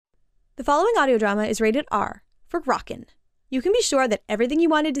The following audio drama is rated R for Rockin'. You can be sure that everything you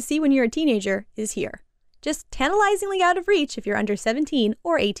wanted to see when you're a teenager is here. Just tantalizingly out of reach if you're under 17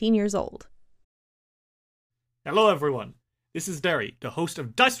 or 18 years old. Hello everyone, this is Derry, the host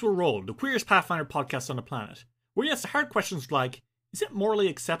of Dice Will Roll, the queerest Pathfinder podcast on the planet, where you ask the hard questions like, is it morally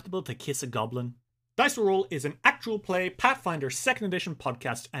acceptable to kiss a goblin? Dice Will Roll is an actual play Pathfinder 2nd edition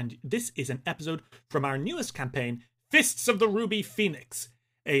podcast, and this is an episode from our newest campaign, Fists of the Ruby Phoenix,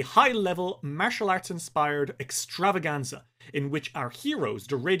 a high-level martial arts-inspired extravaganza in which our heroes,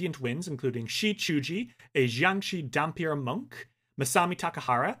 the Radiant Winds, including Shi Chuji, a Jiangxi Dampier monk, Masami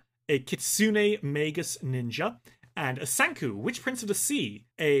Takahara, a Kitsune Magus ninja, and a Sanku, Witch Prince of the Sea,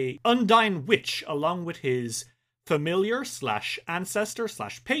 a Undyne witch, along with his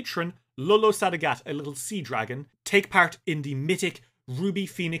familiar/ancestor/patron, Lolo Sadagat, a little sea dragon, take part in the mythic Ruby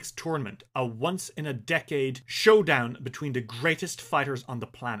Phoenix Tournament, a once-in-a-decade showdown between the greatest fighters on the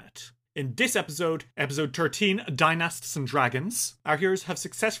planet. In this episode, episode 13, Dynasts and Dragons, our heroes have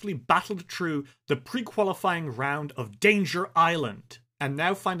successfully battled through the pre-qualifying round of Danger Island, and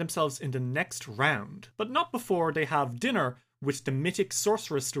now find themselves in the next round, but not before they have dinner with the mythic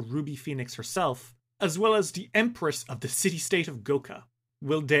sorceress, the Ruby Phoenix herself, as well as the Empress of the city-state of Goka.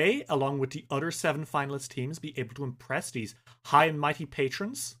 Will they, along with the other 7 finalist teams, be able to impress these high and mighty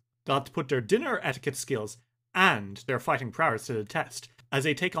patrons? They'll have to put their dinner etiquette skills and their fighting prowess to the test, as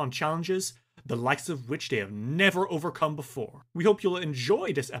they take on challenges the likes of which they have never overcome before. We hope you'll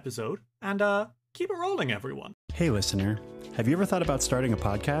enjoy this episode, and keep it rolling, everyone. Hey listener, have you ever thought about starting a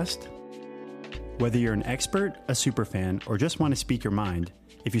podcast? Whether you're an expert, a superfan, or just want to speak your mind,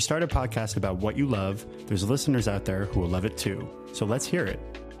 if you start a podcast about what you love, there's listeners out there who will love it too. So let's hear it.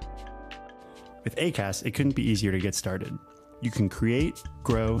 With Acast, it couldn't be easier to get started. You can create,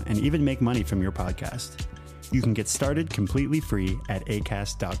 grow, and even make money from your podcast. You can get started completely free at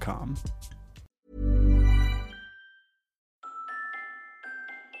acast.com.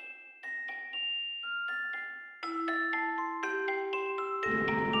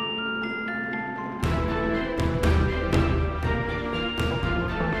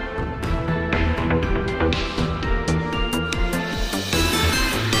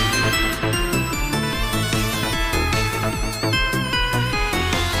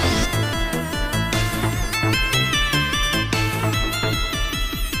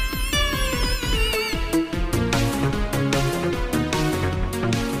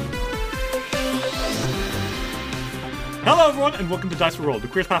 Hello everyone, and welcome to Dice Will Roll, the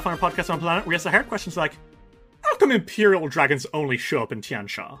queerest Pathfinder podcast on the planet, where we ask the hard questions like, how come Imperial Dragons only show up in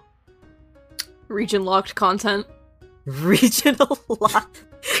Tiansha? Region-locked content. Regional lock.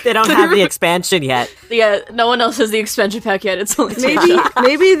 They don't have the expansion yet. Yeah, no one else has the expansion pack yet. It's only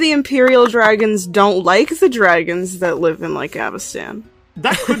Maybe the Imperial Dragons don't like the dragons that live in, like, Avestan.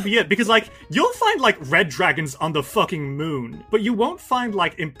 That could be it, because, like, you'll find, like, red dragons on the fucking moon, but you won't find,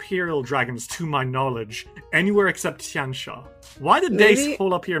 like, Imperial dragons, to my knowledge, anywhere except Tiansha. Why did they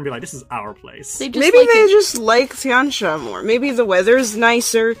pull up here and be like, this is our place? Maybe they just like Tiansha more. Maybe the weather's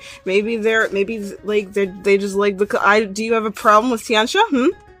nicer. Maybe they just like the. Do you have a problem with Tiansha?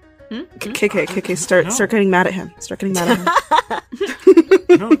 KK, start getting mad at him. Start getting mad at him.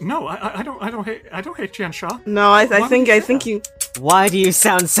 No, I don't hate Tiansha. No, I think you. Why do you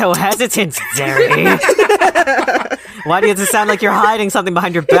sound so hesitant, Derry? Why do you have to sound like you're hiding something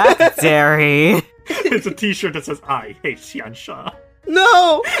behind your back, Derry? It's a t-shirt that says, I hate Tiansha.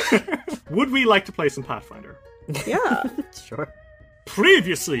 No! Would we like to play some Pathfinder? Yeah. Sure.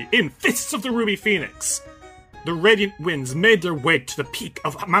 Previously, in Fists of the Ruby Phoenix, the Radiant Winds made their way to the peak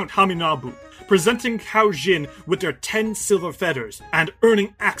of Mount Haminabu, presenting Hao Jin with their 10 silver feathers and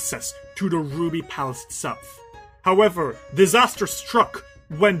earning access to the Ruby Palace itself. However, disaster struck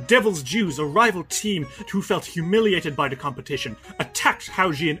when Devil's Jews, a rival team who felt humiliated by the competition, attacked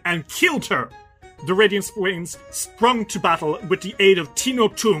Hao Jin and killed her. The Radiant Winds sprung to battle with the aid of Tino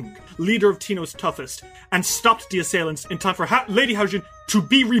Tung, leader of Tino's toughest, and stopped the assailants in time for Lady Hao Jin to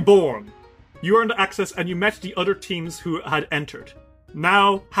be reborn. You earned access and you met the other teams who had entered.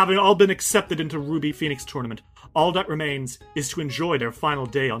 Now, having all been accepted into Ruby Phoenix Tournament, all that remains is to enjoy their final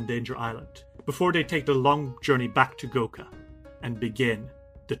day on Danger Island, before they take the long journey back to Goka, and begin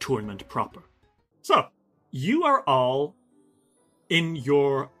the tournament proper. So, you are all in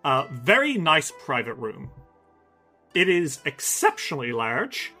your very nice private room. It is exceptionally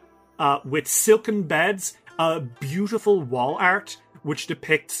large, with silken beds, beautiful wall art, which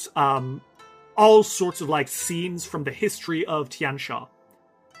depicts all sorts of like scenes from the history of Tiansha.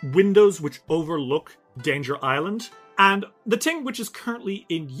 Windows which overlook Danger Island, and the thing which is currently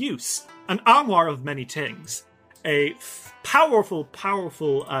in use, an armoire of many things. a powerful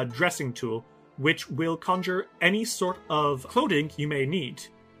dressing tool which will conjure any sort of clothing you may need,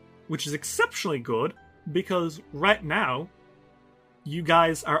 which is exceptionally good because right now you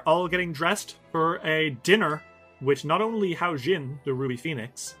guys are all getting dressed for a dinner with not only Hao Jin, the Ruby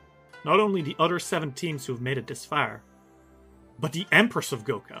Phoenix, not only the other 7 teams who have made it this far, but the Empress of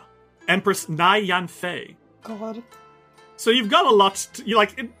Goka, Empress Nai Yanfei. God. So you've got a lot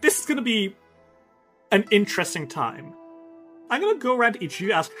this is going to be an interesting time. I'm going to go around to each of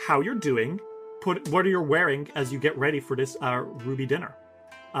you, ask how you're doing, put what you're wearing as you get ready for this Ruby dinner.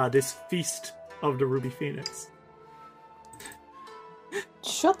 This feast of the Ruby Phoenix.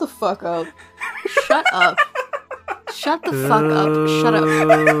 Shut the fuck up. Shut up. Shut the fuck up. Shut up.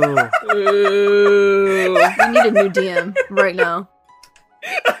 Ooh. We need a new DM right now.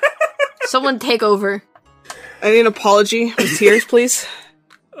 Someone take over. I need an apology with tears, please.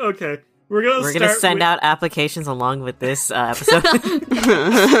 Okay. We're gonna send out applications along with this episode.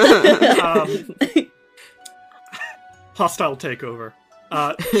 Hostile takeover.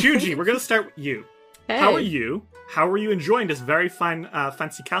 Shuji, we're gonna start with you. Hey. How are you? How are you enjoying this very fine,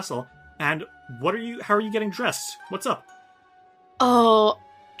 fancy castle? And how are you getting dressed? What's up? Oh,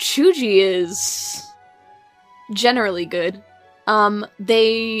 Chuji is generally good.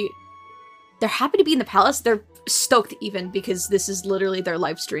 They're happy to be in the palace. They're stoked even because this is literally their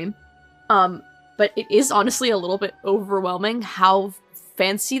live stream. But it is honestly a little bit overwhelming how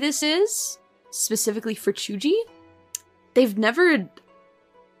fancy this is, specifically for Chuji. They've never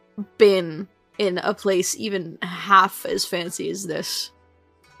been in a place even half as fancy as this.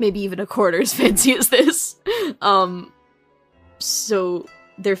 Maybe even a quarter as fancy as this. So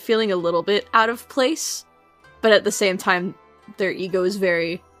they're feeling a little bit out of place, but at the same time, their ego is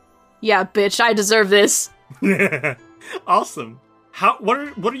very, yeah, bitch, I deserve this. Awesome. What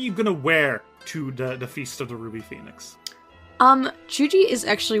are you gonna wear to the Feast of the Ruby Phoenix? Chuji is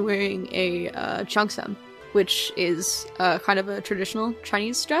actually wearing a cheongsam, which is kind of a traditional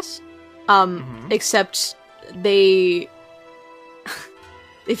Chinese dress. Except they've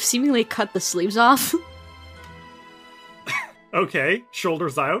seemingly cut the sleeves off. Okay,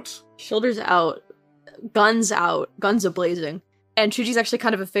 shoulders out. Shoulders out, guns a-blazing. And Chuji's actually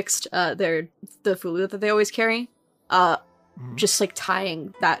kind of affixed the fulu that they always carry. Just like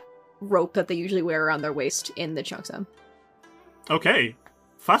tying that rope that they usually wear around their waist in the cheongsam. Okay,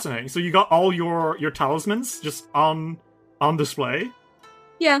 fascinating. So you got all your talismans just on display?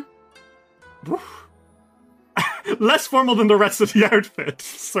 Yeah. Less formal than the rest of the outfit,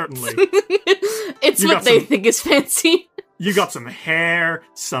 certainly. It's what they think is fancy. You got some hair,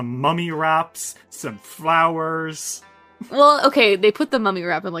 some mummy wraps, some flowers. Well, okay, they put the mummy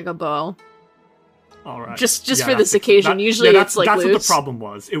wrap in like a bow. All right. Just for this occasion. Usually it's like that's loose. What the problem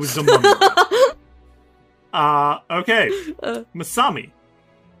was. It was the mummy wrap. Okay. Masami.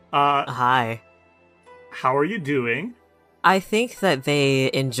 Hi. How are you doing? I think that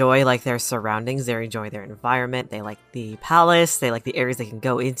they enjoy, like, their surroundings. They enjoy their environment. They like the palace. They like the areas they can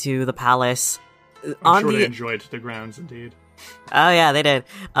go into the palace. I'm sure they enjoyed the grounds, indeed. Oh, yeah, they did.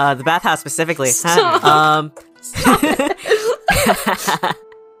 The bathhouse specifically. Stop.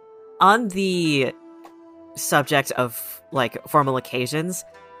 On the subject of, like, formal occasions,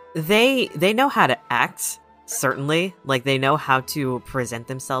 they know how to act, certainly. Like, they know how to present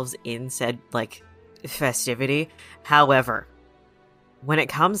themselves in said, like, festivity. However, when it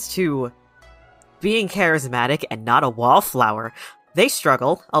comes to being charismatic and not a wallflower, they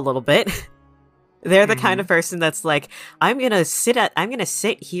struggle a little bit. They're the kind of person that's like, I'm gonna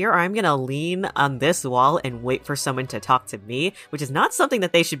sit here, or I'm gonna lean on this wall and wait for someone to talk to me, which is not something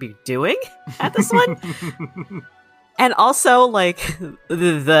that they should be doing at this one. And also, like,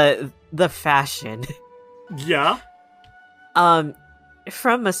 the fashion. Yeah.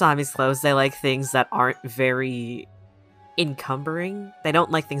 From Masami's clothes, they like things that aren't very encumbering. They don't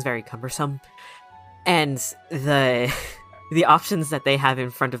like things very cumbersome. And the options that they have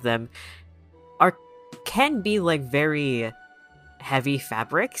in front of them can be like very heavy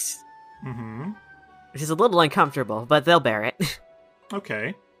fabrics. Which is a little uncomfortable, but they'll bear it.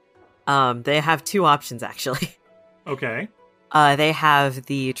 Okay. They have 2 options, actually. Okay. They have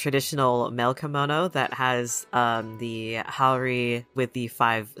the traditional male kimono that has the haori with the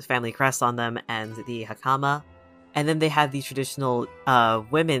 5 family crests on them and the hakama. And then they have the traditional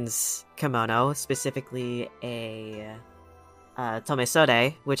women's kimono, specifically a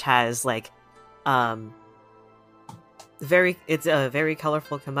tomesode, which has like it's a very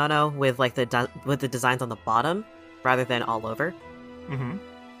colorful kimono with like with the designs on the bottom rather than all over.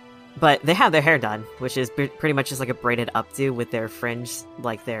 But they have their hair done, which is pretty much just like a braided updo with their fringe,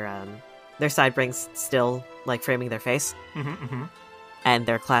 like their their side rings still like framing their face, and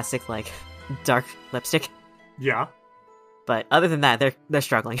their classic like dark lipstick. Yeah. But other than that, they're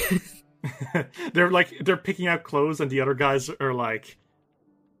struggling. they're picking out clothes, and the other guys are like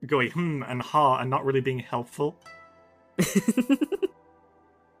going and ha and not really being helpful.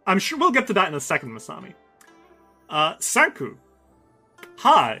 I'm sure we'll get to that in a second, Masami. Sanku.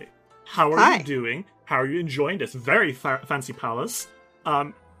 Hi. How are you doing? How are you enjoying this very fancy palace?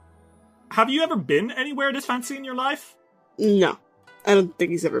 Have you ever been anywhere this fancy in your life? No. I don't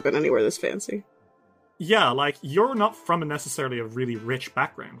think he's ever been anywhere this fancy. Yeah, like, you're not from necessarily a really rich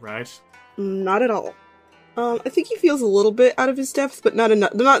background, right? Not at all. I think he feels a little bit out of his depth, but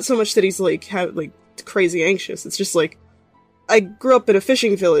not so much that he's, like, crazy anxious. It's just, like, I grew up in a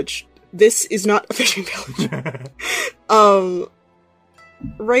fishing village. This is not a fishing village.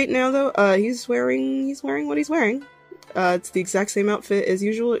 Right now, though, he's wearing what he's wearing. It's the exact same outfit as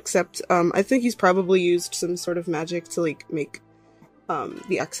usual, except, I think he's probably used some sort of magic to, like, make,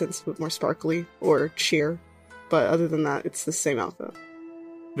 the accents a bit more sparkly, or sheer. But other than that, it's the same outfit.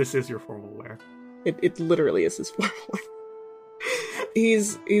 This is your formal wear. It literally is his formal wear.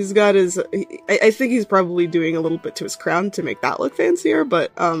 He's got his... I think he's probably doing a little bit to his crown to make that look fancier,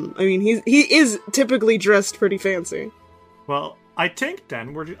 but, I mean, he is typically dressed pretty fancy. Well, I think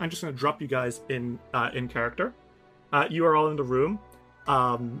then, I'm just gonna drop you guys in character. You are all in the room.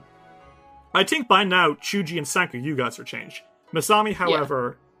 I think by now, Chuji and Sanku, you guys are changed. Masami,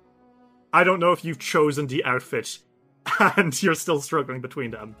 however, I don't know if you've chosen the outfit, and you're still struggling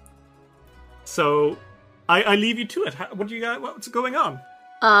between them. So, I leave you to it. What do you got? What's going on?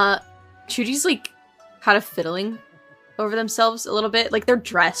 Chuji's like kind of fiddling over themselves a little bit. Like they're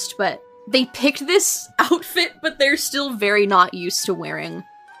dressed, but they picked this outfit, but they're still very not used to wearing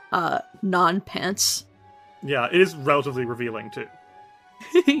non-pants. Yeah, it is relatively revealing too.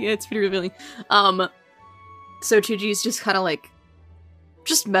 Yeah, it's pretty revealing. So Chuji's just kind of like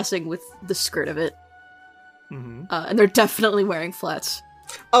just messing with the skirt of it. And they're definitely wearing flats.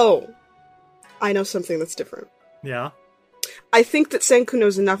 Oh, I know something that's different. Yeah? I think that Senku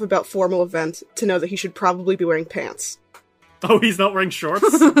knows enough about formal event to know that he should probably be wearing pants. Oh, he's not wearing shorts?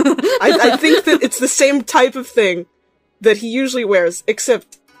 I think that it's the same type of thing that he usually wears,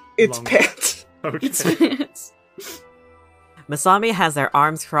 except it's pants. Okay. It's pants. Masami has their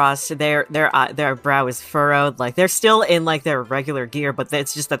arms crossed, their brow is furrowed, like they're still in like their regular gear, but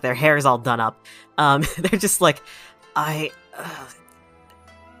it's just that their hair is all done up. They're just like, I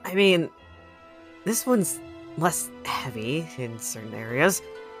mean, this one's less heavy in certain areas.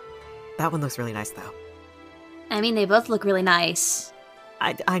 That one looks really nice though. I mean, they both look really nice.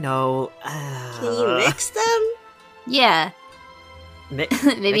 I know. Can you mix them? Yeah.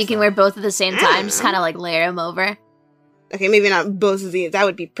 Maybe you can wear both at the same time, just kind of like layer them over. Okay, maybe not both of these. That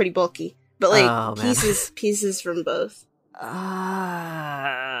would be pretty bulky. But like pieces from both. You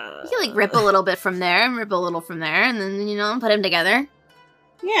can like rip a little bit from there and rip a little from there, and then put them together.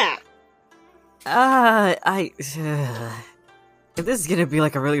 Yeah. If this is gonna be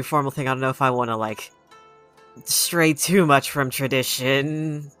like a really formal thing, I don't know if I want to like stray too much from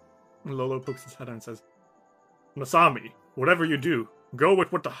tradition. Lolo pokes his head out and says, Masami, whatever you do, go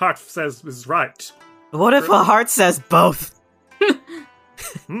with what the heart says is right. What if a heart says both?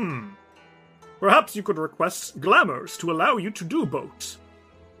 Perhaps you could request glamours to allow you to do both.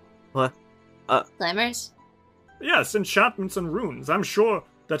 What? Glamours? Yes, enchantments and runes. I'm sure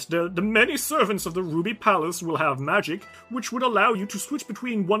that the many servants of the Ruby Palace will have magic, which would allow you to switch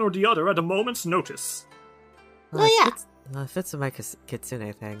between one or the other at a moment's notice. Fits with my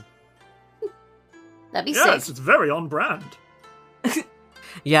kitsune thing. That'd be Yes, sick. it's very on brand.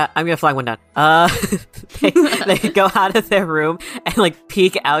 Yeah, I'm gonna flag one down. They go out of their room and like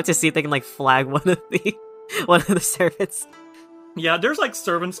peek out to see if they can like flag one of the servants. Yeah, there's like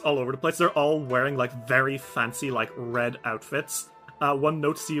servants all over the place. They're all wearing like very fancy like red outfits. One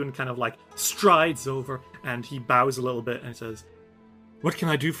notes you and kind of like strides over and he bows a little bit and says, "What can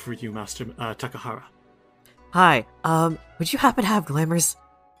I do for you, Master Takahara?" Hi, would you happen to have glamours?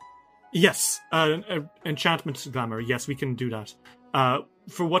 Yes, enchantment glamour. Yes, we can do that.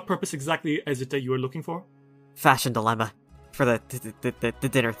 For what purpose exactly is it that you are looking for? Fashion dilemma for the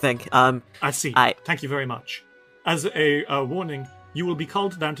dinner thing. I see. Thank you very much. As a warning, you will be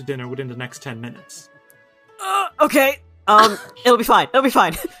called down to dinner within the next 10 minutes. Okay. It'll be fine. It'll be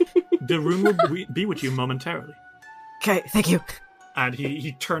fine. The room will be with you momentarily. Okay, thank you. And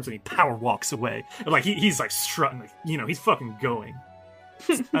he turns and he power walks away. Like he's like strutting, like, he's fucking going.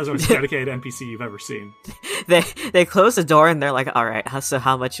 As the most dedicated NPC you've ever seen. They close the door and they're like, all right, so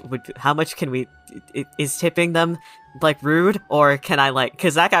how much can we? Is tipping them like rude, or can I like?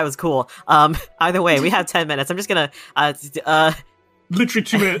 Because that guy was cool. Either way, we have 10 minutes. I'm just gonna Literally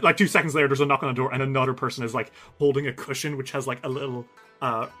 2 minutes, like 2 seconds later, there's a knock on the door, and another person is like holding a cushion which has like a little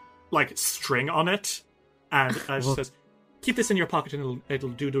like string on it, and she says, "Keep this in your pocket, and it'll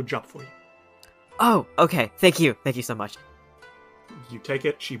do the job for you." Oh, okay. Thank you so much. You take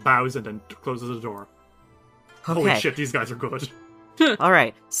it. She bows and then closes the door. Okay. Holy shit, these guys are good. All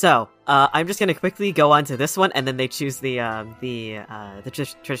right, so I'm just gonna quickly go on to this one, and then they choose the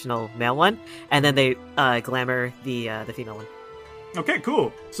traditional male one, and then they glamour the female one. Okay,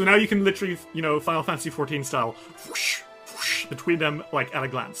 cool. So now you can literally, Final Fantasy XIV style, whoosh, whoosh, between them, like, at a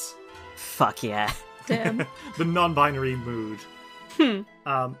glance. Fuck yeah. Damn. The non-binary mood.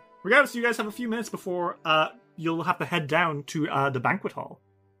 Regardless, you guys have a few minutes before you'll have to head down to the banquet hall.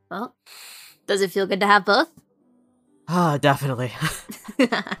 Well, does it feel good to have both? Ah, definitely.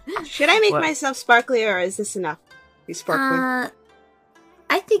 Should I make myself sparkly, or is this enough? Be sparkly.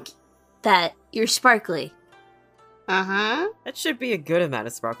 I think that you're sparkly. Uh-huh. That should be a good amount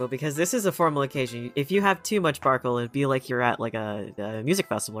of sparkle, because this is a formal occasion. If you have too much sparkle, it'd be like you're at like a music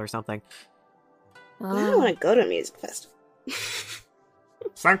festival or something. I don't want to go to a music festival.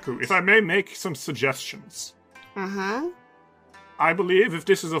 Sanku, if I may make some suggestions. Uh-huh. I believe if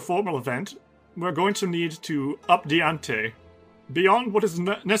this is a formal event, we're going to need to up the ante beyond what is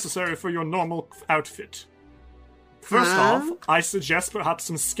necessary for your normal outfit. First off, I suggest perhaps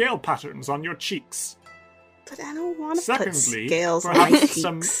some scale patterns on your cheeks. But I don't want to put Secondly, scales on my perhaps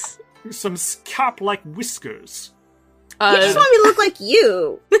cheeks. some cap-like whiskers. You just want me to look like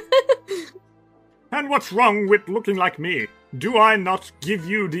you. And what's wrong with looking like me? Do I not give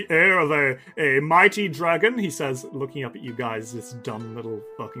you the air of a mighty dragon? He says, looking up at you guys, this dumb little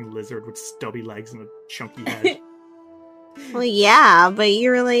fucking lizard with stubby legs and a chunky head. Well, yeah, but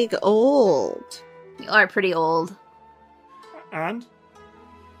you're, like, old. You are pretty old. And?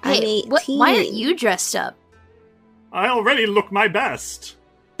 Hey, why aren't you dressed up? I already look my best.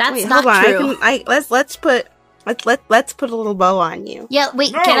 That's wait, not hold on. true. Let's put a little bow on you. Yeah,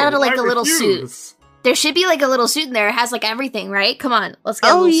 wait, No, get out of like I a little refuse. suit. There should be like a little suit in there. It has like everything, right? Come on, let's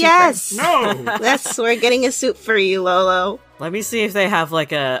get a Oh little suit yes, No! we're getting a suit for you, Lolo. Let me see if they have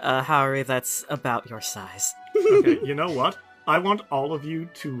like a Howery that's about your size. Okay, you know what? I want all of you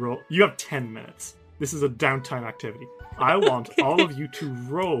to roll. You have 10 minutes. This is a downtime activity. I want all of you to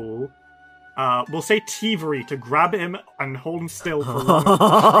roll. We'll say thievery to grab him and hold him still for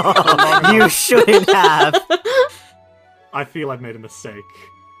long. You shouldn't have. I feel I've made a mistake.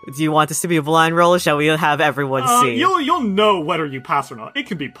 Do you want this to be a blind roll, or shall we have everyone see? You'll know whether you pass or not. It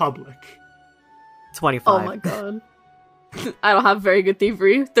can be public. 25. Oh my god. I don't have very good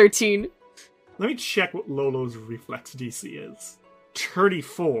thievery. 13. Let me check what Lolo's reflex DC is.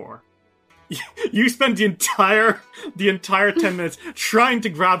 34. You spent the entire 10 minutes trying to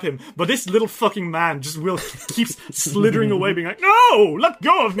grab him, but this little fucking man just keeps slithering away, being like, "No! Let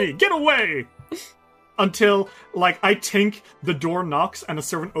go of me! Get away!" Until, like, I think the door knocks and a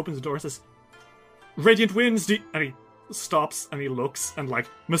servant opens the door and says, "Radiant Winds, and he stops and he looks, and, like,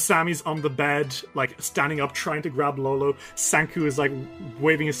 Masami's on the bed, like, standing up, trying to grab Lolo. Sanku is, like,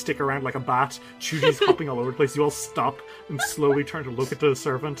 waving his stick around like a bat. Chuji's hopping all over the place. You all stop and slowly turn to look at the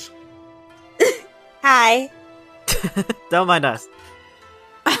servant. Hi. Don't mind us.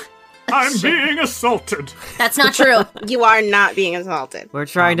 I'm being assaulted. That's not true. You are not being assaulted. We're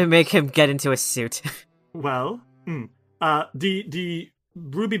trying to make him get into a suit. Well, the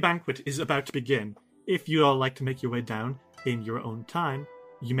Ruby Banquet is about to begin. If you all like to make your way down in your own time,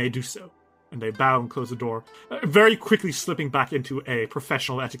 you may do so. And they bow and close the door, very quickly slipping back into a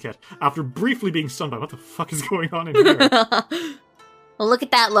professional etiquette after briefly being stunned by what the fuck is going on in here. Well, look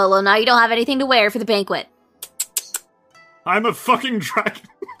at that, Lolo. Now you don't have anything to wear for the banquet. I'm a fucking dragon.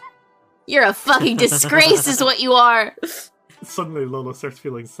 You're a fucking disgrace is what you are. Suddenly Lolo starts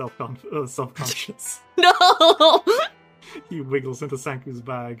feeling self-conscious. No! He wiggles into Sanku's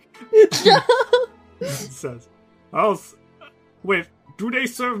bag. And says, wait, do they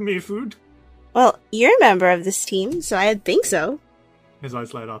serve me food? Well, you're a member of this team, so I think so. His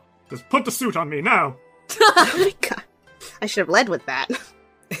eyes light up. Just put the suit on me now. Oh my god. I should have led with that.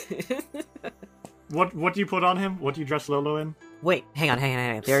 What do you put on him? What do you dress Lolo in? Wait, hang on.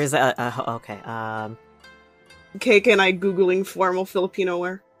 There is okay, Okay, can I Googling formal Filipino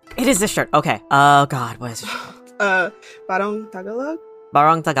wear? it is this shirt. Okay. Oh god, what is it? Barong Tagalog?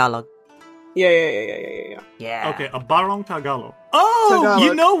 Barong Tagalog. Yeah. Yeah. Okay, a Barong Tagalog. Oh, Tagalog.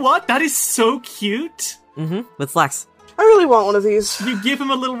 You know what? That is so cute. Mm-hmm. With slacks. I really want one of these. You give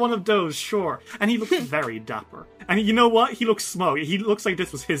him a little one of those, sure. And he looks very dapper. And you know what? He looks smug. He looks like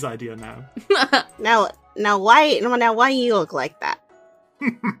this was his idea now. Now, Now why you look like that?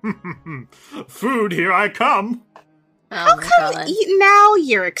 Food, here I come. How come now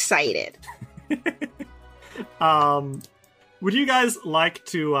you're excited? Would you guys like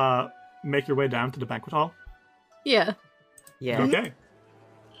to make your way down to the banquet hall? Yeah. Yeah. Okay.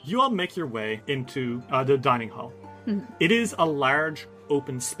 You all make your way into the dining hall. It is a large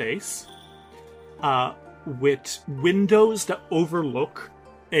open space with windows that overlook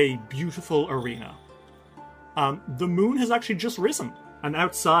a beautiful arena. The moon has actually just risen, and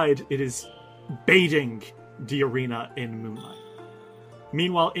outside it is bathing the arena in moonlight.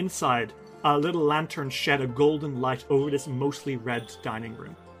 Meanwhile, inside, a little lantern shed a golden light over this mostly red dining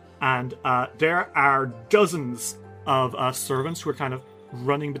room. And there are dozens of servants who are kind of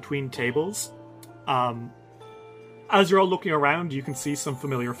running between tables. As you're all looking around, you can see some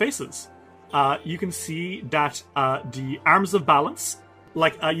familiar faces. You can see that the Arms of Balance,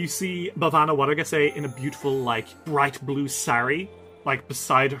 you see Bhavana Wadagase in a beautiful, bright blue sari,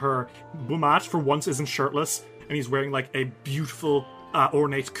 beside her. Bumat, for once, isn't shirtless, and he's wearing, a beautiful,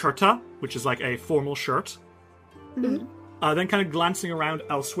 ornate kurta, which is, a formal shirt. Mm-hmm. Then kind of glancing around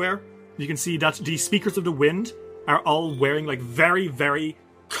elsewhere, you can see that the Speakers of the Wind are all wearing, very, very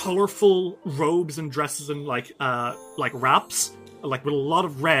colorful robes and dresses and, wraps, with a lot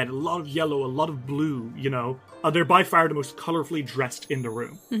of red, a lot of yellow, a lot of blue, they're by far the most colorfully dressed in the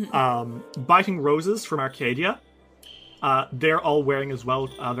room. Mm-hmm. Biting Roses from Arcadia, they're all wearing as well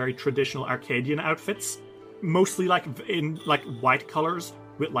very traditional Arcadian outfits, mostly in white colors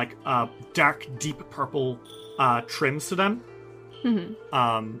with dark, deep purple trims to them.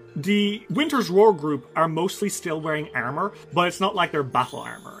 Mm-hmm. The Winter's Roar group are mostly still wearing armor, but it's not like their battle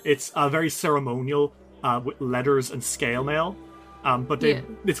armor. It's very ceremonial with leathers and scale mail. But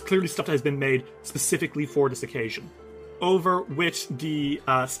it's clearly stuff that has been made specifically for this occasion. Over with the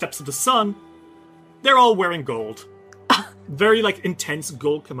Steps of the Sun, they're all wearing gold. Very, intense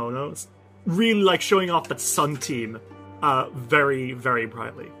gold kimonos. Really, showing off that Sun team very, very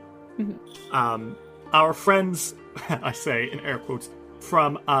brightly. Mm-hmm. Our friends, I say in air quotes,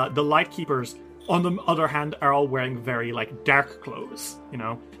 from the Lightkeepers, on the other hand, are all wearing very, dark clothes,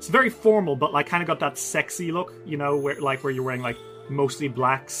 It's very formal, but, kind of got that sexy look, where you're wearing, mostly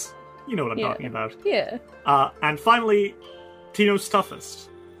blacks. You know what I'm talking about. Yeah. And finally, Tino's toughest.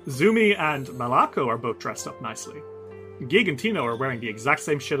 Zumi and Malako are both dressed up nicely. Gig and Tino are wearing the exact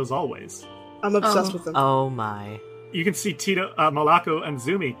same shit as always. I'm obsessed with them. Oh my. You can see Tino, Malako and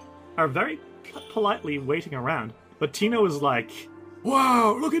Zumi are very politely waiting around, but Tino is like,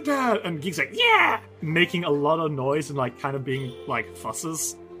 "Wow, look at that!" And Gig's like, "Yeah!" Making a lot of noise and kind of being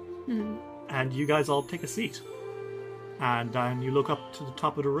fusses. Mm-hmm. And you guys all take a seat. And then you look up to the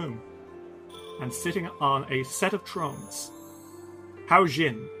top of the room. And sitting on a set of thrones, Hao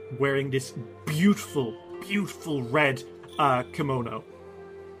Jin, wearing this beautiful, beautiful red kimono.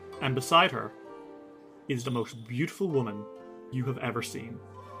 And beside her is the most beautiful woman you have ever seen.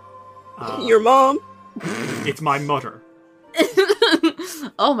 Your mom? It's my mother.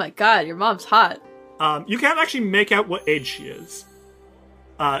 Oh my god, your mom's hot. You can't actually make out what age she is.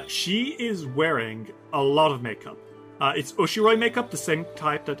 She is wearing a lot of makeup. It's Oshiroi makeup, the same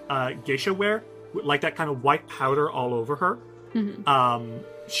type that geisha wear, with that kind of white powder all over her. Mm-hmm.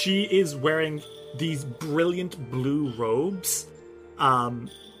 She is wearing these brilliant blue robes,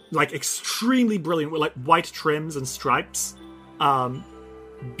 extremely brilliant, with white trims and stripes.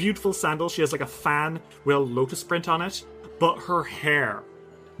 Beautiful sandals. She has a fan with a lotus print on it. But her hair,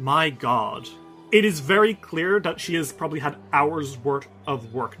 my god. It is very clear that she has probably had hours worth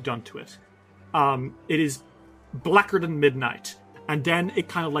of work done to it. It is blacker than midnight, and then it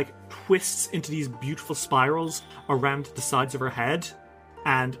kind of twists into these beautiful spirals around the sides of her head,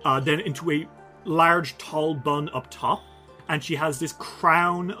 and then into a large tall bun up top, and she has this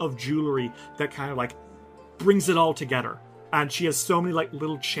crown of jewelry that kind of brings it all together, and she has so many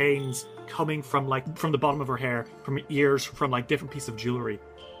little chains coming from the bottom of her hair, from her ears, from different pieces of jewelry,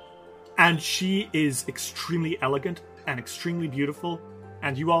 and she is extremely elegant and extremely beautiful,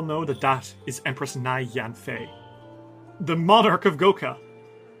 and you all know that is Empress Nai Yanfei, the monarch of Goka.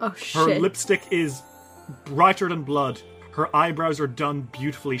 Oh shit. Her lipstick is brighter than blood. Her eyebrows are done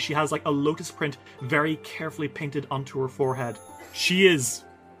beautifully. She has a lotus print very carefully painted onto her forehead. She is...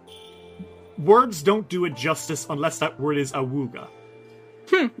 Words don't do it justice unless that word is awuga.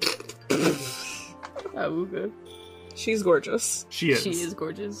 Awuga. She's gorgeous. She is. She is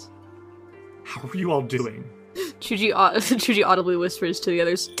gorgeous. How are you all doing? Chuji audibly whispers to the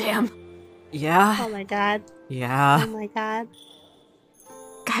others, "Damn." Yeah. Oh my god. Yeah. Oh my god.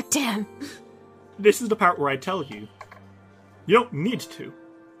 God damn. This is the part where I tell you, you don't need to.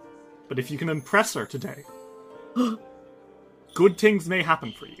 But if you can impress her today, good things may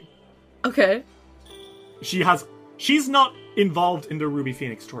happen for you. Okay. She's not involved in the Ruby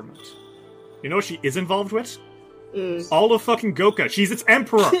Phoenix tournament. You know what she is involved with? All of fucking Goka. She's its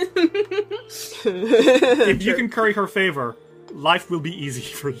emperor. If you can curry her favor, life will be easy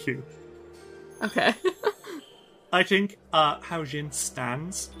for you. Okay. I think Hao Jin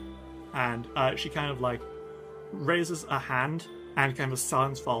stands, and she kind of like raises a hand, and kind of a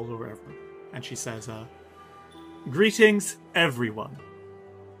silence falls over everyone. And she says, "Greetings, everyone.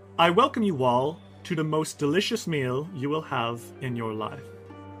 I welcome you all to the most delicious meal you will have in your life.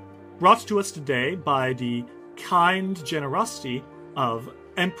 Brought to us today by the kind generosity of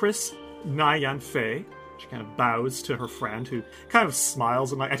Empress Nyan Fei." She kind of bows to her friend, who kind of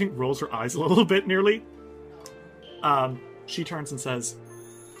smiles and like I think rolls her eyes a little bit nearly. She turns and says,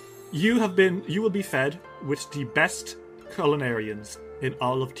 You will be fed with the best culinarians in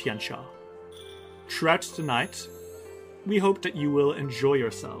all of Tianxia. Throughout the night, we hope that you will enjoy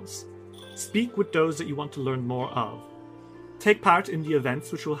yourselves. Speak with those that you want to learn more of. Take part in the events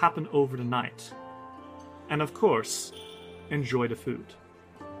which will happen over the night. And of course, enjoy the food.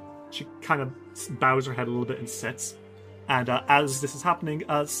 She kind of bows her head a little bit and sits. And as this is happening,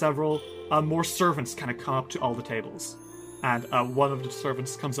 several more servants kind of come up to all the tables. And one of the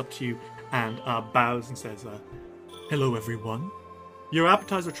servants comes up to you and bows and says, Hello, everyone. Your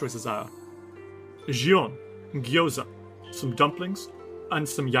appetizer choices are gion, gyoza, some dumplings, and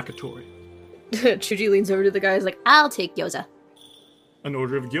some yakitori. Chuji leans over to the guy. He's like, I'll take gyoza. An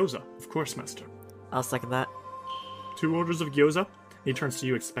order of gyoza, of course, master. I'll second that. 2 orders of gyoza. He turns to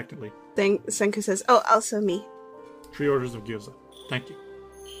you expectantly. Senku says, "Oh, also me." 3 orders of gyoza. Thank you.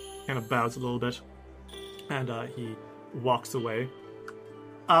 Kind of bows a little bit. And he walks away.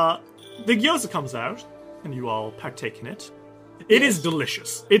 The gyoza comes out, and you all partake in it. It is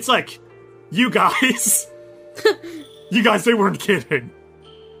delicious. It's like, you guys, they weren't kidding.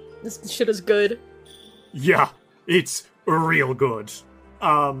 this shit is good. Yeah, it's real good.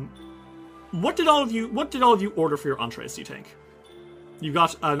 What did all of you order for your entrees, do you think? You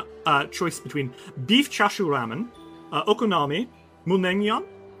got a choice between beef chashu ramen, okonomi, mulnaengmyeon,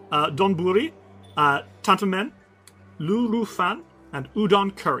 donburi, tantamen, lu fan, and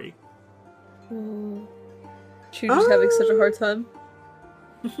udon curry. Chuji's having such a hard time.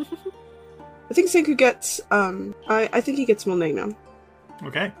 I think Senku gets, I think he gets mulnaengmyeon.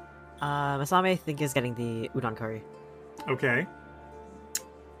 Okay. Masami, I think, is getting the udon curry. Okay.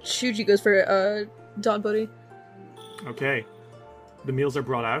 Chuji goes for donburi. Okay. The meals are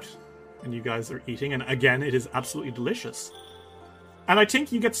brought out, and you guys are eating, and again, it is absolutely delicious. And I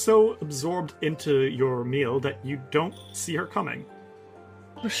think you get so absorbed into your meal that you don't see her coming.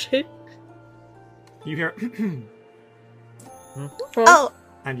 Oh shit. You hear, Oh,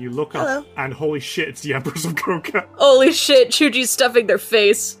 and you look Hello. up, and holy shit, it's the Empress of Goka. Holy shit, Chuji's stuffing their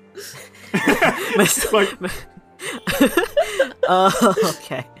face. Like, Oh,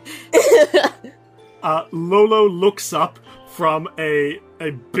 okay. Lolo looks up from a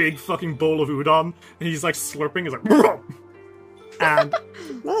big fucking bowl of udon, and he's like slurping, he's like, "Bruh!" And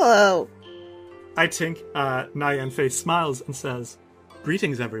hello. I think Nyan Fei smiles and says,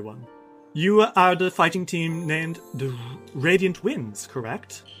 Greetings, everyone. You are the fighting team named the Radiant Winds,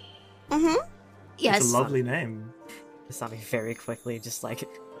 correct? Mm-hmm. Yes. It's a lovely name. Masami very quickly just like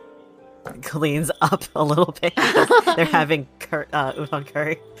cleans up a little bit. They're having udon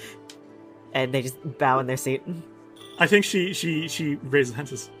curry, and they just bow in their seat. I think she raises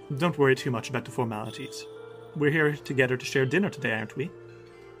hands and says, Don't worry too much about the formalities. We're here together to share dinner today, aren't we? Do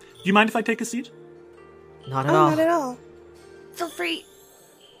you mind if I take a seat? Not at all. Not at all. Feel free.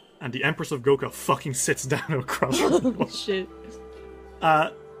 And the Empress of Goka fucking sits down across her. Holy shit.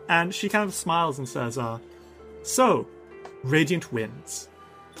 And she kind of smiles and says, So, Radiant Winds.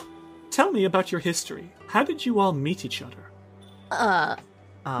 Tell me about your history. How did you all meet each other?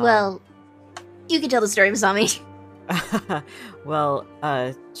 Well, you can tell the story, Masami. Well,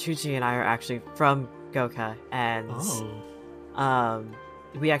 Chuji and I are actually from Goka, and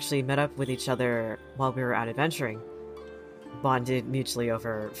we actually met up with each other while we were out adventuring. Bonded mutually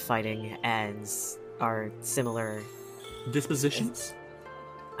over fighting and our similar Dispositions?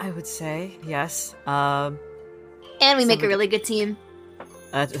 I would say, yes. And we make a really good team.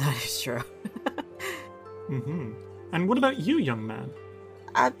 That is true. Mm-hmm. And what about you, young man?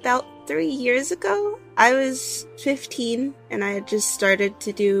 About 3 years ago, I was 15, and I had just started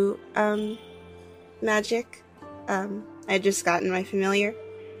to do, magic. I had just gotten my familiar.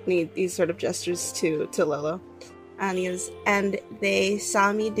 And he sort of gestures to Lolo. And they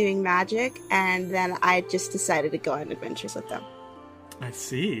saw me doing magic, and then I just decided to go on adventures with them. I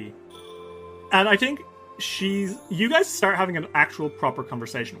see. And I think you guys start having an actual proper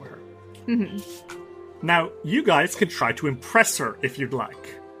conversation with her. Mm-hmm. Now, you guys can try to impress her if you'd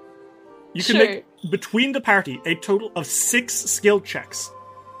like. You can Sure. make, between the party, a total of 6 skill checks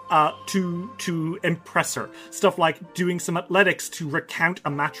to impress her. Stuff like doing some athletics to recount a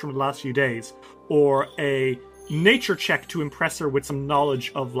match from the last few days, or a nature check to impress her with some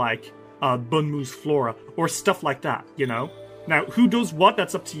knowledge of, like, Bunmu's flora, or stuff like that, you know? Now, who does what,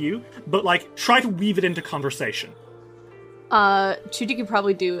 that's up to you, but, like, try to weave it into conversation. Chuji could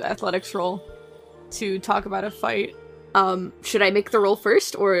probably do athletics roll to talk about a fight. Should I make the roll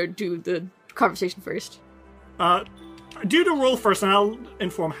first, or do the conversation first? Do the roll first, and I'll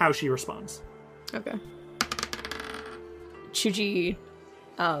inform how she responds. Okay. Chuji,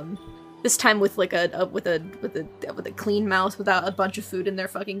 this time with like with a clean mouth without a bunch of food in their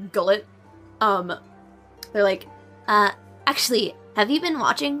fucking gullet. They're like, actually, have you been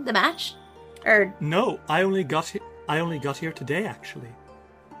watching the match? Or, No, I only got here today, actually.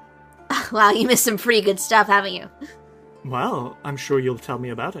 wow, you missed some pretty good stuff, haven't you? Well, I'm sure you'll tell me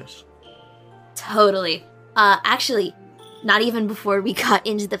about it. Totally. Actually, not even before we got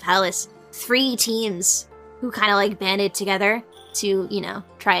into the palace, 3 teams who kind of like banded together to, you know,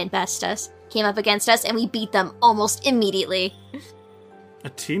 try and best us, came up against us, and we beat them almost immediately. A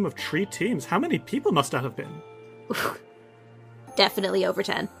team of 3 teams? How many people must that have been? Definitely over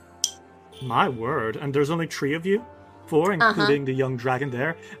 10. My word, and there's only 3 of you? 4, including the young dragon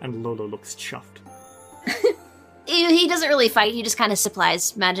there, and Lolo looks chuffed. He doesn't really fight, he just kind of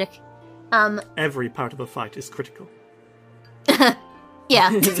supplies magic. Every part of a fight is critical. Yeah.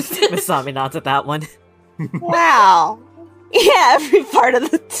 Masami nods at that one. Wow. Yeah, every part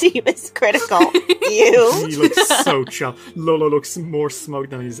of the team is critical. You. He looks so chuffed. Lolo looks more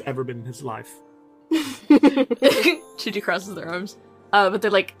smoked than he's ever been in his life. Chuji crosses their arms. But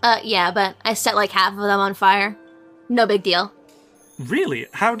they're like, Yeah, but I set like half of them on fire. No big deal. Really?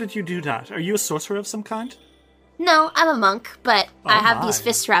 How did you do that? Are you a sorcerer of some kind? No, I'm a monk, but I have my. these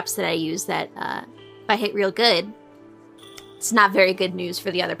fist traps that I use that, if I hit real good, it's not very good news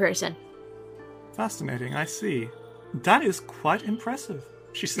for the other person. Fascinating, I see. That is quite impressive,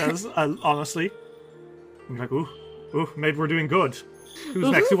 she says, honestly. I'm like, ooh, maybe we're doing good.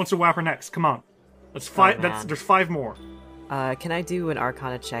 Who's next? Who wants to whap her next? Come on. That's 5, man. there's 5 more. Can I do an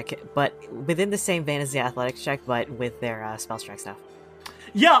Arcana check, but within the same vein as the Athletics check, but with their spell strike stuff?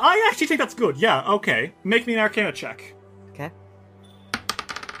 Yeah, I actually think that's good. Yeah, okay. Make me an Arcana check. Okay.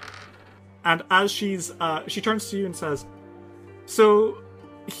 And as she turns to you and says, so,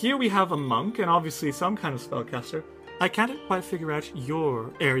 here we have a monk, and obviously some kind of spellcaster. I can't quite figure out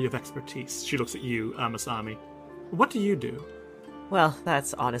your area of expertise. She looks at you, Masami. What do you do? Well,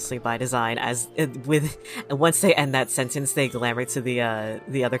 that's honestly by design, as once they end that sentence, they glamour to the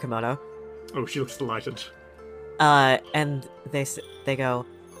other kimono. Oh, she looks delighted. And they go,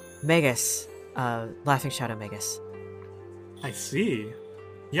 Magus, Laughing Shadow Magus. I see.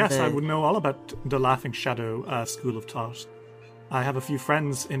 Yes, I would know all about the Laughing Shadow school of thought. I have a few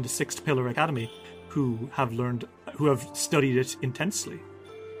friends in the Sixth Pillar Academy who have studied it intensely.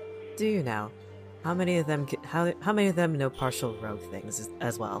 Do you now? How many of them know partial rogue things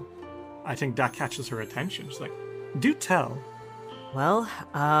as well? I think that catches her attention. She's like, do tell. Well,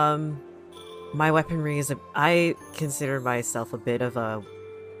 my weaponry is I consider myself a bit of a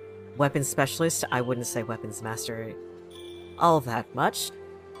weapons specialist. I wouldn't say weapons master all that much.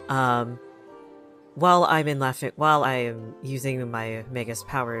 While I am using my Magus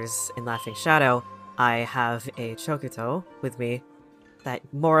powers in Laughing Shadow, I have a Chokuto with me that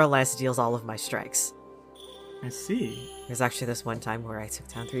more or less deals all of my strikes. I see. There's actually this one time where I took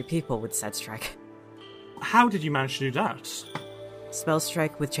down 3 people with said strike. How did you manage to do that? Spell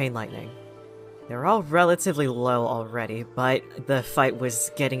strike with chain lightning. They're all relatively low already, but the fight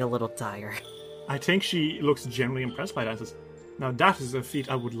was getting a little dire. I think she looks genuinely impressed by that and says, now that is a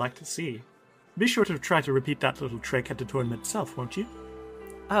feat I would like to see. Be sure to try to repeat that little trick at the tournament itself, won't you?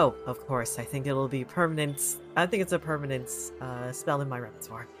 Oh, of course. I think it'll be permanent. I think it's a permanent spell in my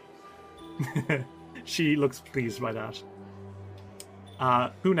repertoire. She looks pleased by that.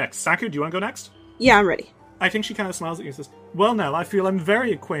 Who next? Saku, do you want to go next? Yeah, I'm ready. I think she kind of smiles at you and says, well, now, I feel I'm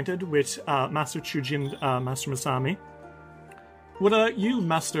very acquainted with Master Chuji and Master Masami. What you,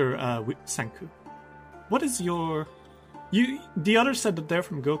 Master Senku? What is your... The others said that they're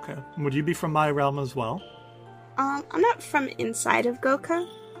from Goka. Would you be from my realm as well? I'm not from inside of Goka.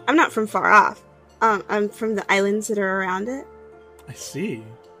 I'm not from far off. I'm from the islands that are around it. I see.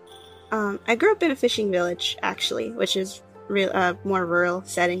 I grew up in a fishing village, actually, which is more rural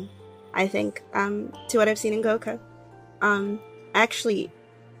setting, I think, to what I've seen in Goka. Actually,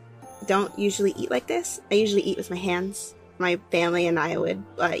 don't usually eat like this. I usually eat with my hands. My family and I would,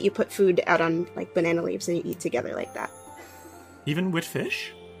 you put food out on, like, banana leaves and you eat together like that. Even with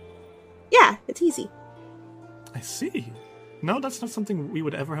fish? Yeah, it's easy. I see. No, that's not something we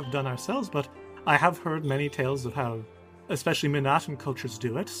would ever have done ourselves, but I have heard many tales of how, especially Minatan cultures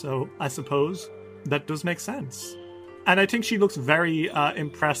do it, so I suppose that does make sense. And I think she looks very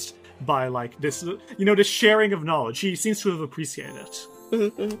impressed by, like, this, this sharing of knowledge. She seems to have appreciated it.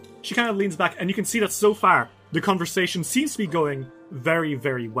 Mm-hmm. She kind of leans back, and you can see that so far, the conversation seems to be going very,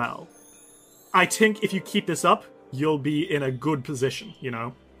 very well. I think if you keep this up, you'll be in a good position,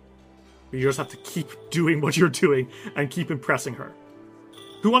 You just have to keep doing what you're doing and keep impressing her.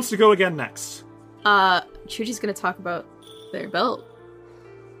 Who wants to go again next? Chuji's gonna talk about their belt.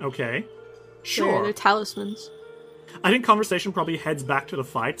 Okay. Sure. Their talismans. I think conversation probably heads back to the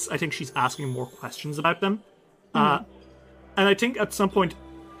fights. I think she's asking more questions about them. And I think at some point,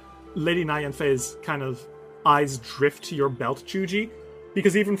 Lady Nyanfei's kind of eyes drift to your belt, Chuji.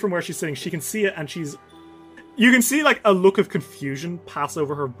 Because even from where she's sitting, she can see it, and you can see, like, a look of confusion pass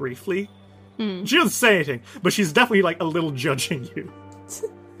over her briefly. She doesn't say anything, but she's definitely, like, a little judging you.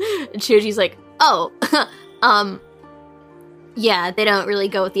 Chuji's like, oh, yeah, they don't really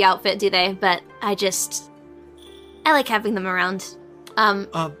go with the outfit, do they? But I like having them around.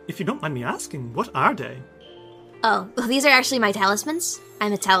 If you don't mind me asking, what are they? Oh, well, these are actually my talismans.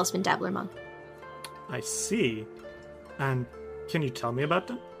 I'm a talisman dabbler monk. I see. And can you tell me about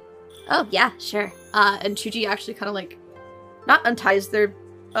them? Oh, yeah, sure. And Chuji actually kind of, like, not unties their,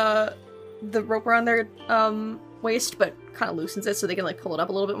 the rope around their, waist, but kind of loosens it so they can, like, pull it up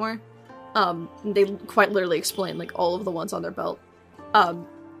a little bit more. They quite literally explain, like, all of the ones on their belt. And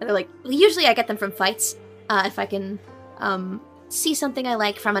they're like, well, usually I get them from fights. If I can, see something I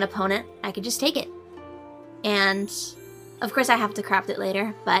like from an opponent, I can just take it. And, of course, I have to craft it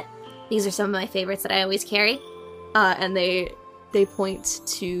later, but these are some of my favorites that I always carry. And they point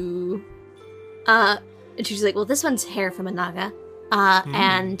to, and she's like, well, this one's hair from a naga,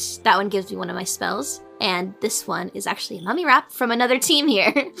 and that one gives me one of my spells, and this one is actually a mummy wrap from another team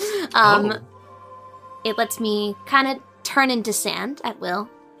here. It lets me kind of turn into sand at will.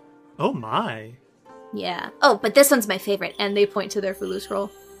 Oh my. Yeah. Oh, but this one's my favorite. And they point to their Fulu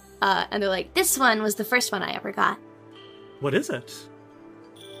scroll, and they're like, this one was the first one I ever got. What is it?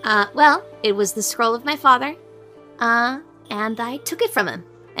 Well, it was the scroll of my father, and I took it from him,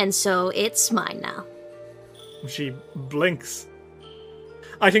 and so it's mine now. She blinks.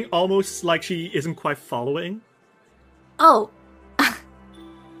 I think almost like she isn't quite following. Oh,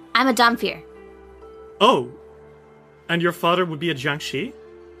 I'm a Dhampir. Oh, and your father would be a Jiangshi?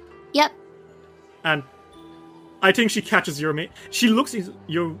 Yep. And I think she catches your mate. She looks at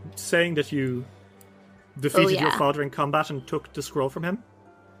you saying that you defeated your father in combat and took the scroll from him?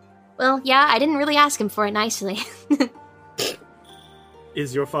 Well, yeah, I didn't really ask him for it nicely.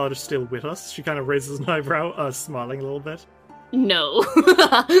 Is your father still with us? She kind of raises an eyebrow, smiling a little bit. No.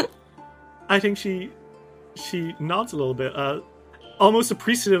 I think she nods a little bit, almost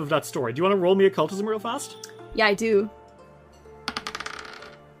appreciative of that story. Do you want to roll me occultism real fast? Yeah, I do.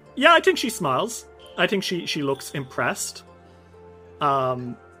 Yeah, I think she smiles. I think she looks impressed.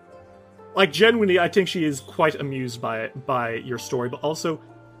 Like, genuinely, I think she is quite amused by your story, but also,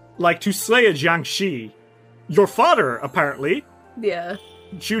 like, to slay a Jiangshi, your father, apparently. Yeah.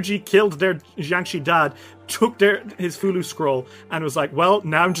 Chuji killed their Jiangshi dad, took his Fulu scroll, and was like, well,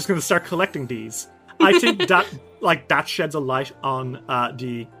 now I'm just going to start collecting these. I think that sheds a light on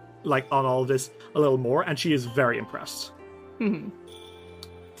on all of this a little more, and she is very impressed. Mm-hmm.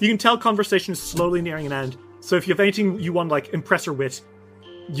 You can tell conversation is slowly nearing an end, so if you have anything you want to, like, impress her with,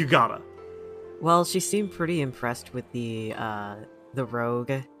 you gotta. Well, she seemed pretty impressed with the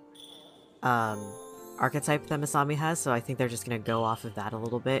rogue archetype that Masami has, so I think they're just gonna go off of that a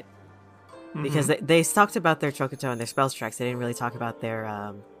little bit. Mm-hmm. Because they talked about their Chokuto and their spells tracks. They didn't really talk about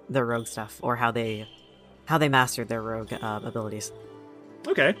their rogue stuff or how they mastered their rogue abilities.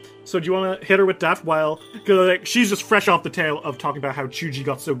 Okay, so do you want to hit her with that while... Because, like, she's just fresh off the tail of talking about how Chuji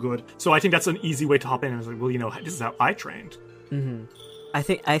got so good, so I think that's an easy way to hop in and like, well, this is how I trained. Mm-hmm. I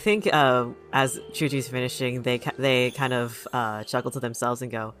think as Chuji's finishing, they kind of chuckle to themselves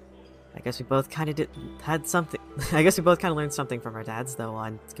and go, I guess we both kind of had something. I guess we both kind of learned something from our dads, though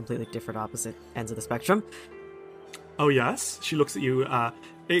on completely different opposite ends of the spectrum. Oh yes? She looks at you,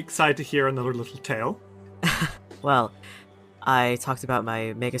 excited to hear another little tale. Well, I talked about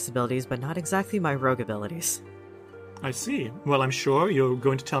my Magus abilities, but not exactly my rogue abilities. I see. Well, I'm sure you're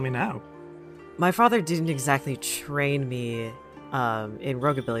going to tell me now. My father didn't exactly train me in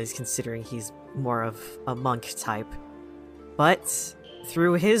rogue abilities, considering he's more of a monk type. But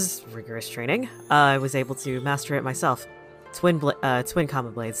through his rigorous training, I was able to master it myself. Twin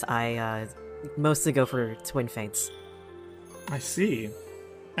combo blades. I mostly go for twin feints. I see.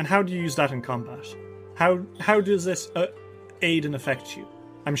 And how do you use that in combat? How does this aid and affect you?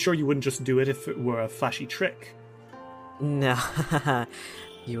 I'm sure you wouldn't just do it if it were a flashy trick. No,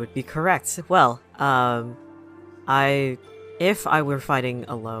 you would be correct. Well, if I were fighting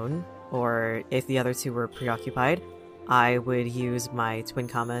alone, or if the other two were preoccupied, I would use my twin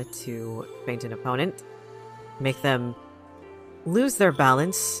comma to feint an opponent, make them lose their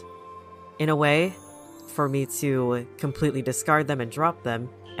balance in a way for me to completely discard them and drop them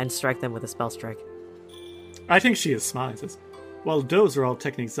and strike them with a spell strike. I think she is smiles. Well, those are all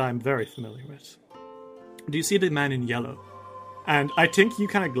techniques I'm very familiar with. Do you see the man in yellow? And I think you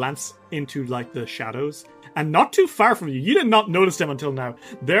kind of glance into, like, the shadows, and not too far from you, you did not notice them until now,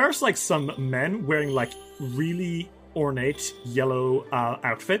 there's, like, some men wearing, like, really ornate yellow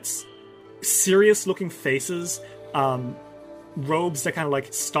outfits, serious-looking faces, robes that kind of,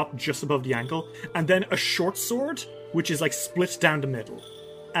 like, stop just above the ankle, and then a short sword, which is, like, split down the middle.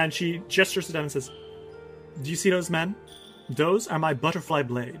 And she gestures it down and says, "Do you see those men? Those are my butterfly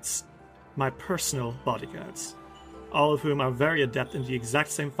blades, my personal bodyguards, all of whom are very adept in the exact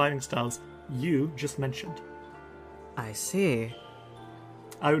same fighting styles you just mentioned." I see.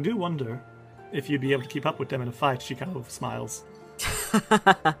 I do wonder if you'd be able to keep up with them in a fight. She kind of smiles.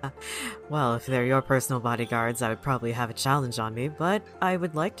 Well, if they're your personal bodyguards, I would probably have a challenge on me, but I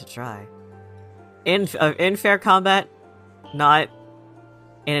would like to try. In fair combat, not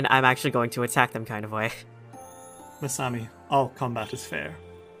in an I'm actually going to attack them kind of way. Masami, all combat is fair.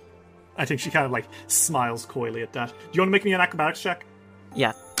 I think she kind of, like, smiles coyly at that. Do you want to make me an acrobatics check?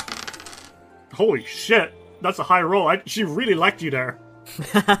 Yeah. Holy shit, that's a high roll. She really liked you there.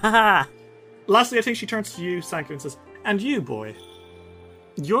 Lastly, I think she turns to you, Sanku, and says, "And you, boy,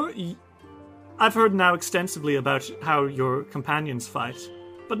 I've heard now extensively about how your companions fight,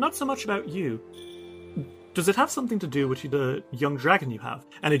 but not so much about you. Does it have something to do with the young dragon you have?"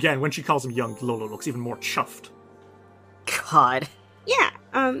 And again, when she calls him young, Lolo looks even more chuffed. God. Yeah,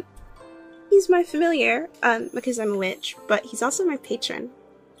 he's my familiar, because I'm a witch, but he's also my patron.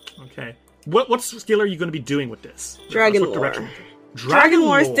 Okay. What skill are you going to be doing with this? Dragon What lore. direction? Dragon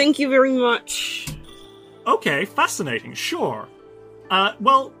lore, thank you very much. Okay, fascinating, sure.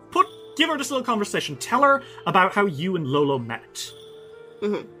 Well, give her this little conversation. Tell her about how you and Lolo met.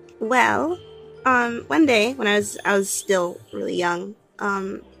 Mm-hmm. Well, one day when I was still really young,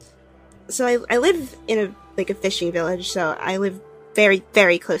 so I live in a fishing village, so I live very,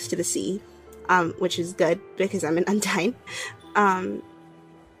 very close to the sea, which is good because I'm an Undyne.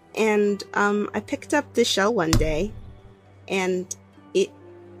 And I picked up this shell one day, and it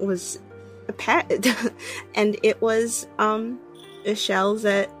was a pet, and it was a shell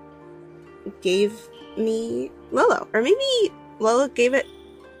that gave me Lolo, or maybe Lolo gave it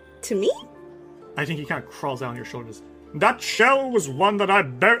to me. I think he kind of crawls down your shoulders. "That shell was one that I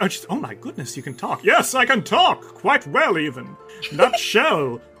buried." Oh my goodness, you can talk. Yes, I can talk quite well, even. "That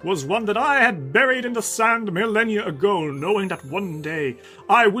shell was one that I had buried in the sand millennia ago, knowing that one day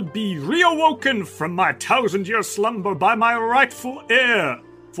I would be reawoken from my 1,000-year slumber by my rightful heir.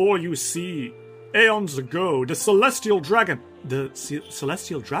 For you see, aeons ago, the celestial dragon..." The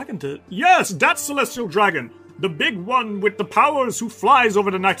celestial dragon? Yes, that celestial dragon! The big one with the powers who flies over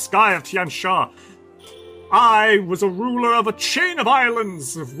the night sky of Tiansha. I was a ruler of a chain of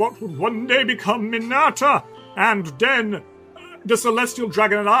islands of what would one day become Minata, and then the celestial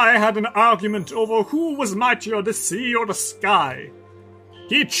dragon and I had an argument over who was mightier, the sea or the sky.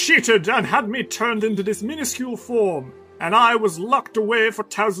 He cheated and had me turned into this minuscule form, and I was locked away for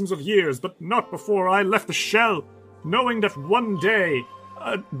thousands of years, but not before I left the shell, knowing that one day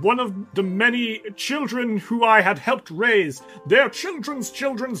one of the many children who I had helped raise, their children's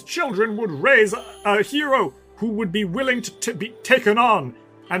children's children would raise a hero who would be willing to be taken on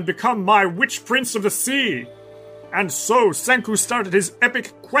and become my witch prince of the sea. And so Senku started his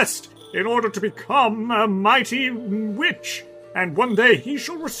epic quest in order to become a mighty witch, and one day he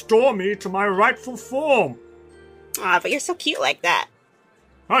shall restore me to my rightful form. Ah, but you're so cute like that.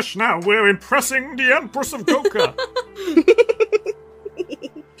 Hush now, we're impressing the Empress of Goka.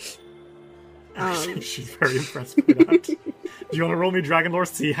 She's very impressed by that. Do you want to roll me Dragon Lore,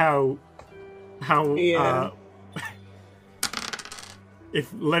 see how Yeah.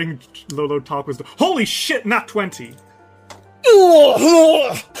 If letting Lolo talk was holy shit, nat 20.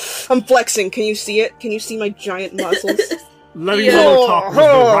 I'm flexing. Can you see it? Can you see my giant muscles? Letting Lolo talk was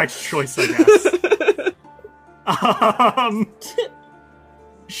the right choice, I guess.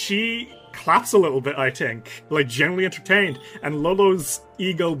 She claps a little bit, I think, like genuinely entertained, and Lolo's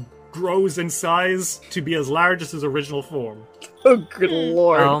ego grows in size to be as large as his original form. Oh, good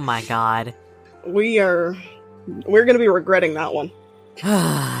lord. Oh my god. We're gonna be regretting that one.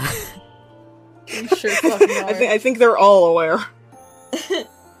 You sure fucking are. I think they're all aware.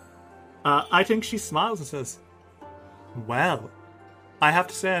 I think she smiles and says, "Well, I have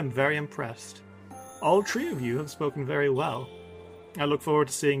to say I'm very impressed. All three of you have spoken very well. I look forward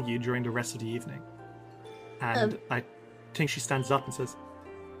to seeing you during the rest of the evening." And I think she stands up and says,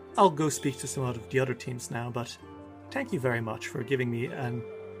 "I'll go speak to some of the other teams now, but thank you very much for giving me an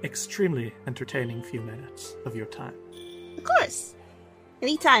extremely entertaining few minutes of your time." Of course.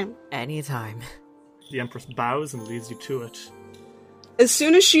 Anytime. Anytime. The Empress bows and leads you to it. As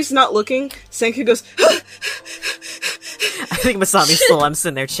soon as she's not looking, Senku goes, I think Masami slumps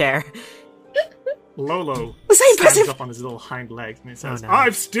in their chair. Lolo Was I stands impressive? up on his little hind legs and he says, no.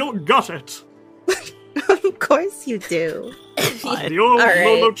 "I've still got it! Of course you do. The old All right.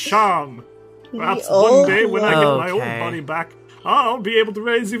 Lolo-chan! Perhaps The one old day when I get my old Okay. body back, I'll be able to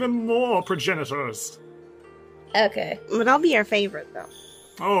raise even more progenitors." Okay. But I'll be your favorite, though.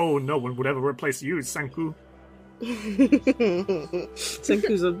 Oh, no one would ever replace you, Senku.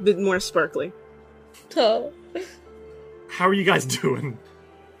 Senku's a bit more sparkly. Oh. How are you guys doing?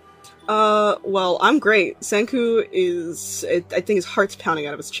 Well, I'm great. Senku is, I think his heart's pounding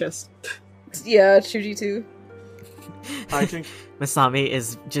out of his chest. Yeah, Chuji too. I think Masami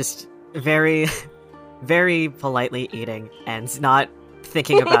is just very, very politely eating and not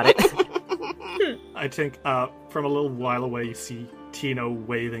thinking about it. from a little while away you see Tino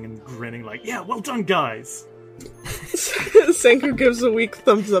waving and grinning like, "Yeah, well done, guys." Senku gives a weak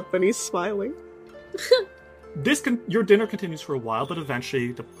thumbs up and he's smiling. Your dinner continues for a while, but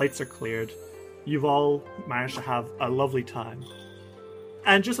eventually the plates are cleared. You've all managed to have a lovely time.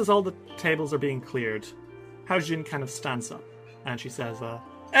 And just as all the tables are being cleared, Haojin kind of stands up, and she says,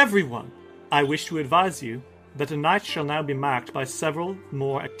 "Everyone, I wish to advise you that the night shall now be marked by several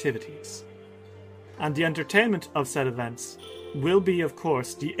more activities. And the entertainment of said events will be, of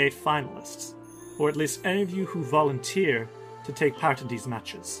course, the 8 finalists, or at least any of you who volunteer to take part in these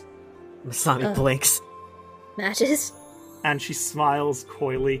matches." Masami blinks. Matches? And she smiles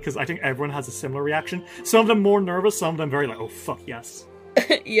coyly, because I think everyone has a similar reaction. Some of them more nervous, some of them very like, "Oh, fuck yes."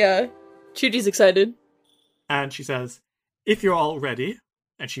 Yeah. Chuji's excited. And she says, "If you're all ready,"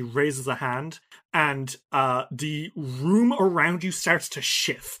 and she raises a hand, and the room around you starts to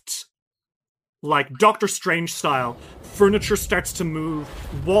shift. Like Doctor Strange style, furniture starts to move,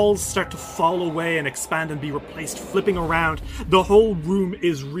 walls start to fall away and expand and be replaced, flipping around. The whole room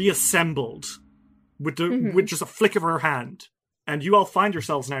is reassembled with just a flick of her hand. And you all find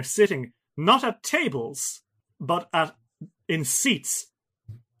yourselves now sitting, not at tables, but in seats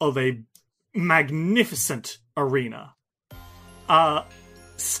of a magnificent arena.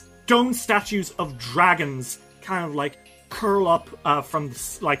 Stone statues of dragons kind of like curl up from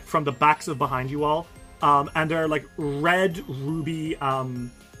the backs of behind you all, and there are like red ruby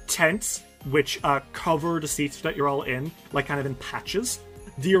tents which cover the seats that you're all in, like kind of in patches.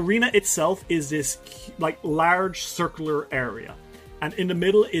 The arena itself is this like large circular area, and in the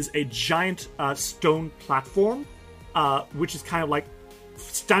middle is a giant stone platform, which is kind of like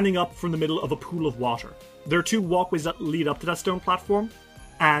standing up from the middle of a pool of water. There are 2 walkways that lead up to that stone platform,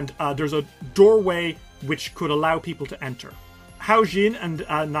 and there's a doorway which could allow people to enter. Haojin and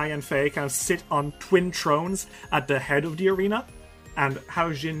Nyan Fei kind of sit on twin thrones at the head of the arena, and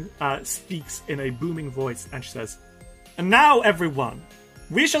Haojin speaks in a booming voice, and she says, "And now, everyone,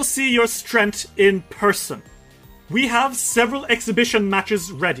 we shall see your strength in person. We have several exhibition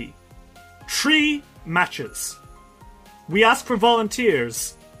matches ready. 3 matches. We ask for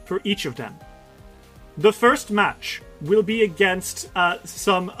volunteers for each of them. The first match will be against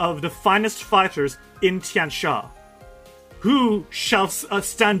some of the finest fighters in Tiansha. Who shall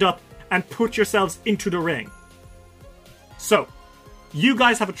stand up and put yourselves into the ring?" So, you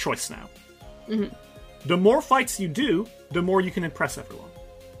guys have a choice now. Mm-hmm. The more fights you do, the more you can impress everyone.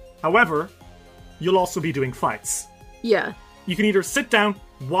 However, you'll also be doing fights. Yeah. You can either sit down,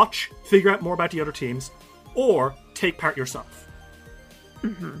 watch, figure out more about the other teams, or take part yourself.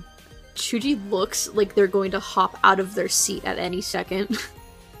 Chuji looks like they're going to hop out of their seat at any second.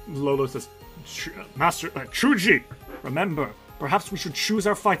 Lolo says, Master Chuji, remember, perhaps we should choose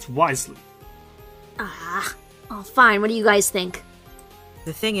our fights wisely. Oh, fine. What do you guys think?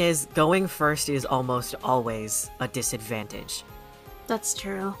 The thing is, going first is almost always a disadvantage. That's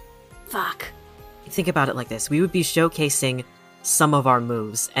true. Fuck. Think about it like this. We would be showcasing some of our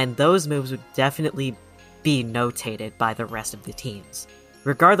moves, and those moves would definitely be notated by the rest of the teams.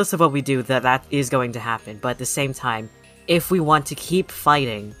 regardless of what we do, that is going to happen. But at the same time, if we want to keep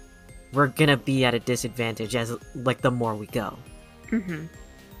fighting, we're gonna be at a disadvantage as, like, the more we go. Mm-hmm.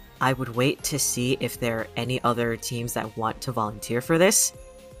 I would wait to see if there are any other teams that want to volunteer for this,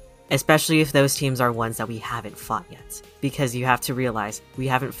 especially if those teams are ones that we haven't fought yet. Because you have to realize, we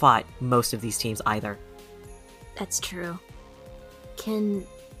haven't fought most of these teams either. That's true. Can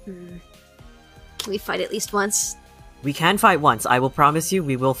we fight at least once? We can fight once. I will promise you,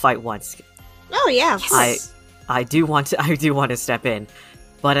 we will fight once. Oh yeah, of course. I do want to step in,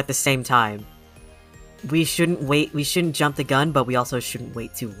 but at the same time, we shouldn't wait. We shouldn't jump the gun, but we also shouldn't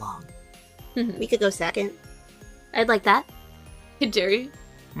wait too long. We could go second. I'd like that. Hey, Jerry.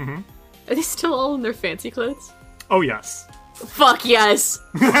 Mm-hmm. Are they still all in their fancy clothes? Oh, yes. Fuck yes!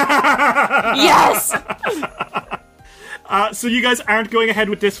 Yes! So you guys aren't going ahead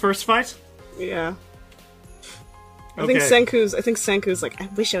with this first fight? Yeah. Okay. I think Senku's like, I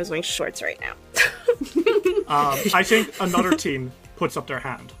wish I was wearing shorts right now. I think another team puts up their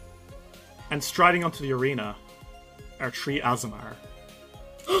hand. And striding onto the arena are Tree Azumar.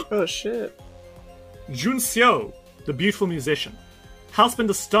 Oh shit. Jun Xiao, the beautiful musician. Halspin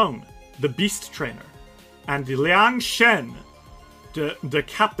the Stone, the beast trainer. And Liang Shen, the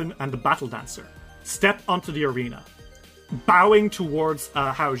captain and the battle dancer, step onto the arena. Bowing towards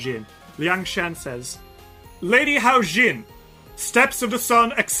Hao Jin, Liang Shen says, Lady Hao Jin, Steps of the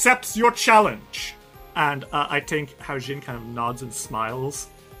Sun accepts your challenge. And I think Hao Jin kind of nods and smiles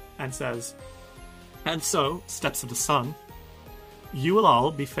and says, and so, Steps of the Sun, you will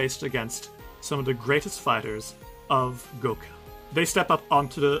all be faced against some of the greatest fighters of Goka. They step up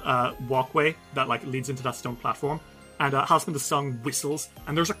onto the walkway that leads into that stone platform, and Halspin the Sun whistles,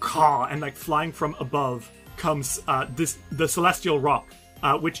 and there's a caw, and flying from above comes the celestial rock,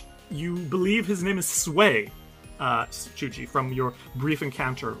 which you believe his name is Sway, Chuji, from your brief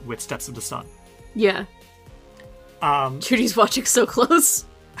encounter with Steps of the Sun. Yeah. Judy's watching so close.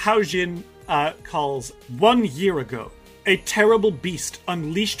 Hao Jin calls, 1 year ago, a terrible beast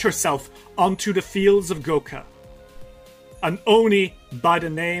unleashed herself onto the fields of Goka. An Oni by the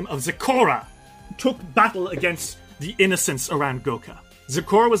name of Zecora took battle against the innocents around Goka.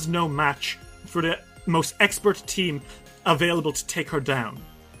 Zecora was no match for the most expert team available to take her down.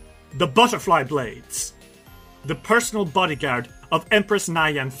 The Butterfly Blades, the personal bodyguard of Empress Na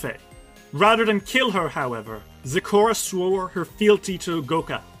Yanfei. Rather than kill her, however, Zecora swore her fealty to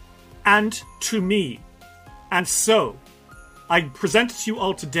Goka and to me. And so, I present to you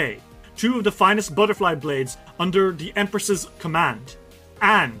all today 2 of the finest Butterfly Blades under the Empress's command,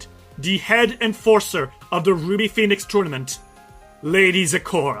 and the head enforcer of the Ruby Phoenix tournament, Lady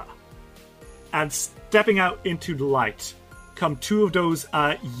Zecora. And stepping out into the light come 2 of those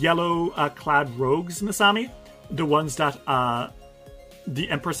yellow-clad rogues, Masami, the ones that the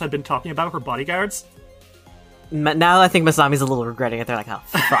Empress had been talking about, her bodyguards. Now I think Masami's a little regretting it. They're like, oh,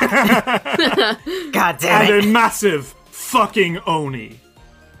 fuck. God damn it. And a massive fucking Oni.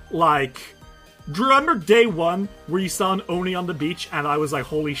 Do you remember day 1 where you saw an Oni on the beach and I was like,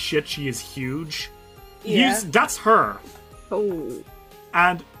 holy shit, she is huge? Yeah. That's her. Oh.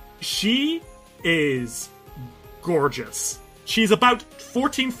 And she is gorgeous. She's about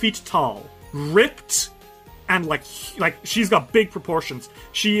 14 feet tall, ripped, and she's got big proportions.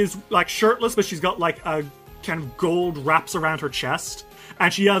 She is shirtless, but she's got a kind of gold wraps around her chest,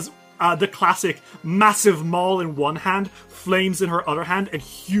 and she has the classic massive maul in one hand, flames in her other hand, and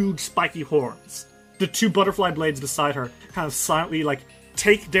huge spiky horns. The 2 butterfly blades beside her kind of silently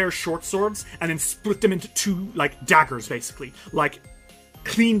take their short swords and then split them into 2 daggers, basically,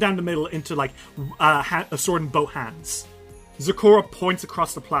 clean down the middle into a sword and bow hands. Zecora points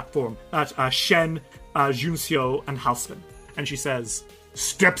across the platform at Shen, Junxiu, and Halspin, and she says,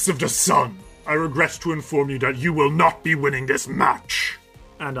 Steps of the Sun, I regret to inform you that you will not be winning this match.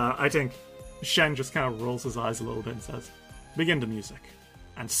 And I think Shen just kind of rolls his eyes a little bit and says, begin the music.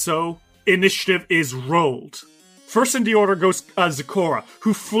 And so, initiative is rolled. First in the order goes Zecora,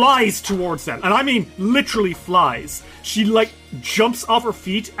 who flies towards them. And I mean, literally flies. She, jumps off her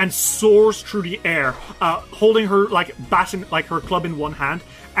feet and soars through the air, holding her, bat in, her club in one hand,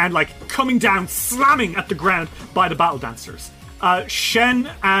 and, coming down, slamming at the ground by the battle dancers. Shen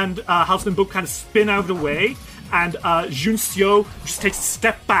and Halspin both kind of spin out of the way, and Junxiu just takes a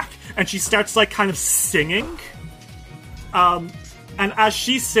step back, and she starts, kind of singing. And as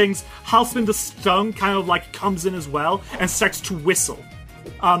she sings, Halspin the Stone kind of comes in as well and starts to whistle.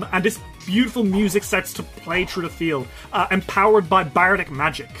 And this beautiful music starts to play through the field, empowered by bardic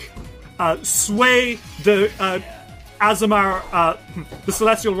magic. Sway, the Azamar, the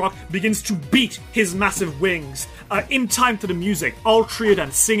Celestial Rock, begins to beat his massive wings in time to the music, all three of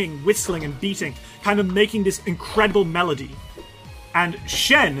them singing, whistling, and beating, kind of making this incredible melody. And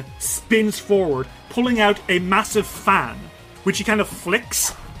Shen spins forward, pulling out a massive fan, which he kind of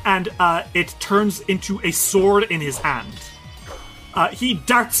flicks, and it turns into a sword in his hand. He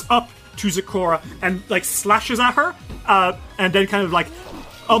darts up to Zecora and like slashes at her, and then kind of like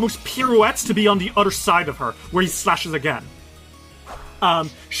almost pirouettes to be on the other side of her, where he slashes again.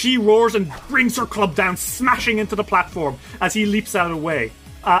 She roars and brings her club down, smashing into the platform as he leaps out of the way.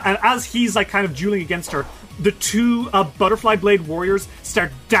 And as he's like kind of dueling against her, the two Butterfly Blade warriors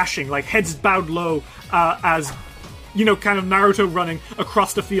start dashing, like heads bowed low, as you know, kind of Naruto running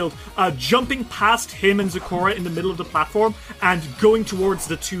across the field, jumping past him and Zecora in the middle of the platform and going towards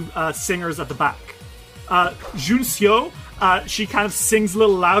the two singers at the back. Junxiu, she kind of sings a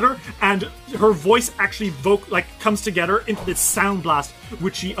little louder, and her voice actually comes together into this sound blast,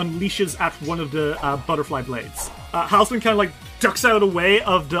 which she unleashes at one of the Butterfly Blades. Halsman kind of like ducks out of the way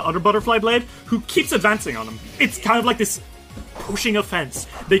of the other Butterfly Blade, who keeps advancing on him. It's kind of like this pushing offense.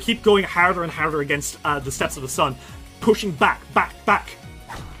 They keep going harder and harder against the Steps of the Sun, pushing back,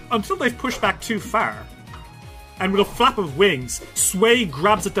 until they've pushed back too far. And with a flap of wings, Sway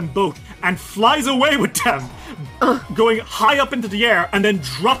grabs at them both and flies away with them, going high up into the air and then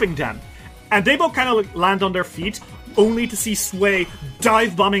dropping them. And they both kind of like land on their feet, only to see Sway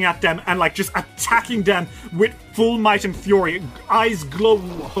dive bombing at them and like just attacking them with full might and fury, eyes glow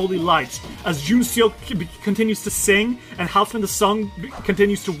holy light, as Junxiu continues to sing and Halfman the Song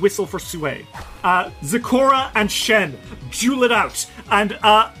continues to whistle for Sway. Zecora and Shen duel it out, and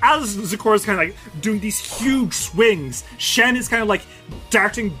as Zecora's kind of like doing these huge swings, Shen is kind of like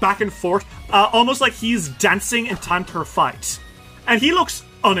darting back and forth, almost like he's dancing in time to her fight. And he looks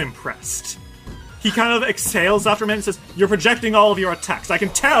unimpressed. He kind of exhales after a minute and says, "You're projecting all of your attacks. I can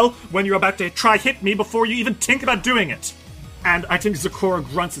tell when you're about to try hit me before you even think about doing it." And I think Zecora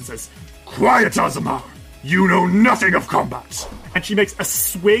grunts and says, "Quiet, Azamar! You know nothing of combat!" And she makes a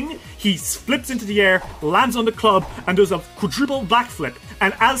swing, he flips into the air, lands on the club, and does a quadruple backflip.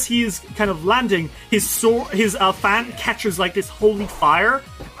 And as he is kind of landing, his fan catches like this holy fire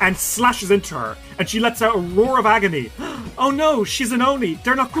and slashes into her. And she lets out a roar of agony. Oh no, she's an Oni.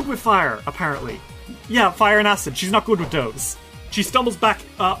 They're not good with fire, apparently. Yeah, fire and acid. She's not good with those. She stumbles back,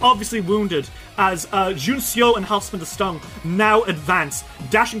 obviously wounded, as Junxiu and Halfman the Stung now advance,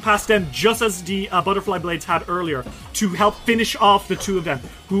 dashing past them just as the Butterfly Blades had earlier, to help finish off the two of them,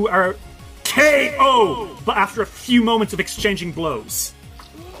 who are KO, but after a few moments of exchanging blows.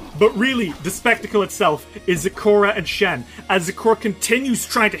 But really, the spectacle itself is Zecora and Shen, as Zecora continues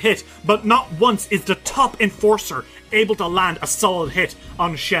trying to hit, but not once is the top enforcer able to land a solid hit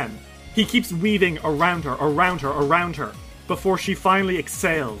on Shen. He keeps weaving around her, before she finally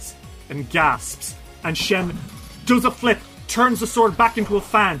exhales and gasps, and Shen does a flip, turns the sword back into a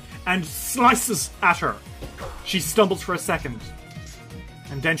fan, and slices at her. She stumbles for a second,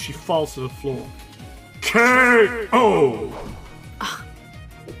 and then she falls to the floor. KO!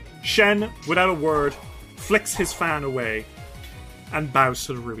 Shen, without a word, flicks his fan away and bows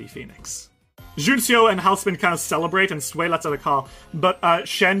to the Ruby Phoenix. Junxiu and Halfman kind of celebrate and Sway lets out a call, but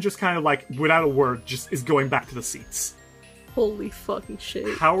Shen just kind of like, without a word, just is going back to the seats. Holy fucking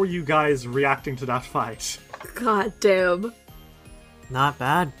shit. How are you guys reacting to that fight? God damn. Not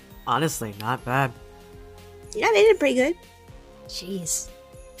bad. Honestly, not bad. Yeah, they did pretty good. Jeez.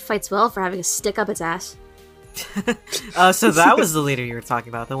 Fights well for having a stick up its ass. So that was the leader you were talking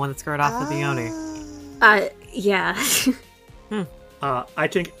about, the one that scared off the Oni. Yeah. I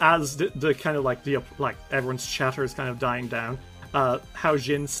think as the kind of like everyone's chatter is kind of dying down, Hao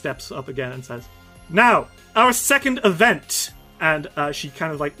Jin steps up again and says, "Now, our second event!" And she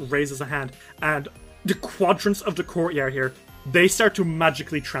kind of like raises a hand, and the quadrants of the courtyard here, they start to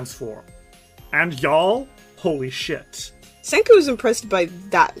magically transform. And y'all, holy shit. Senku is impressed by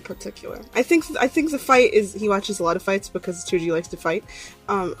that in particular. I think the fight is, he watches a lot of fights because Tsuji likes to fight.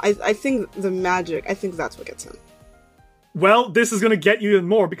 I think the magic, I think that's what gets him. Well, this is going to get you even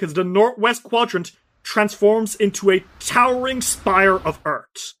more, because the northwest quadrant transforms into a towering spire of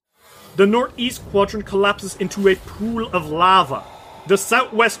earth. The northeast quadrant collapses into a pool of lava. The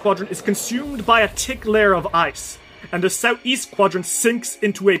southwest quadrant is consumed by a thick layer of ice, and the southeast quadrant sinks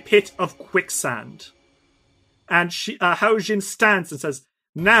into a pit of quicksand. And Hao Jin stands and says,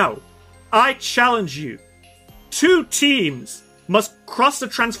 "Now, I challenge you. 2 teams must cross the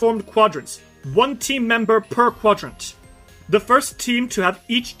transformed quadrants, 1 team member per quadrant. The first team to have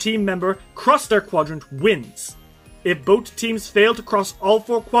each team member cross their quadrant wins. If both teams fail to cross all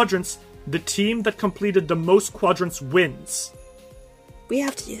 4 quadrants, the team that completed the most quadrants wins. We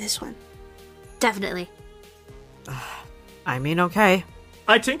have to do this one. Definitely. I mean, okay.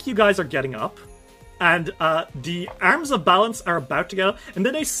 I think you guys are getting up, and the arms of balance are about to get up, and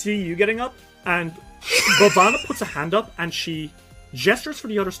then I see you getting up, and Bhavana puts a hand up, and she gestures for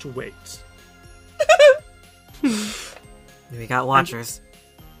the others to wait. We got watchers.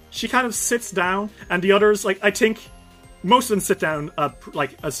 She kind of sits down, and the others, like, I think most of them sit down,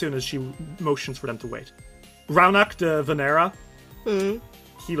 like, as soon as she motions for them to wait. Raunak de Venera,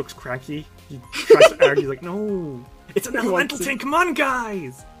 he looks cranky. He tries to argue, like, no, it's an elemental thing, come on,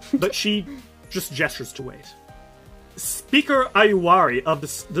 guys! But she just gestures to wait. Speaker Ayuwari of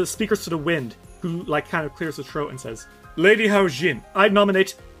the Speakers to the Wind, who, like, kind of clears his throat and says, Lady Haojin, I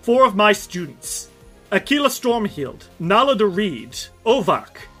nominate 4 of my students. Aquila Stormhield, Nala de Reed,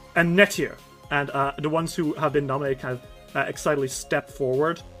 Ovark, and Netir. And the ones who have been nominated kind of excitedly step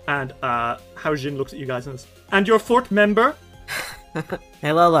forward, and Haojin looks at you guys and says, and your 4th member?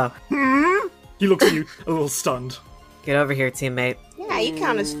 Hey, Lolo. He looks at you a little stunned. Get over here, teammate. Yeah, you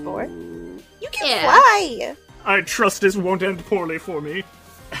count as 4. You can Yeah. fly! I trust this won't end poorly for me.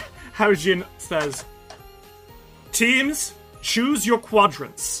 Haojin says, teams, choose your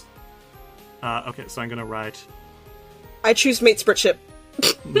quadrants. Okay, so I'm gonna write... I choose mate ship.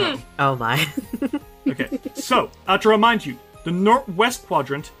 No. Oh my. Okay, so, to remind you, the northwest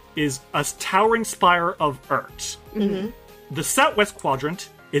quadrant is a towering spire of earth. Mm-hmm. The southwest quadrant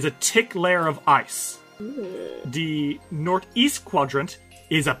is a thick layer of ice. The northeast quadrant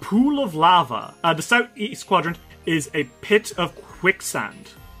is a pool of lava. The southeast quadrant is a pit of quicksand.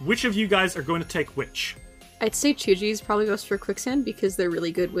 Which of you guys are going to take which? I'd say Chuji's probably goes for quicksand because they're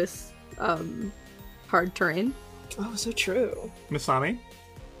really good with hard terrain. Oh, so true. Masami?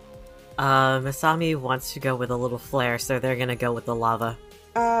 Masami wants to go with a little flare, so they're gonna go with the lava.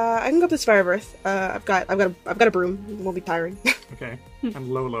 I can go up this fire birth. I've got a broom. It won't be tiring. Okay. And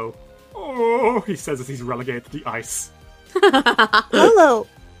Lolo. Oh, he says as he's relegated to the ice. Lolo,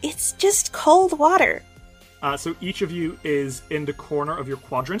 it's just cold water. So each of you is in the corner of your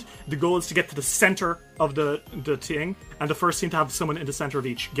quadrant. The goal is to get to the center of the thing, and the first team to have someone in the center of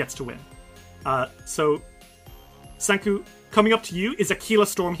each gets to win. So, Sanku, coming up to you is Aquila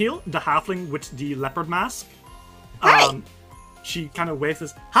Stormheal, the halfling with the leopard mask. Hi! She kind of waves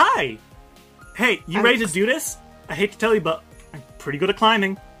says, hi! Hey, you ready to do this? I hate to tell you, but I'm pretty good at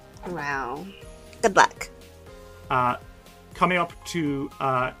climbing. Wow. Good luck. Coming up to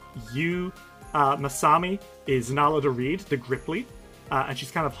you, Masami, is Nala de Reed, the Gripply, and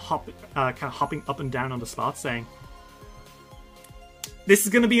she's kind of hopping up and down on the spot, saying, "This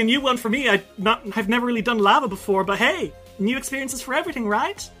is going to be a new one for me. I've never really done lava before, but hey, new experiences for everything,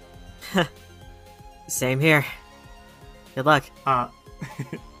 right?" Same here. Good luck.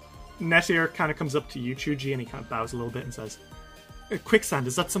 Netir kind of comes up to you, Chuji, and he kind of bows a little bit and says, "Quicksand,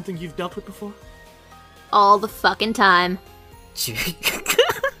 is that something you've dealt with before?" All the fucking time.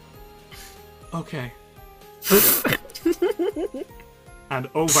 Okay. And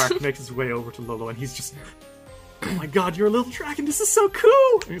Ovark makes his way over to Lolo, and he's just, "Oh my god, you're a little dragon, this is so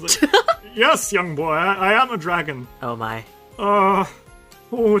cool!" And he's like, "Yes, young boy, I am a dragon." Oh my. Oh,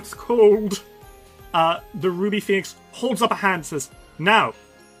 it's cold. The Ruby Phoenix holds up a hand and says, "Now,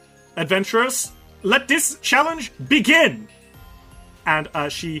 adventurers, let this challenge begin!" And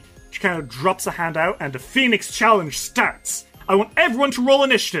she kind of drops a hand out, and the Phoenix challenge starts. I want everyone to roll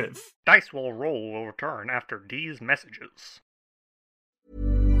initiative. Dice will roll over turn after these messages.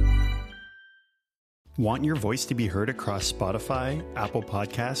 Want your voice to be heard across Spotify, Apple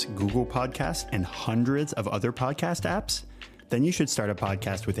Podcasts, Google Podcasts, and hundreds of other podcast apps? Then you should start a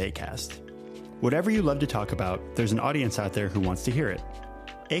podcast with Acast. Whatever you love to talk about, there's an audience out there who wants to hear it.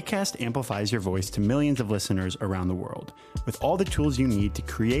 Acast amplifies your voice to millions of listeners around the world with all the tools you need to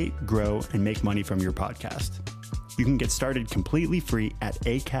create, grow, and make money from your podcast. You can get started completely free at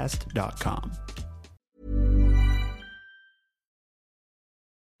acast.com.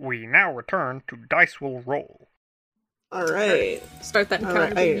 We now return to Dice Will Roll. Alright. Start that All encounter.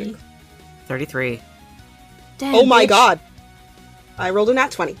 right. baby. 33. Damn, Oh my bitch. god. I rolled a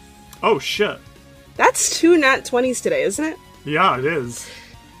nat 20. Oh shit. That's 2 nat 20s today, isn't it? Yeah, it is.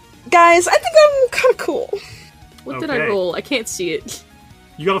 Guys, I think I'm kind of cool. What did I Okay. roll? I can't see it.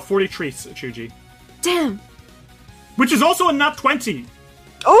 You got a 43, Chuji. Damn. Which is also a nat 20.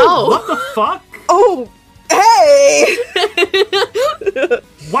 Oh! What the fuck? Oh! Hey!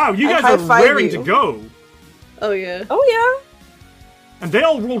 Wow, you I guys are high-five raring you. to go. Oh yeah. Oh yeah. And they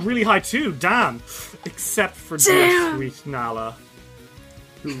all rolled really high too, damn. Except for dear Damn. sweet Nala,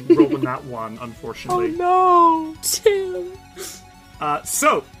 who rolled a nat 1, Oh unfortunately. no. Damn.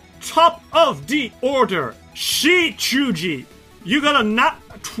 So, top of the order, Shichuji. You got a nat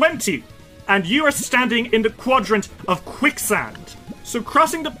 20, and you are standing in the quadrant of quicksand. So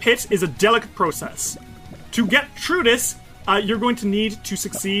crossing the pit is a delicate process. To get through this, you're going to need to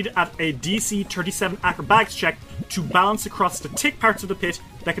succeed at a DC 37 acrobatics check to balance across the thick parts of the pit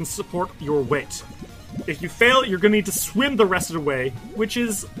that can support your weight. If you fail, you're going to need to swim the rest of the way, which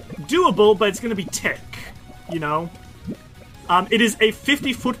is doable, but it's going to be thick, you know? It is a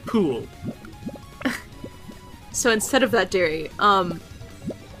 50-foot pool. So instead of that, Derry,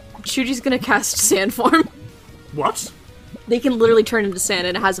 Chuji's gonna cast Sand Form. What? They can literally turn into sand,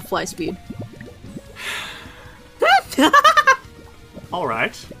 and it has a fly speed.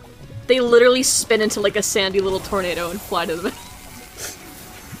 Alright. They literally spin into like a sandy little tornado and fly to the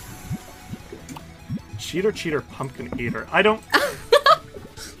Cheater, pumpkin eater. I don't...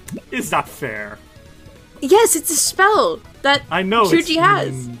 Is that fair? Yes, it's a spell that I know, Chuji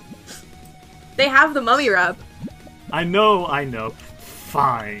has. They have the mummy wrap. I know.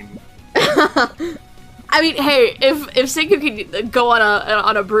 Fine. I mean, hey, if Senku can go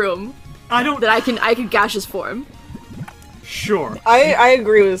on a broom, then I can gash his form. Sure. I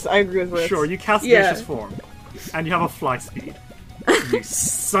agree with Ritz. Sure, you cast gaseous form, and you have a fly speed. You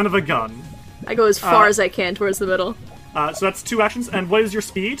son of a gun. I go as far as I can towards the middle. So that's 2 actions, and what is your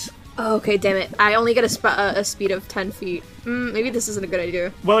speed? Oh, okay, damn it. I only get a speed of 10 feet. Maybe this isn't a good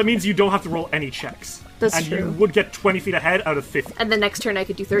idea. Well, it means you don't have to roll any checks. That's true. And you would get 20 feet ahead out of 50. And the next turn I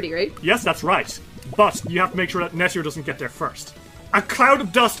could do 30, right? Yes, that's right. But you have to make sure that Nettier doesn't get there first. A cloud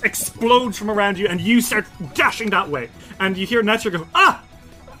of dust explodes from around you, and you start dashing that way. And you hear Nettier go,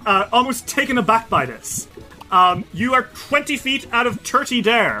 almost taken aback by this. You are 20 feet out of 30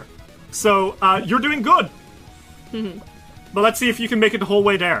 there. So, you're doing good. But let's see if you can make it the whole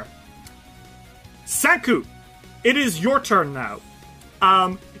way there. Sanku, it is your turn now.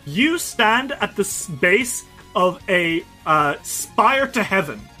 You stand at the base of a spire to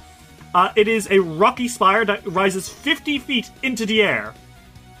heaven. It is a rocky spire that rises 50 feet into the air.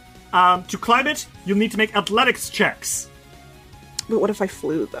 To climb it, you'll need to make athletics checks. But what if I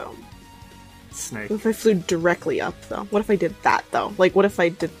flew, though? Snake. What if I flew directly up, though? What if I did that, though? Like, what if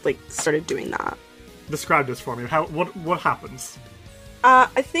I started doing that? Describe this for me. What happens?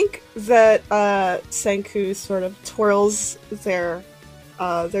 I think that Senku sort of twirls their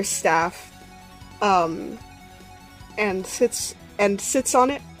staff, and sits on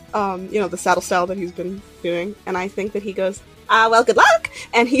it. The saddle style that he's been doing, and I think that he goes, well, good luck,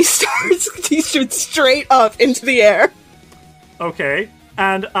 and he shoots straight up into the air. Okay,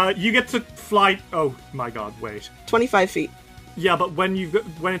 and you get to fly. Oh my God! Wait. 25 feet. Yeah, but when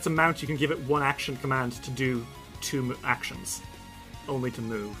it's a mount, you can give it 1 action command to do 2 actions. Only to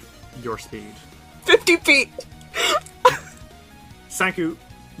move your speed. 50 feet! Sanku,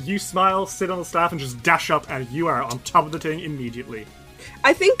 you smile, sit on the staff, and just dash up, and you are on top of the thing immediately.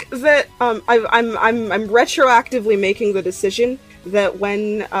 I think that I'm retroactively making the decision that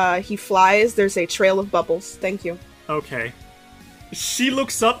when he flies, there's a trail of bubbles. Thank you. Okay. She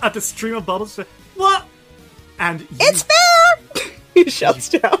looks up at the stream of bubbles and says, "What?" And it's fair! He shouts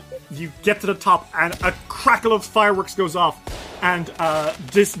down. You get to the top, and a crackle of fireworks goes off, and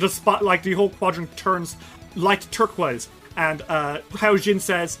the spot, like the whole quadrant, turns light turquoise. And Hao Jin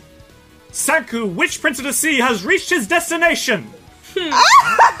says, "Sanku, Witch Prince of the Sea, has reached his destination."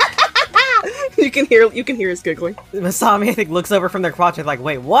 You can hear his giggling. Masami, I think, looks over from their quadrant like,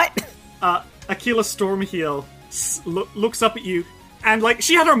 "Wait, what?" Aquila Stormheel looks up at you. And, like,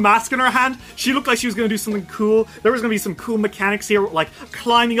 she had her mask in her hand. She looked like she was going to do something cool. There was going to be some cool mechanics here, like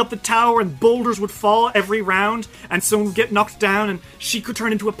climbing up the tower and boulders would fall every round and someone would get knocked down and she could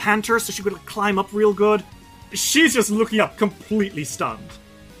turn into a panther so she could climb up real good. She's just looking up completely stunned.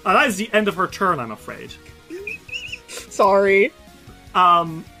 That is the end of her turn, I'm afraid. Sorry.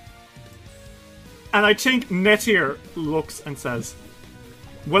 And I think Nettier looks and says,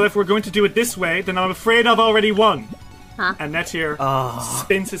 "Well, if we're going to do it this way, then I'm afraid I've already won." Huh? And Nettier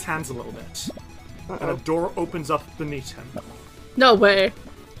spins his hands a little bit. And a door opens up beneath him. No way.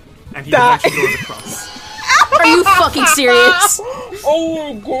 And he eventually goes across. Are you fucking serious?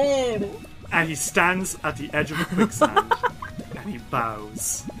 Oh my God. And he stands at the edge of the quicksand. And he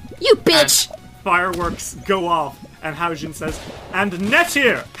bows. You bitch! And fireworks go off. And Haojin says, "And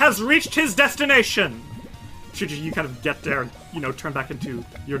Nettier has reached his destination!" Shuji, you kind of get there and, turn back into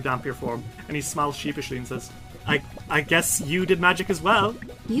your Dampier form. And he smiles sheepishly and says, I guess you did magic as well.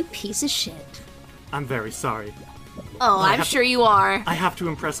 You piece of shit. I'm very sorry. Oh, I'm sure you are. I have to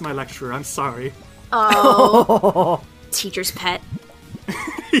impress my lecturer. I'm sorry. Oh. Teacher's pet.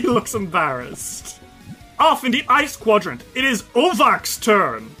 He looks embarrassed. off in the ice quadrant, it is Ovark's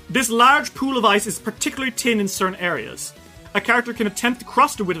turn. This large pool of ice is particularly thin in certain areas. A character can attempt to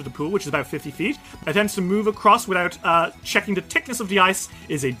cross the width of the pool, which is about 50 feet. Attempts to move across without checking the thickness of the ice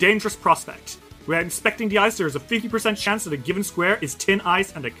is a dangerous prospect. Without inspecting the ice, there is a 50% chance that a given square is thin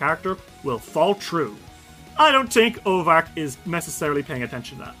ice and the character will fall true. I don't think Ovark is necessarily paying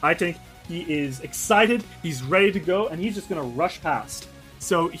attention to that. I think he is excited, he's ready to go, and he's just going to rush past.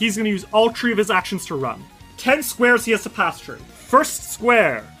 So he's going to use all 3 of his actions to run. 10 squares he has to pass through. First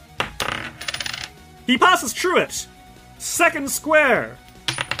square. He passes through it. Second square.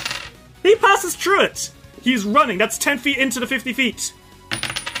 He passes through it. He's running. That's 10 feet into the 50 feet.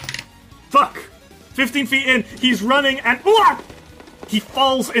 Fuck. 15 feet in. He's running and... He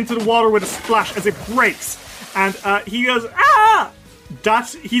falls into the water with a splash as it breaks. And he goes, ah!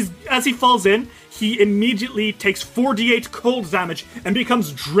 As he falls in, he immediately takes 4d8 cold damage and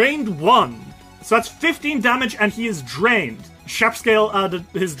becomes drained 1. So that's 15 damage and he is drained. Sharpscale,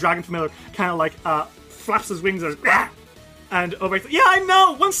 his dragon familiar, kind of like flaps his wings and Ovark, yeah, I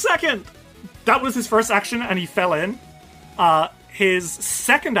know, 1 second! That was his first action and he fell in. His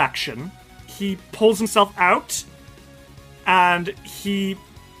second action, he pulls himself out and he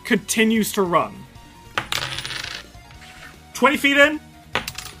continues to run. 20 feet in,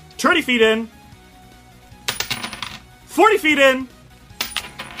 30 feet in, 40 feet in,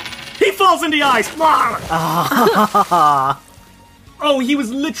 he falls in the ice! Oh, he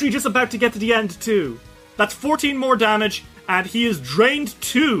was literally just about to get to the end too. That's 14 more damage, and he is drained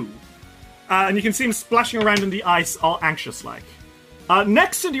 2. And you can see him splashing around in the ice, all anxious-like.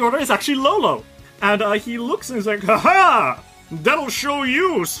 Next in the order is actually Lolo. And he looks and he's like, ha-ha! That'll show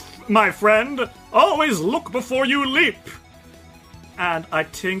you, my friend. Always look before you leap. And I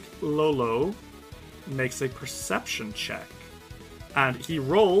think Lolo makes a perception check. And he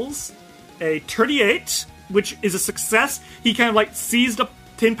rolls a 38, which is a success. He kind of like sees the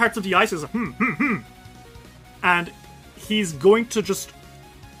thin parts of the ice as and he's going to just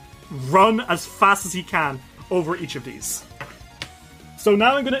run as fast as he can over each of these. So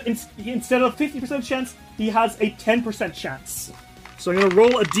now I'm going to, instead of a 50% chance, he has a 10% chance. So I'm going to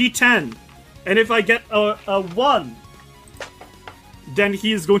roll a d10. And if I get a 1, then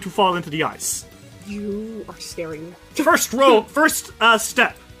he is going to fall into the ice. You are scaring me. First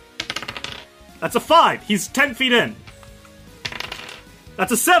step. That's a 5. He's 10 feet in.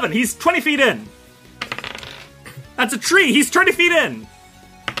 That's a 7. He's 20 feet in. That's a 3. He's 30 feet in.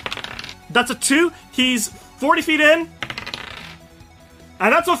 That's a 2. He's 40 feet in.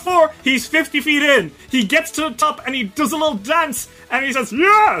 And that's a 4. He's 50 feet in. He gets to the top and he does a little dance. And he says,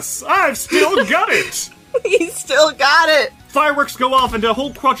 yes, I've still got it. He's still got it. Fireworks go off and the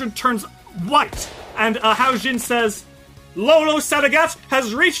whole quadrant turns white. And Haojin says, Lolo Sadagat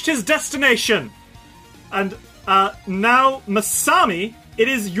has reached his destination. And now, Masami, it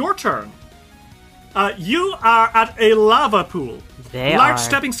is your turn. You are at a lava pool. Large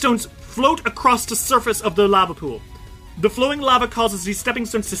stepping stones float across the surface of the lava pool. The flowing lava causes these stepping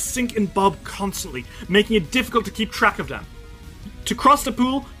stones to sink and bob constantly, making it difficult to keep track of them. To cross the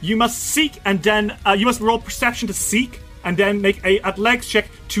pool, you must seek and then you must roll perception to seek, and then make a athletics check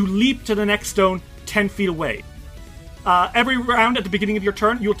to leap to the next stone 10 feet away. Every round at the beginning of your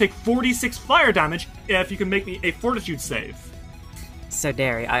turn, you will take 46 fire damage if you can make me a fortitude save. So,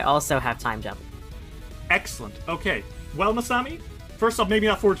 Derry, I also have time jump. Excellent. Okay. Well, Masami, first off, maybe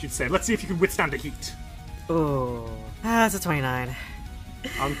not fortitude save. Let's see if you can withstand the heat. Ooh. That's a 29.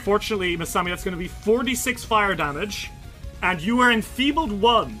 Unfortunately, Masami, that's going to be 46 fire damage, and you are enfeebled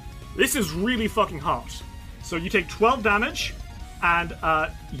 1. This is really fucking hot. So you take 12 damage, and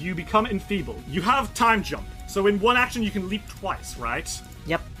you become enfeebled. You have time jump, so in one action you can leap twice, right?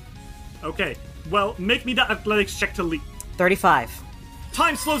 Yep. Okay, well, make me that athletics check to leap. 35.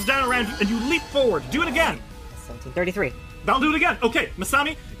 Time slows down around you, and you leap forward. Do it again. 1733. That'll do it again. Okay,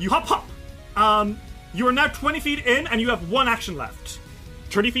 Masami, you hop. You are now 20 feet in, and you have 1 action left.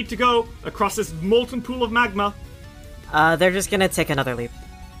 30 feet to go across this molten pool of magma. They're just gonna take another leap.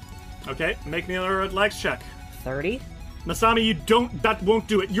 Okay, make me another athletics check. 30? Masami, that won't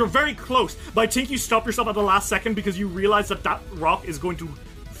do it. You're very close, but I think you stop yourself at the last second because you realize that rock is going to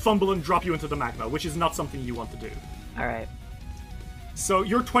fumble and drop you into the magma, which is not something you want to do. Alright. So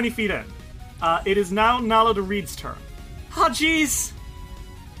you're 20 feet in. It is now Nala the Reed's turn. Ah, jeez!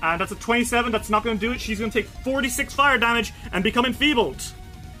 And that's a 27, that's not going to do it. She's going to take 46 fire damage and become enfeebled.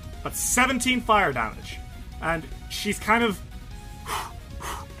 That's 17 fire damage. And she's kind of...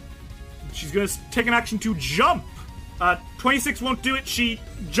 She's going to take an action to jump. 26 won't do it. She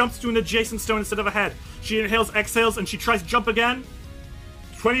jumps to an adjacent stone instead of a head. She inhales, exhales, and she tries to jump again.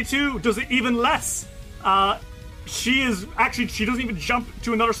 22 does it even less. She doesn't even jump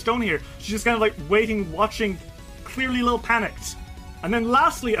to another stone here. She's just kind of like waiting, watching, clearly a little panicked. And then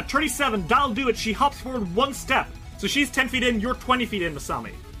lastly, at 37, that'll do it. She hops forward 1 step. So she's 10 feet in, you're 20 feet in,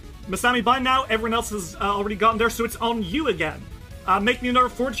 Masami. Masami, by now, everyone else has already gotten there, so it's on you again. Make me another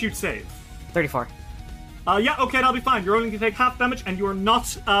fortitude save. 34. Yeah, okay, that'll be fine. You're only going to take half damage, and you are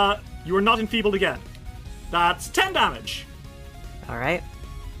not enfeebled again. That's 10 damage. Alright.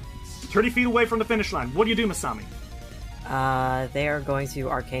 30 feet away from the finish line. What do you do, Masami? They are going to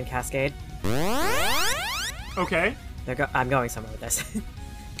Arcane Cascade. Okay. I'm going somewhere with this.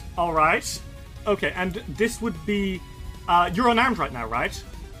 Alright. Okay, and this would be... you're unarmed right now, right?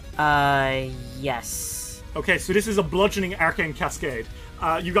 Yes. Okay, so this is a bludgeoning Arcane Cascade.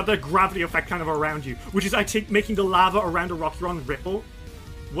 You got that gravity effect kind of around you, which is, I think, making the lava around the rock you're on ripple.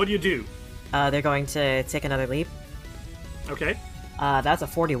 What do you do? They're going to take another leap. Okay. That's a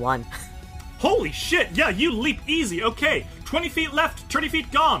 41. Holy shit! Yeah, you leap easy. Okay, 20 feet left, 30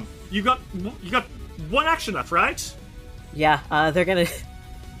 feet gone. You got 1 action left, right? Yeah, they're gonna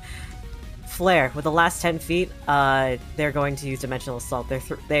flare with the last 10 feet. They're going to use Dimensional Assault.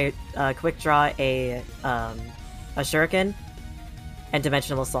 They quick draw a Shuriken and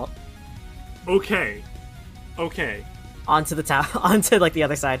Dimensional Assault. Okay. Onto the tower, onto like the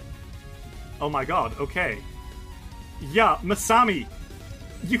other side. Oh my god. Okay. Yeah, Masami,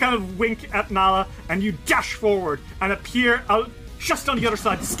 you kind of wink at Nala, and you dash forward and appear out just on the other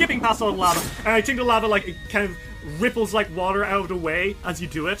side, skipping past all the lava. And I think the lava, like, it kind of ripples like water out of the way as you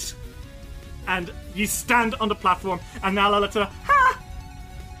do it. And you stand on the platform, and Nala lets a ha!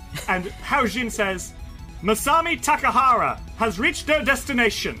 And Haojin says, Masami Takahara has reached their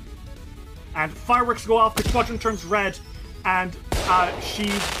destination. And fireworks go off, the quadrant turns red, and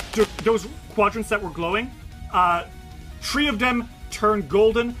those quadrants that were glowing, 3 of them turn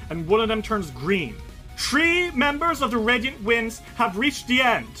golden, and 1 of them turns green. 3 members of the Radiant Winds have reached the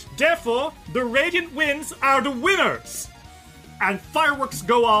end. Therefore, the Radiant Winds are the winners. And fireworks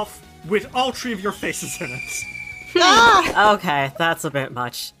go off with all 3 of your faces in it. Okay, that's a bit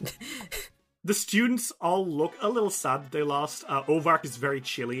much. The students all look a little sad that they lost. Ovark is very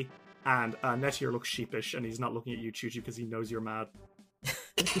chilly, and Nettier looks sheepish, and he's not looking at you, Chuchi, because he knows you're mad.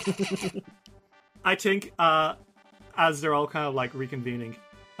 I think, as they're all kind of like reconvening,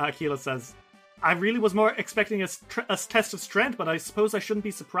 Keela says, I really was more expecting a test of strength, but I suppose I shouldn't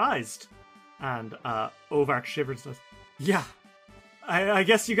be surprised. And Ovark shivers and says, yeah, I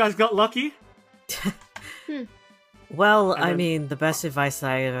guess you guys got lucky? Well, I mean, the best advice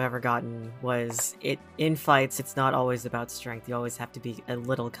I have ever gotten was, in fights, it's not always about strength. You always have to be a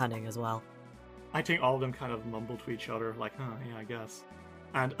little cunning as well. I think all of them kind of mumble to each other, like, yeah, I guess.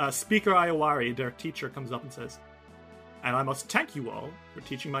 And Speaker Iowari, their teacher, comes up and says, and I must thank you all for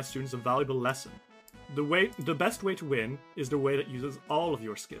teaching my students a valuable lesson. The best way to win is the way that uses all of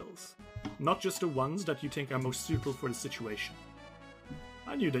your skills, not just the ones that you think are most suitable for the situation.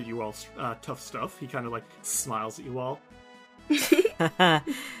 I knew that you all tough stuff. He kind of like smiles at you all. And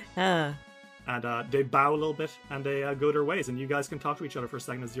they bow a little bit, and they go their ways, and you guys can talk to each other for a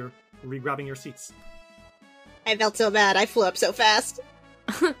second as you're re-grabbing your seats. I felt so bad. I flew up so fast.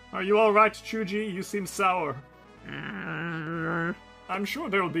 Are you all right, Chuji? You seem sour. I'm sure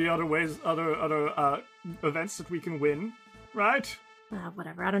there will be other ways, other events that we can win, right?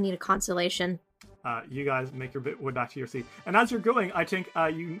 Whatever. I don't need a consolation. You guys make your way back to your seat, and as you're going, I think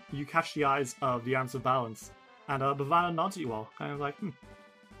you catch the eyes of the Arms of Balance, and Bhavana nods at you all, kind of like,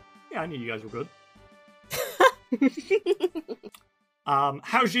 yeah, I knew you guys were good.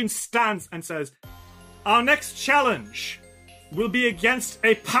 Haojin stands and says, our next challenge will be against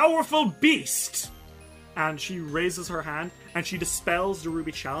a powerful beast. And she raises her hand and she dispels the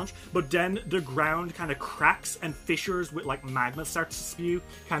ruby challenge, but then the ground kind of cracks and fissures with like magma starts to spew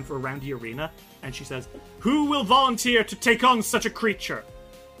kind of around the arena, and she says, who will volunteer to take on such a creature?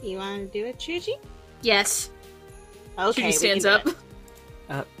 You want to do it, Chuji? Yes. Okay, Chuji stands up.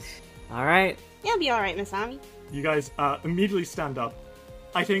 Alright. You'll be alright, Masami. You guys immediately stand up.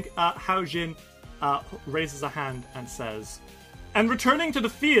 I think Haojin raises a hand and says, and returning to the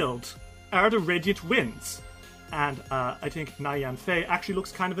field are the Radiant Winds. And I think Nyan Fei actually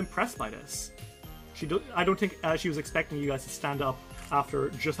looks kind of impressed by this. I don't think she was expecting you guys to stand up after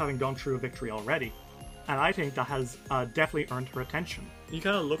just having gone through a victory already. And I think that has definitely earned her attention. You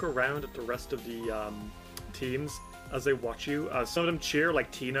kind of look around at the rest of the teams as they watch you. Some of them cheer,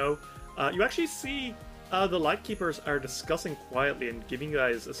 like Tino. You actually see the Lightkeepers are discussing quietly and giving you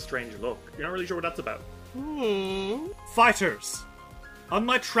guys a strange look. You're not really sure what that's about. Fighters! On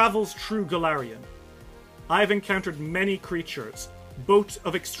my travels through Galarian, I have encountered many creatures, both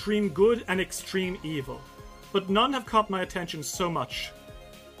of extreme good and extreme evil, but none have caught my attention so much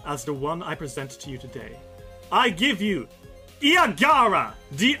as the one I present to you today. I give you Iagara,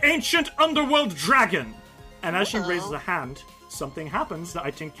 the ancient underworld dragon! And as she raises a hand, something happens that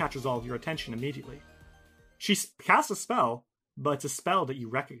I think catches all of your attention immediately. She casts a spell, but it's a spell that you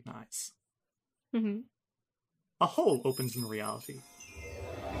recognize. Mm-hmm. A hole opens in reality,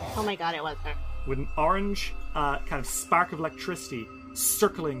 Oh my god, it was her. with an orange kind of spark of electricity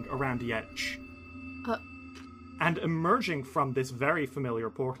circling around the edge. And emerging from this very familiar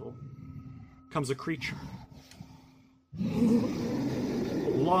portal comes a creature. Long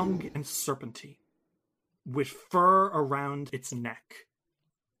and serpentine, with fur around its neck,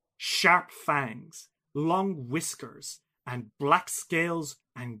 sharp fangs, long whiskers, and black scales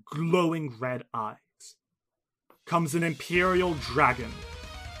and glowing red eyes. Comes an imperial dragon,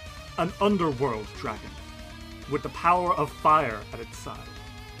 an underworld dragon, with the power of fire at its side.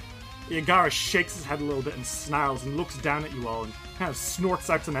 Iagara shakes his head a little bit and snarls and looks down at you all and kind of snorts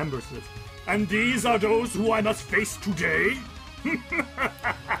out some embers and says, "And these are those who I must face today?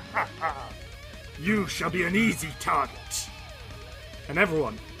 You shall be an easy target. And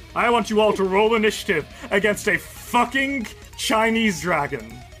everyone, I want you all to roll initiative against a fucking Chinese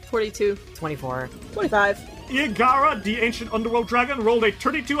dragon." 42. 24. 25. Iagara, the ancient underworld dragon, rolled a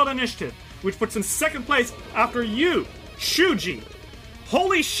 32 on initiative, which puts in second place after you, Shuji.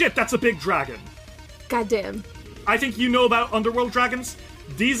 Holy shit, that's a big dragon. Goddamn. I think you know about underworld dragons.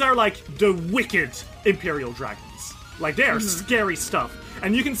 These are like the wicked imperial dragons. Like, they are scary stuff.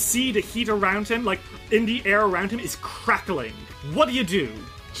 And you can see the heat around him, like, in the air around him is crackling. What do you do?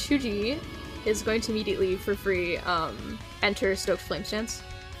 Shuji is going to immediately, for free, enter Stoked Flame Stance.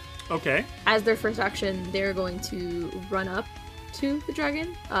 Okay. As their first action, they're going to run up to the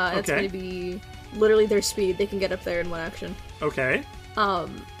dragon. It's Okay. going to be literally their speed. They can get up there in one action. Okay.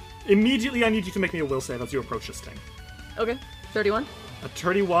 Immediately, I need you to make me a will save as you approach this thing. Okay. 31. A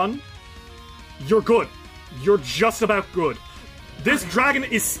 31. You're good. You're just about good. This dragon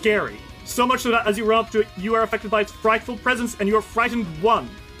is scary. So much so that as you run up to it, you are affected by its frightful presence and you are frightened 1.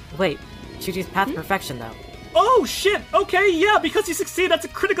 Wait, Chuji's path to perfection, though. Oh, shit! Okay, yeah, because you succeed, that's a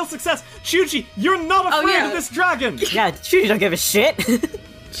critical success. Chuji, you're not afraid yeah. of this dragon! Yeah, Chuji don't give a shit.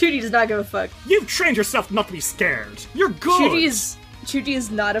 Shuji does not give a fuck. You've trained yourself not to be scared. You're good! Shuji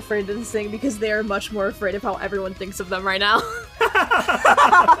is not afraid of this thing because they are much more afraid of how everyone thinks of them right now.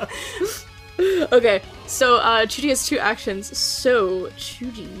 Okay, so Chuji has 2 actions. So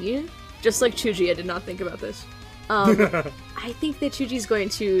Chuji, just like Chuji, I did not think about this. I think that Chuji's going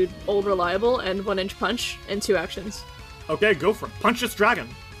to Old Reliable and 1-inch punch in 2 actions. Okay, go for it. Punch this dragon.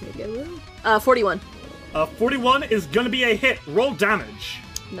 Maybe I will. 41. 41 is gonna be a hit. Roll damage.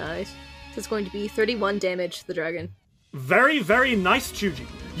 Nice. So it's going to be 31 damage to the dragon. Very, very nice, Chuji.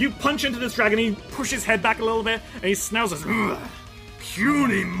 You punch into this dragon, he pushes his head back a little bit, and he snarls, "Ugh,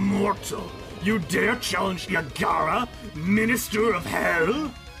 puny mortal. You dare challenge Iagara, Minister of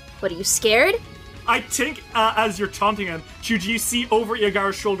Hell?" What, are you scared? I think as you're taunting him, Chuji, you see over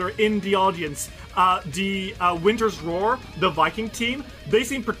Iagara's shoulder in the audience, the Winter's Roar, the Viking team, they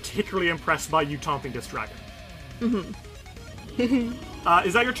seem particularly impressed by you taunting this dragon. Mm-hmm.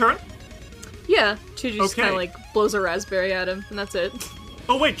 Is that your turn? Yeah, Chuji just Okay. kind of like blows a raspberry at him, and that's it.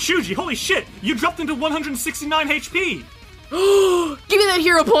 Oh wait, Chuji, holy shit! You dropped into 169 HP! Give me that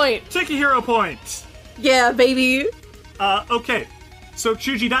hero point! Take a hero point! Yeah, baby! Okay. So,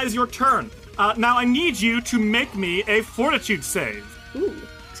 Chuji, that is your turn. Now I need you to make me a fortitude save. Ooh,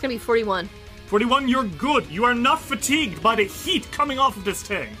 it's gonna be 41. 41, you're good. You are not fatigued by the heat coming off of this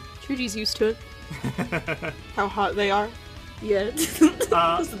thing. Chuji's used to it. How hot they are. Yeah.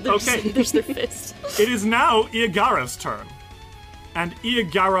 Okay. There's their fist. It is now Iagara's turn. And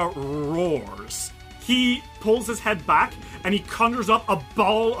Iagara roars. He pulls his head back and he conjures up a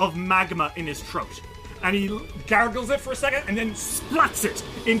ball of magma in his throat. And he gargles it for a second and then splats it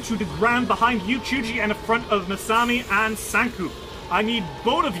into the ground behind you, Chuji, and in front of Masami and Sanku. I need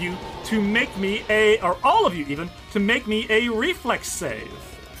both of you to make me or all of you even, to make me a reflex save.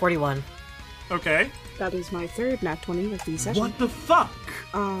 41. Okay. That is my third nat 20 of the session. What the fuck?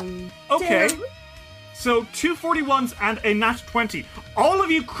 Okay. Damn. So 2 41s and a nat 20. All of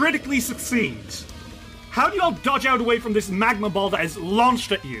you critically succeed. How do you all dodge out away from this magma ball that is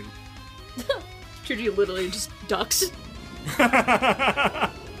launched at you? Chuji literally just ducks.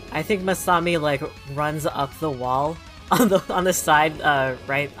 I think Masami like runs up the wall on the side,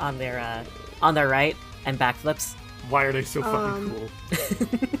 right on their right, and backflips. Why are they so fucking cool?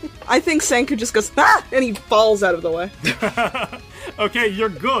 I think Sanku just goes, "Ah!" and he falls out of the way. Okay, you're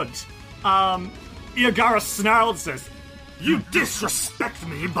good. Iagara snarls and says, You disrespect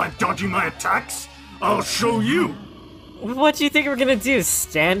me by dodging my attacks? I'll show you! What do you think we're gonna do?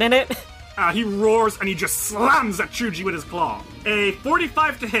 Stand in it? He roars and he just slams at Chuji with his claw. A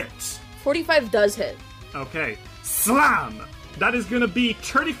 45 to hit. 45 does hit. Okay. Slam! That is gonna be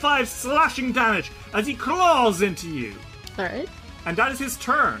 35 slashing damage as he claws into you. Alright. And that is his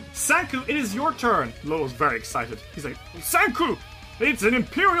turn. Sanku, it is your turn. Lolo's very excited. He's like, Sanku! It's an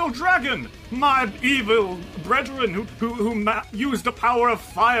Imperial Dragon! My evil brethren who use the power of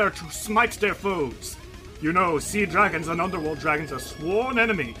fire to smite their foes. You know, sea dragons and underworld dragons are sworn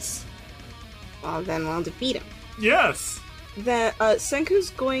enemies. Well, then we'll defeat him. Yes! Then,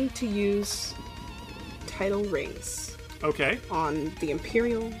 Senku's going to use Tidal Rings Okay, on the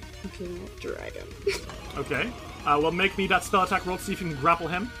Imperial Dragon. okay. Well, make me that spell attack roll to see if you can grapple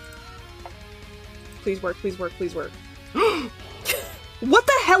him. Please work, please work, please work. What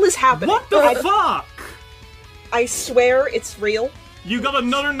the hell is happening? What the fuck? I swear it's real. You got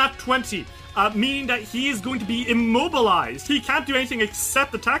another nat 20, meaning that he is going to be immobilized. He can't do anything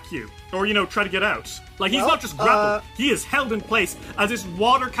except attack you, or, try to get out. Like, he's not just grappled, he is held in place as this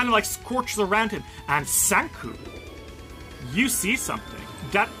water kind of, scorches around him. And Sanku, you see something.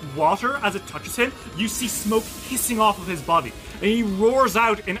 That water, as it touches him, you see smoke hissing off of his body, and he roars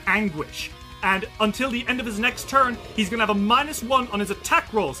out in anguish. And until the end of his next turn, he's going to have a -1 on his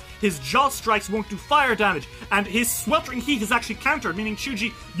attack rolls. His jaw strikes won't do fire damage, and his sweltering heat is actually countered, meaning,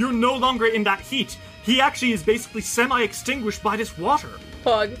 Chuji, you're no longer in that heat. He actually is basically semi-extinguished by this water.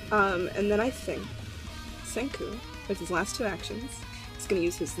 Pog. And then I think Senku, with his last 2 actions, is going to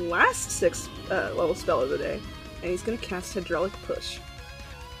use his last 6th level spell of the day, and he's going to cast Hydraulic Push.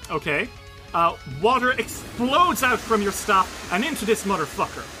 Okay. Water explodes out from your staff and into this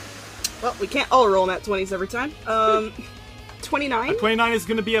motherfucker. Well, we can't all roll nat 20s every time. 29? 29 is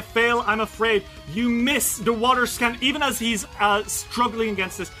going to be a fail, I'm afraid. You miss the water scan. Even as he's struggling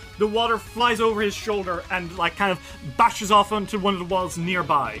against this, the water flies over his shoulder and, kind of bashes off onto one of the walls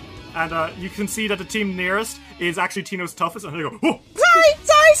nearby. And you can see that the team nearest is actually Tino's toughest, and they go, oh!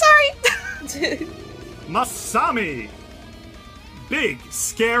 Sorry! Masami! Big,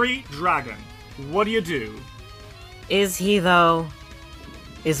 scary dragon. What do you do? Is he, though?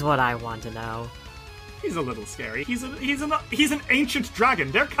 Is what I want to know. He's a little scary. He's an ancient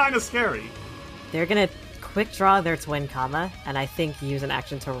dragon. They're kind of scary. They're gonna quick draw their twin comma, and I think use an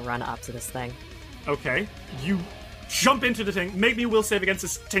action to run up to this thing. Okay. You jump into the thing. Make me a will save against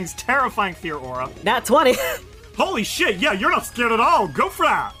this thing's terrifying fear aura. Nat 20! Holy shit, yeah, you're not scared at all. Go for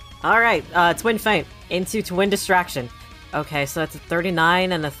that. Alright, twin feint into twin distraction. Okay, so that's a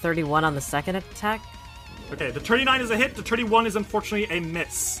 39 and a 31 on the second attack. Okay, the 39 is a hit, the 31 is unfortunately a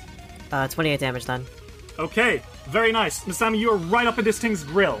miss. 28 damage then. Okay, very nice. Masami, you are right up in this thing's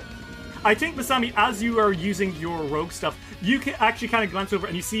grill. I think, Masami, as you are using your rogue stuff, you can actually kind of glance over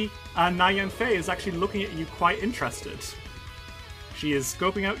and you see Nyan Fei is actually looking at you quite interested. She is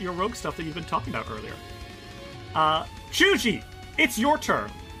scoping out your rogue stuff that you've been talking about earlier. Chuji, it's your turn.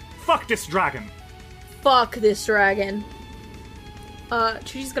 Fuck this dragon. Fuck this dragon.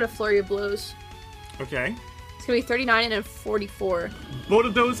 Chuji's gonna flurry of blows. Okay. It's gonna be 39 and a 44. Both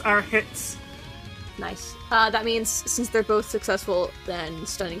of those are hits. Nice. That means since they're both successful, then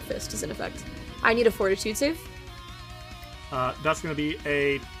Stunning Fist is in effect. I need a Fortitude save. That's gonna be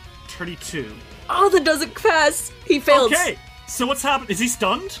a 32. Oh, that doesn't pass! He failed. Okay, so what's happened? Is he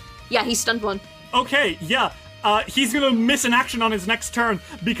stunned? Yeah, he stunned one. Okay, yeah. He's gonna miss an action on his next turn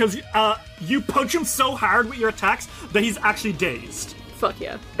because you punch him so hard with your attacks that he's actually dazed. Fuck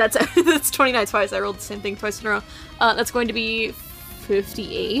yeah. That's 29 twice. I rolled the same thing twice in a row. That's going to be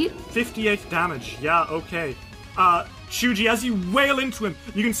 58. 58 damage. Yeah, okay. Chuji, as you wail into him,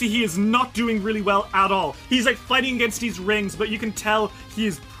 you can see he is not doing really well at all. He's fighting against these rings, but you can tell he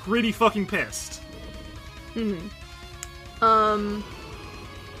is pretty fucking pissed. Let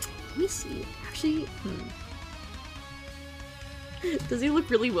me see. Actually, does he look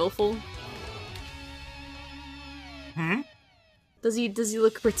really willful? Does he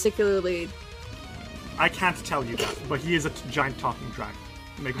look particularly... I can't tell you that, but he is a giant talking dragon.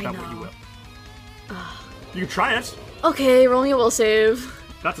 Make that what you will. You can try it. Okay, roll me a will save.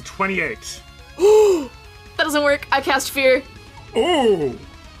 That's a 28. That doesn't work. I cast fear. Oh!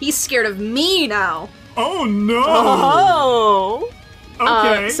 He's scared of me now. Oh no! Oh!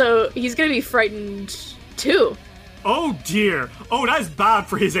 Okay. So he's gonna be frightened too. Oh dear. Oh, that is bad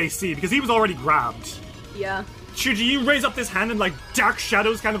for his AC because he was already grabbed. Yeah. Chuji, you raise up this hand and dark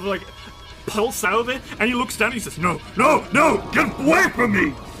shadows kind of pulse out of it, and he looks down and he says, No, no, no! Get away from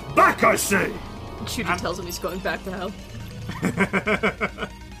me! Back, I say! Chuji tells him he's going back to hell.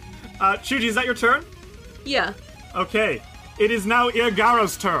 Chuji, is that your turn? Yeah. Okay. It is now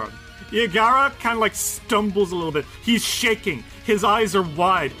Iagara's turn. Iagara kind of like stumbles a little bit. He's shaking. His eyes are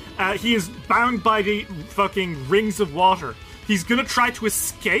wide. He is bound by the fucking rings of water. He's gonna try to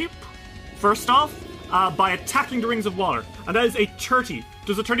escape, first off, by attacking the rings of water. And that is a 30.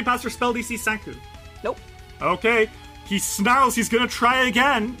 Does a 30 pass your spell DC, Sanku? Nope. Okay. He snarls. He's gonna try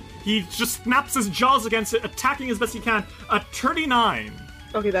again. He just snaps his jaws against it, attacking as best he can. A 39.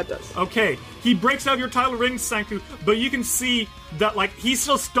 Okay, that does. Okay, he breaks out of your tile rings, Sanku, but you can see that, like, he's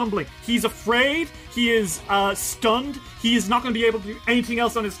still stumbling. He's afraid, he is stunned, he is not going to be able to do anything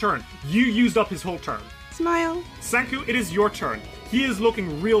else on his turn. You used up his whole turn. Smile. Sanku, it is your turn. He is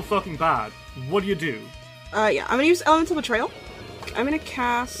looking real fucking bad. What do you do? Yeah, I'm gonna use Elemental Betrayal. I'm gonna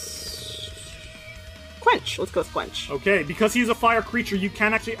cast... Quench. Let's go with Quench. Okay, because he's a fire creature, you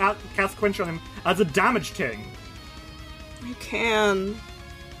can actually cast Quench on him as a damage thing. I can...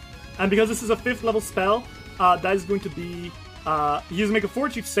 And because this is a 5th level spell, that is going to be, he has to make a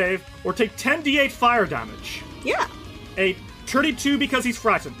fortitude save or take 10d8 fire damage. Yeah. A 32 because he's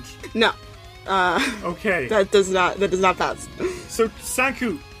frightened. No. Okay. That does not pass. So,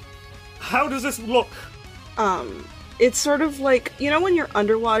 Sanku, how does this look? It's sort of like, you know when you're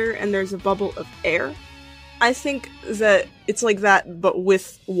underwater and there's a bubble of air? I think that it's like that, but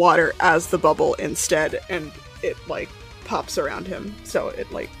with water as the bubble instead, and it, like, pops around him. So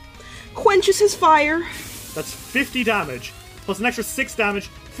it, like, quenches his fire. That's 50 damage, plus an extra 6 damage,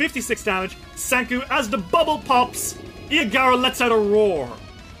 56 damage. Sanku, as the bubble pops, Iagara lets out a roar.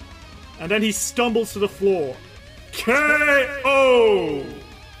 And then he stumbles to the floor. KO!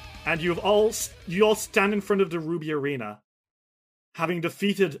 And you all stand in front of the Ruby Arena, having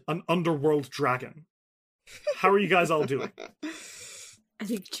defeated an underworld dragon. How are you guys all doing? I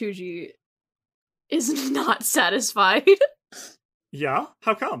think Chuji is not satisfied. Yeah?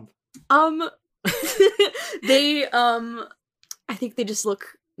 How come? They, I think they just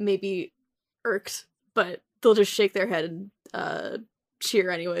look maybe irked, but they'll just shake their head and, cheer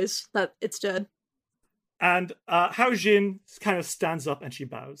anyways, that it's dead. And, Hao Jin kind of stands up and she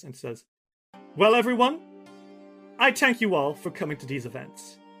bows and says, "Well, everyone, I thank you all for coming to these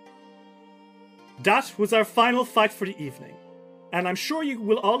events. That was our final fight for the evening, and I'm sure you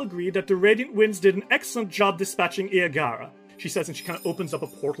will all agree that the Radiant Winds did an excellent job dispatching Iagara," she says, and she kind of opens up a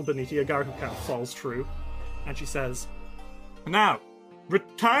portal beneath Iagara, who kind of falls through. And she says, "Now,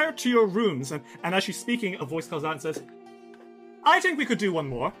 retire to your rooms." And as she's speaking, a voice calls out and says, "I think we could do one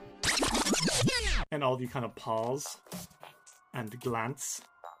more." And all of you kind of pause and glance.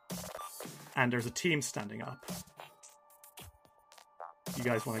 And there's a team standing up. You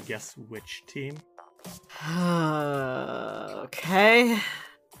guys want to guess which team? Okay.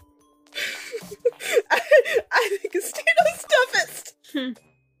 I think it's Tino's toughest.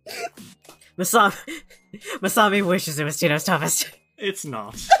 Masami wishes it was Tino's toughest. It's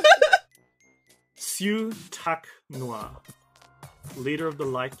not. Siu Tak Noir, leader of the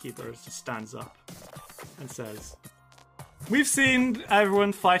Lightkeepers, stands up and says, "We've seen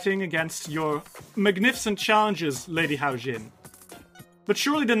everyone fighting against your magnificent challenges, Lady Hao Jin. But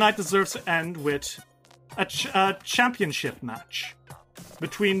surely the night deserves to end with a championship match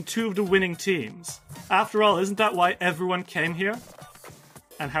between two of the winning teams. After all, isn't that why everyone came here?"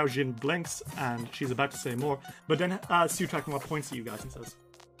 And Hao Jin blinks, and she's about to say more, but then Siu Tak Noir points at you guys and says,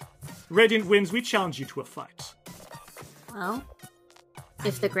 "Radiant Winds, we challenge you to a fight." Well,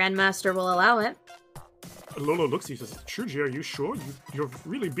 if the Grandmaster will allow it. Lolo looks at you and says, "Chuji, are you sure? You're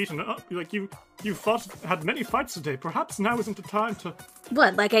really beaten up. Like, you had many fights today. Perhaps now isn't the time to..."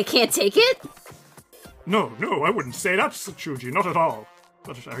 What, like I can't take it? No, I wouldn't say that, Chuji, not at all.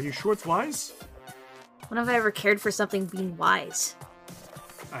 But are you sure it's wise? When have I ever cared for something being wise?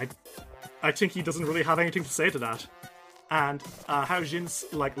 I think he doesn't really have anything to say to that. And Hao Jin's,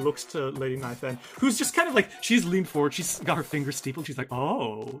 like, looks to Lady Nightfen, who's just kind of like, she's leaned forward, she's got her fingers steepled, she's like,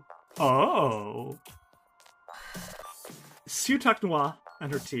 oh. Siu Tak Noir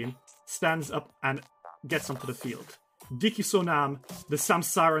and her team stands up and gets onto the field. Diki Sonam, the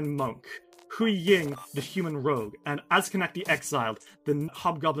Samsaran monk, Hui Ying, the human rogue, and Azkanak the Exiled, the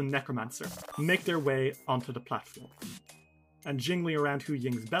hobgoblin necromancer, make their way onto the platform. And jingling around Hui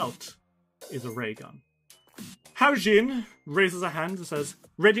Ying's belt is a ray gun. Hao Jin raises a hand and says,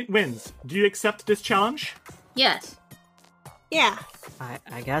 "Radiant Winds, do you accept this challenge?" Yes. Yeah.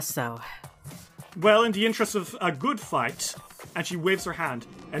 I guess so. Well, in the interest of a good fight, and she waves her hand,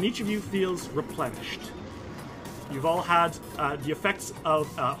 and each of you feels replenished. You've all had the effects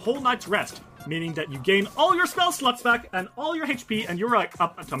of a whole night's rest, meaning that you gain all your spell slots back and all your HP, and you're like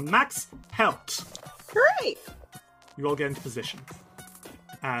up to max health. Hooray! You all get into position.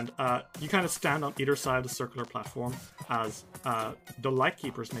 And you kind of stand on either side of the circular platform as the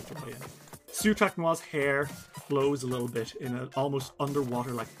Lightkeepers make their way in. Sutak Noir's hair flows a little bit in an almost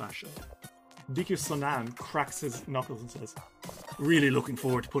underwater-like fashion. Dikir Sonam cracks his knuckles and says, "Really looking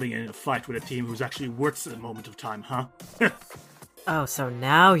forward to putting in a fight with a team who's actually worth it at the moment of time, huh?" Oh, so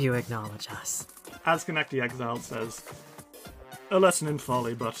now you acknowledge us. Azkanek the Exiled says, "A lesson in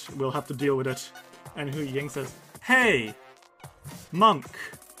folly, but we'll have to deal with it." And Hu Ying says, "Hey, Monk,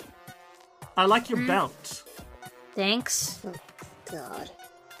 I like your belt. Thanks. God.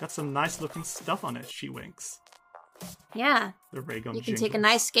 Got some nice looking stuff on it," she winks. Yeah. The ray gun You can jingles. take a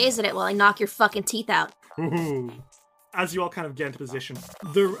nice gaze at it while I knock your fucking teeth out. Ooh. As you all kind of get into position,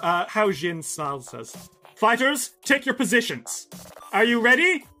 the Hao Jin Sal says, "Fighters, take your positions. Are you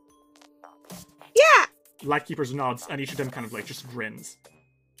ready?" Yeah! Lightkeepers nods, and each of them kind of like just grins.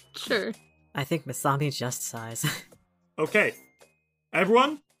 Sure. I think Masami just sighs. Okay,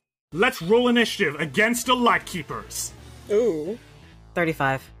 everyone, let's roll initiative against the Lightkeepers. Ooh.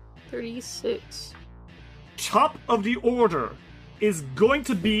 35. 36. Top of the order is going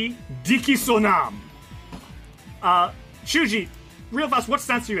to be Diki Sonam. Shuji, real fast, what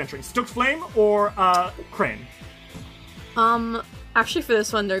stance are you entering? Stoked Flame or Crane? Actually for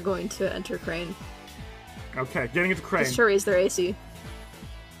this one, they're going to enter Crane. Okay, getting into Crane. Just to raise their AC.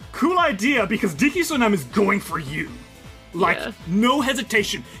 Cool idea, because Diki Sonam is going for you. Like, Yeah. no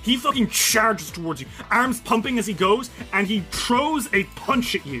hesitation. He fucking charges towards you, arms pumping as he goes, and he throws a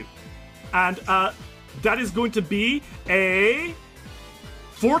punch at you. And that is going to be a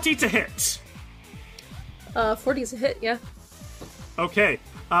 40 to hit. 40 is a hit, yeah. Okay,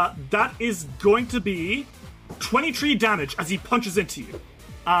 that is going to be 23 damage as he punches into you.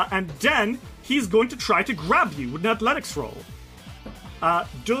 And then he's going to try to grab you with an athletics roll.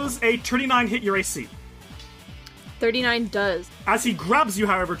 Does a 39 hit your AC? 39 does. As he grabs you,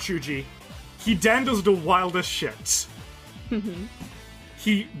 however, Chuji, he then does the wildest shit.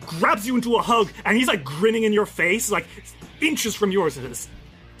 He grabs you into a hug, and he's like grinning in your face, like inches from yours. It is.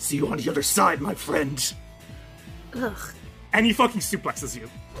 "See you on the other side, my friend." Ugh. And he fucking suplexes you.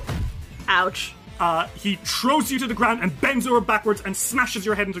 Ouch. He throws you to the ground and bends over backwards and smashes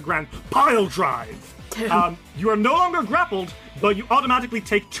your head into the ground. Pile drive. You are no longer grappled, but you automatically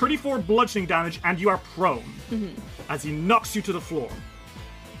take 34 bludgeoning damage and you are prone as he knocks you to the floor.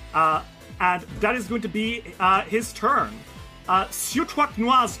 And that is going to be his turn. Sutuak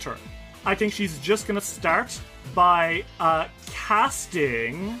Noir's turn. I think she's just going to start by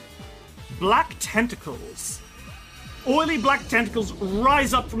casting Black Tentacles. Oily black tentacles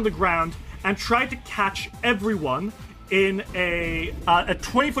rise up from the ground and try to catch everyone in a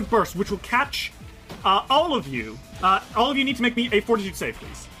 20-foot burst, which will catch all of you. All of you need to make me a fortitude save,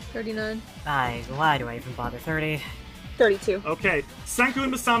 please. 39. Why do I even bother? 30. 32. Okay, Sanku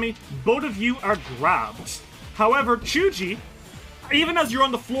and Masami, both of you are grabbed. However, Chuji, even as you're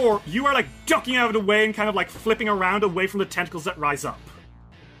on the floor, you are like ducking out of the way and kind of like flipping around away from the tentacles that rise up.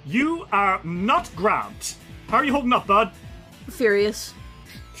 You are not grabbed. How are you holding up, bud? Furious.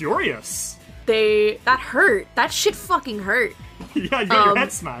 Furious. That hurt. That shit fucking hurt. Yeah, you got your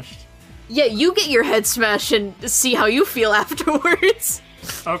head smashed. Yeah, you get your head smashed and see how you feel afterwards.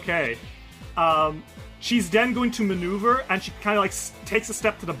 Okay. She's then going to maneuver, and she kind of like takes a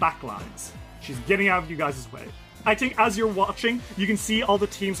step to the back lines. She's getting out of you guys' way. I think as you're watching, you can see all the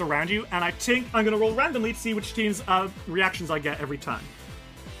teams around you, and I think I'm going to roll randomly to see which team's reactions I get every time.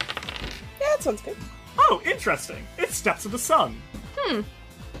 Yeah, that sounds good. Oh, interesting. It's Steps of the Sun.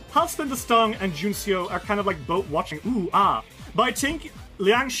 Halspin the Stung and Junseo are kind of like both watching, ooh, ah. But I think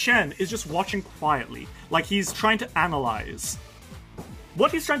Liang Shen is just watching quietly, like he's trying to analyze.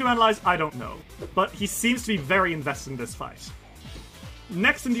 What he's trying to analyze, I don't know. But he seems to be very invested in this fight.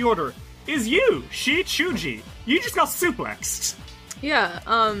 Next in the order is you, Shi Chuji. You just got suplexed. Yeah,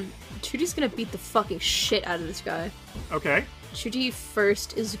 Chuji's gonna beat the fucking shit out of this guy. Okay. Chuji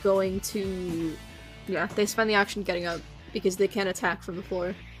first is going to... Yeah, they spend the action getting up because they can't attack from the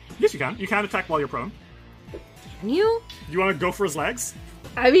floor. Yes, you can. You can attack while you're prone. Can you? You want to go for his legs?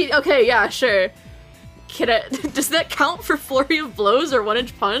 I mean, okay, yeah, sure. Can I... Does that count for flurry of blows or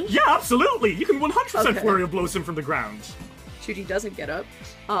 1-inch punch? Yeah, absolutely. You can 100% Okay. flurry of blows him from the ground. Chuji doesn't get up.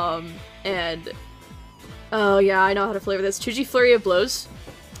 And... Oh, yeah, I know how to flavor this. Chuji flurry of blows.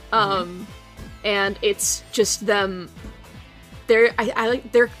 And it's just them... They're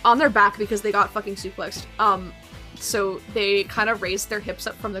on their back because they got fucking suplexed. So they kind of raise their hips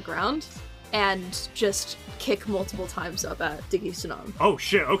up from the ground and just kick multiple times up at Diki Sonam. Oh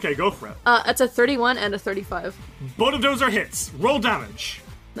shit, okay, go for it. It's a 31 and a 35. Both of those are hits. Roll damage.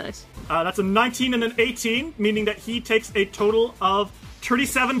 Nice. That's a 19 and an 18, meaning that he takes a total of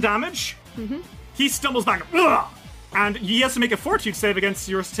 37 damage. He stumbles back, ugh, and he has to make a fortitude save against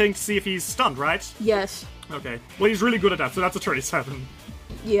your thing to see if he's stunned, right? Yes. Okay. Well, he's really good at that, so that's a 37.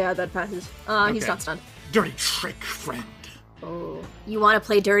 Yeah, that passes. He's Okay. not stunned. Dirty trick, friend. Oh. You want to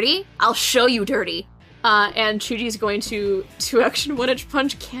play dirty? I'll show you dirty. And Chuji's going to 2-action 1-inch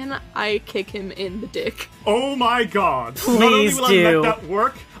punch. Can I kick him in the dick? Oh my god. Not only Please will do. I let that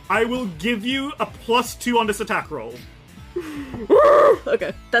work, I will give you a +2 on this attack roll.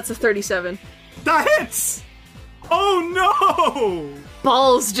 Okay, that's a 37. That hits! Oh no!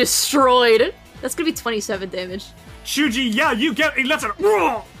 Balls destroyed. That's gonna be 27 damage. Shuji, yeah, you get he lets it,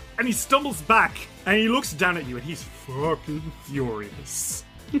 and he stumbles back, and he looks down at you, and he's fucking furious.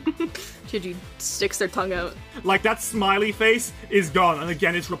 Chuji sticks their tongue out. Like, that smiley face is gone, and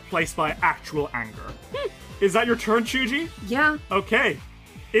again it's replaced by actual anger. Is that your turn, Shuji? Yeah. Okay.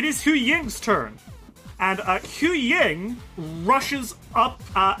 It is Hu Ying's turn. And Hu Ying rushes up,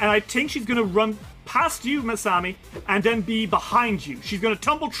 and I think she's going to run past you, Masami, and then be behind you. She's going to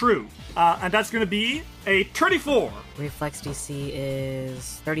tumble through, and that's going to be a 34. Reflex DC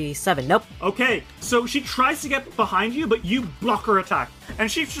is 37. Nope. Okay, so she tries to get behind you, but you block her attack.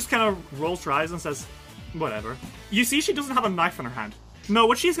 And she just kind of rolls her eyes and says, whatever. You see, she doesn't have a knife in her hand. No,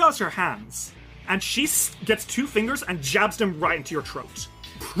 what she's got is her hands. And she gets 2 fingers and jabs them right into your throat.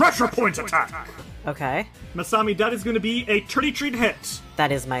 Pressure point attack! Okay. Masami, that is going to be a 33 hit.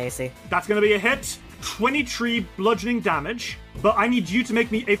 That is my AC. That's going to be a hit. 23 bludgeoning damage. But I need you to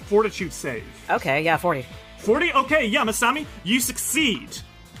make me a fortitude save. Okay, yeah, 40. 40? Okay, yeah, Masami, you succeed.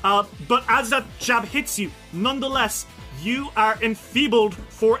 But as that jab hits you, nonetheless, you are enfeebled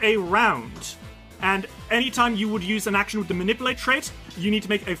for a round. And anytime you would use an action with the manipulate trait, you need to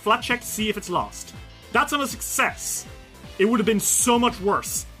make a flat check to see if it's lost. That's on a success. It would have been so much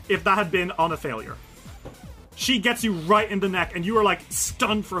worse if that had been on a failure. She gets you right in the neck, and you are like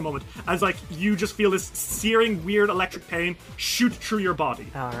stunned for a moment as like you just feel this searing, weird electric pain shoot through your body.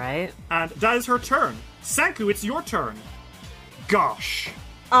 All right. And that is her turn. Sanku, it's your turn. Gosh.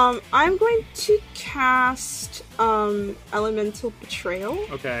 I'm going to cast Elemental Betrayal.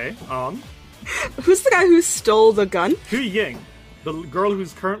 Okay. Who's the guy who stole the gun? Hu Ying, the girl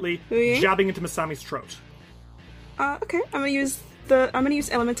who's currently Hu Ying? jabbing into Masami's throat. Okay, I'm gonna use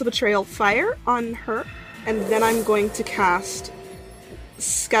Elemental Betrayal Fire on her, and then I'm going to cast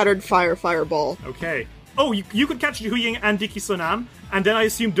Scattered Fireball. Okay. Oh, you could catch Hu Ying and Diki Sonam, and then I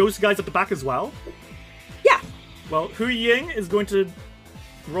assume those guys at the back as well? Yeah. Well, Hu Ying is going to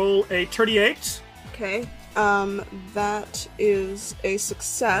roll a 38. Okay. That is a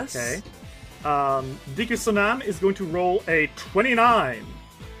success. Okay. Diki Sonam is going to roll a 29.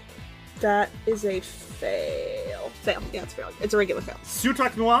 That is a fail. Fail. Yeah, it's a fail. It's a regular fail.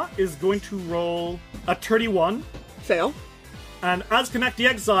 Sutak Noir is going to roll a 31. Fail. And Azkanak the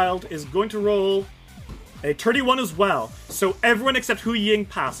Exiled is going to roll a 31 as well. So everyone except Hu Ying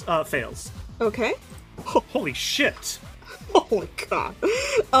fails. Okay. Holy shit. Oh my god.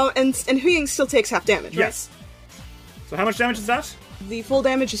 And Hu Ying still takes half damage, right? Yes. So how much damage is that? The full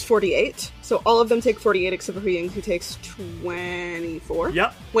damage is 48, so all of them take 48 except for Hu Ying, who takes 24.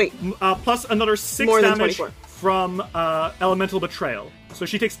 Yep. Wait. Plus another 6 More than damage 24. from Elemental Betrayal. So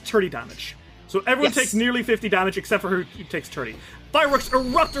she takes 30 damage. So everyone Yes. takes nearly 50 damage except for her who takes 30. Fireworks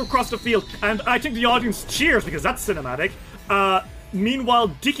erupt across the field, and I think the audience cheers because that's cinematic. Meanwhile,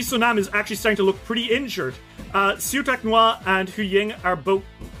 Diki Sonam is actually starting to look pretty injured. Sutak Noir and Hu Ying are both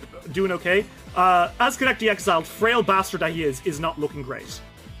doing okay. Azkanak the Exiled, frail bastard that he is not looking great.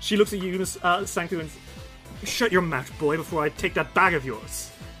 She looks at you, Sanku, and shut your mouth, boy, before I take that bag of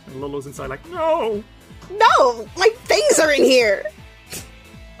yours. And Lolo's inside like, no! No! My things are in here!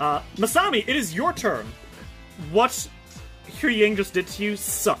 Masami, it is your turn. What Hu Ying just did to you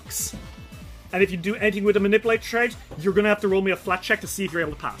sucks. And if you do anything with a manipulate trait, you're gonna have to roll me a flat check to see if you're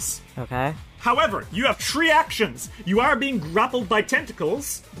able to pass. Okay. However, you have 3 actions. You are being grappled by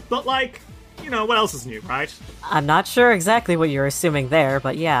tentacles, but like, you know, what else is new, right? I'm not sure exactly what you're assuming there,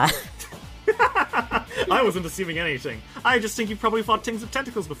 but yeah. I wasn't assuming anything. I just think you've probably fought things with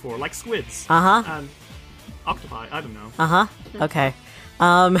tentacles before, like squids. Uh-huh. And octopi, I don't know. Uh-huh. Okay.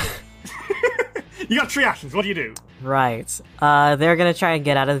 You got 3 actions, what do you do? Right. They're gonna try and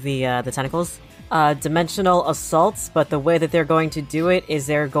get out of the tentacles. Dimensional assaults, but the way that they're going to do it is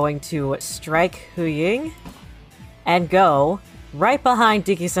they're going to strike Hu Ying and go right behind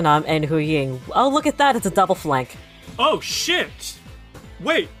Diki Sonam and Hu Ying. Oh, look at that, it's a double flank. Oh, shit!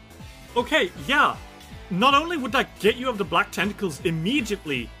 Wait. Okay, yeah. Not only would that get you of the black tentacles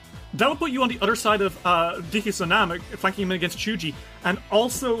immediately, that would put you on the other side of Diki Sonam, flanking him against Chuji, and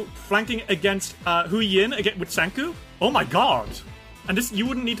also flanking against Hu Yin with Sanku. Oh my god. And this, you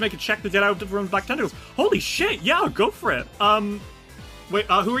wouldn't need to make a check to get out of the black tentacles. Holy shit, yeah, go for it. Wait,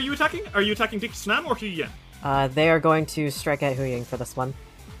 who are you attacking? Are you attacking Dick Snam or Hu Yin? They are going to strike at Hu Ying for this one.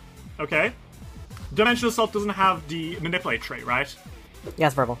 Okay. Dimensional Assault doesn't have the Manipulate trait, right?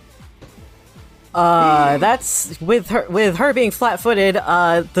 Yes, verbal. That's with her being flat-footed.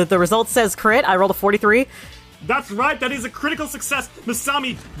 The result says crit. I rolled a 43. That's right, that is a critical success.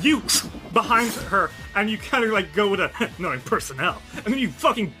 Masami, you behind her, and you kind of like go with a knowing personnel, and then you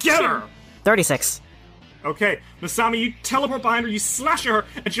fucking get her. 36. Okay, Masami, you teleport behind her, you slash at her,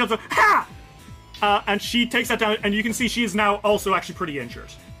 and she does a ha! And she takes that down, and you can see she is now also actually pretty injured.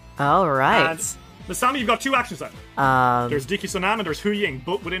 All right. And Masami, you've got two actions then. There's Diki Sonam and there's Hu Ying,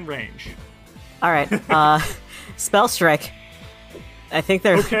 both within range. All right. Spell strike. I think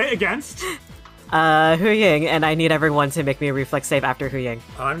they're Okay, against. Hu Ying, and I need everyone to make me a reflex save after Hu Ying.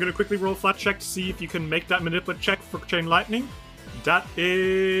 I'm gonna quickly roll a flat check to see if you can make that manipulate check for Chain Lightning. That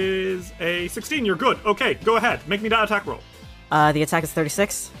is a 16. You're good. Okay, go ahead. Make me that attack roll. The attack is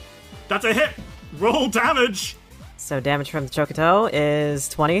 36. That's a hit. Roll damage. So damage from the Chocoto is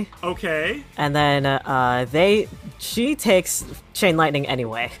 20. Okay. And then she takes Chain Lightning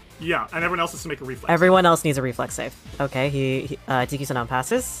anyway. Yeah, and everyone else has to make a reflex. Everyone else needs a reflex save. Okay, Tiki Sonan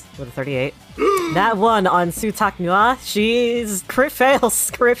passes with a 38. That one on Su Tak Nua, she's crit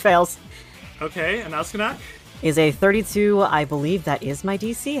fails. Okay, and Askenak? Is a 32, I believe that is my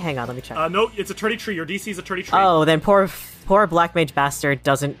DC? Hang on, let me check. No, it's a 33. Your DC is a 33. Oh, then poor Black Mage Bastard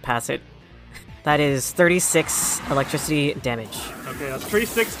doesn't pass it. That is 36 electricity damage. Okay, that's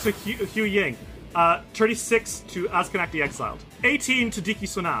 36 to Hu Ying. 36 to Askenak the Exiled. 18 to Diki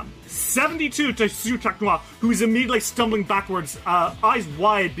Sonam. 72 to Su Tak Noir, who is immediately stumbling backwards, eyes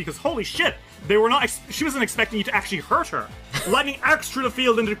wide because holy shit, they were not. She wasn't expecting you to actually hurt her. Lightning arcs through the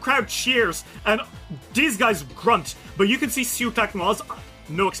field and the crowd cheers, and these guys grunt, but you can see Su Tak Noir's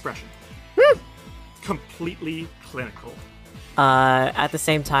no expression. Completely clinical. At the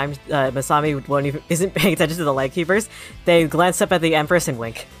same time, Masami isn't paying attention to the Lightkeepers. They glance up at the Empress and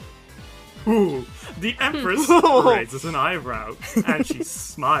wink. Ooh, the Empress raises an eyebrow, and she's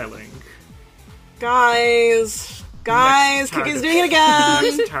smiling. Guys, Kiki's doing it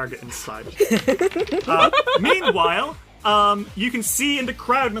again! Next target inside. Meanwhile, you can see in the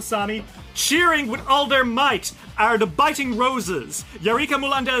crowd, Masami, cheering with all their might are the Biting Roses. Yarika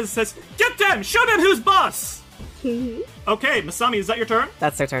Mulandez says, "Get them! Show them who's boss!" Okay, Masami, is that your turn?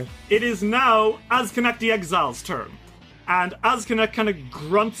 That's their turn. It is now Askenak the Exile's turn. And Askenak kind of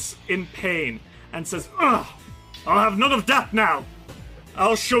grunts in pain and says, "Ugh, I'll have none of that now.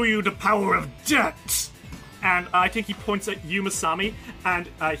 I'll show you the power of debt." And I think he points at you, Masami, and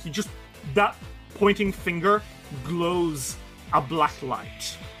that pointing finger glows a black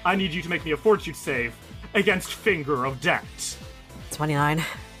light. I need you to make me a fortitude save against Finger of Debt. 29.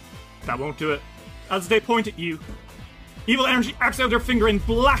 That won't do it. As they point at you, evil energy arcs out their finger in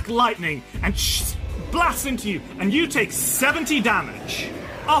black lightning and blasts into you, and you take 70 damage.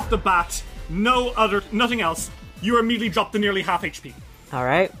 Off the bat, nothing else. You are immediately dropped to nearly half HP.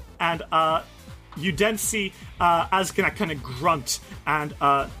 Alright. And you then see Askenak kind of grunt and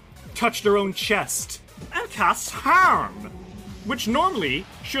touch their own chest and cast Harm, which normally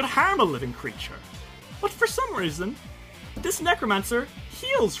should harm a living creature. But for some reason, this necromancer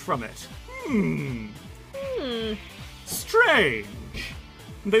heals from it. Strange.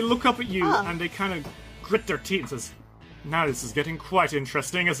 And they look up at you and they kind of grit their teeth and says, "Now this is getting quite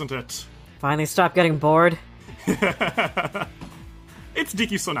interesting, isn't it?" Finally stop getting bored. It's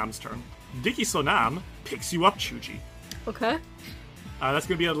Diki Sonam's turn. Diki Sonam picks you up, Chuji. Okay. That's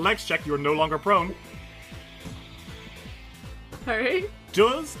going to be a legs check. You are no longer prone. Alright.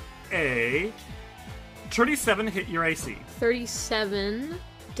 Does a 37 hit your AC? 37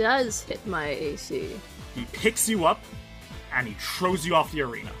 does hit my AC. He picks you up and he throws you off the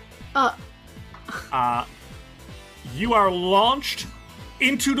arena. You are launched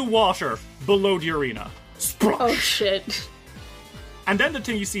into the water below the arena. Splosh! Oh shit. And then the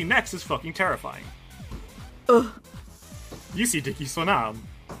thing you see next is fucking terrifying. You see Diki Sonam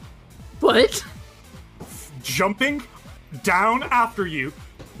What? jumping down after you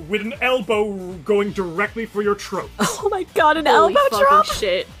with an elbow going directly for your throat. Oh my god, an Holy elbow fucking drop!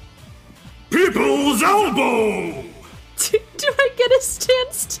 shit. People's elbow! Do I get a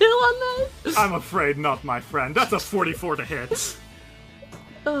stand still on that? I'm afraid not, my friend. That's a 44 to hit.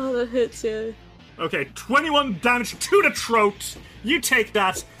 Oh, that hits, yeah. Okay, 21 damage to the throat. You take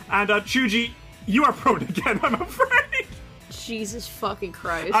that, and Chuji, you are prone again, I'm afraid. Jesus fucking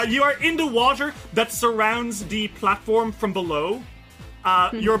Christ. You are in the water that surrounds the platform from below.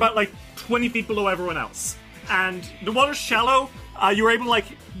 You're about 20 feet below everyone else. And the water's shallow, You were able to, like,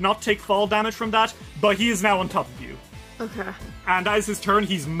 not take fall damage from that, but he is now on top of you. Okay. And as his turn,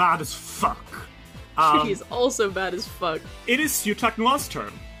 he's mad as fuck. He's also bad as fuck. It is Sutak Noir's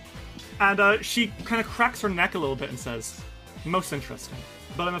turn. And she kind of cracks her neck a little bit and says, most interesting,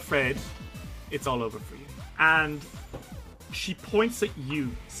 but I'm afraid it's all over for you. And she points at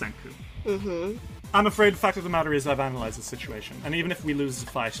you, Senku. Mm-hmm. I'm afraid the fact of the matter is I've analyzed the situation, and even if we lose the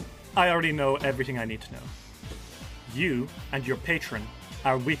fight, I already know everything I need to know. You and your patron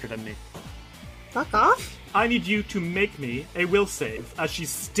are weaker than me. Fuck off. I need you to make me a will save as she's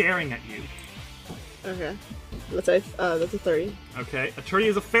staring at you. Okay. That's a 30. Okay, a 30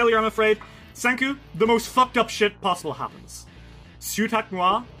 is a failure, I'm afraid. Senku, the most fucked up shit possible happens. Sutak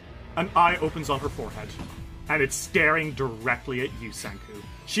Noir, an eye opens on her forehead, and it's staring directly at you, Senku.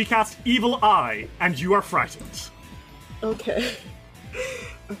 She casts Evil Eye, and you are frightened. Okay.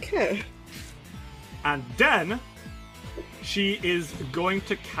 Okay. And then, she is going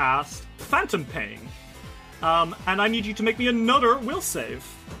to cast Phantom Pain. And I need you to make me another will save.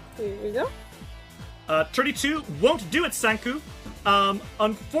 Here we go. 32 won't do it, Senku.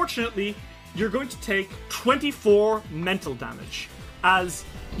 Unfortunately, you're going to take 24 mental damage, as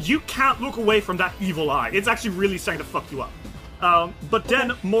you can't look away from that evil eye. It's actually really starting to fuck you up. But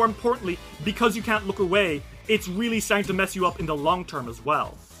then, more importantly, because you can't look away, it's really starting to mess you up in the long term as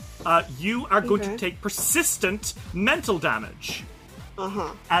well. You are going to take persistent mental damage.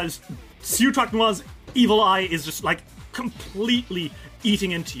 As Sutak Noir's evil eye is just, like, completely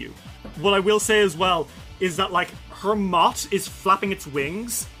eating into you. What I will say as well is that, like, her moth is flapping its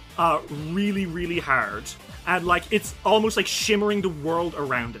wings really, really hard. And, like, it's almost like shimmering the world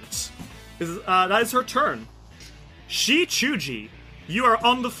around it. That is her turn. Chuji, you are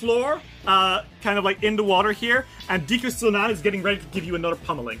on the floor, kind of like in the water here, and Dika Sunan is getting ready to give you another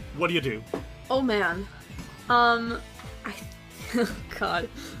pummeling. What do you do? Oh man. God.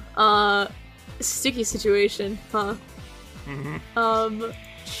 Sticky situation, huh?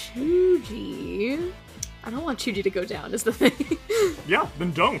 Chuji... I don't want Chuji to go down, is the thing. Yeah,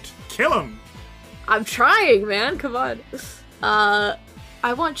 then don't. Kill him! I'm trying, man, come on.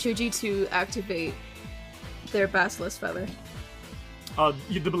 I want Chuji to activate their Basilisk Feather.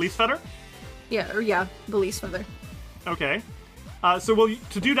 The Belief Feather? Yeah, Belief Feather. Okay. To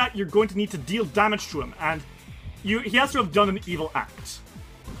do that, you're going to need to deal damage to him, and he has to have done an evil act.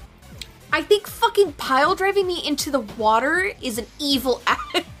 I think fucking pile driving me into the water is an evil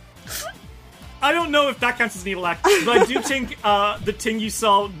act. I don't know if that counts as an evil act, but I do think the thing you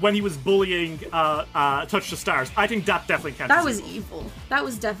saw when he was bullying Touch the Stars, I think that definitely counts That was evil. That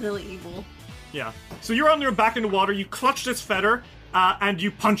was definitely evil. Yeah. So you're on your back in the water, you clutch this feather, and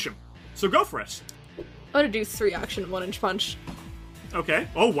you punch him. So go for it. I'm gonna do 3 action 1-inch punch. Okay.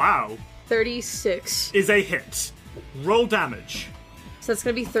 Oh, wow. 36. Is a hit. Roll damage. So that's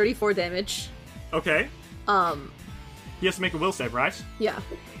gonna be 34 damage. Okay. He has to make a will save, right? Yeah.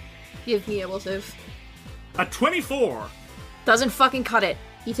 Give me a will save. A 24. Doesn't fucking cut it.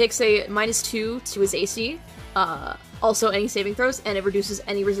 He takes a -2 to his AC. Also any saving throws, and it reduces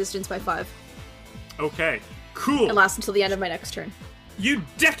any resistance by 5. Okay. Cool. It lasts until the end of my next turn. You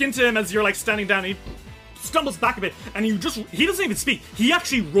deck into him as you're, like, standing down, and he stumbles back a bit, and he doesn't even speak. He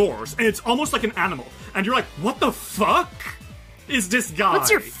actually roars, and it's almost like an animal. And you're like, what the fuck is this guy?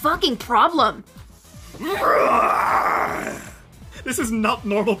 What's your fucking problem? This is not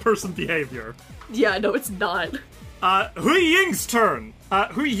normal person behavior. Yeah, no, it's not. Hui Ying's turn.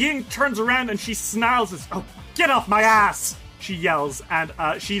 Hui Ying turns around and she snarls, "Oh, get off my ass!" she yells, and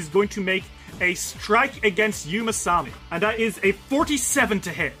she's going to make a strike against Yumasami. And that is a 47 to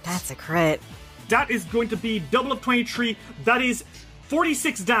hit. That's a crit. That is going to be double of 23. That is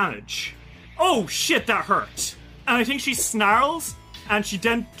 46 damage. Oh shit, that hurt. And I think she snarls, and she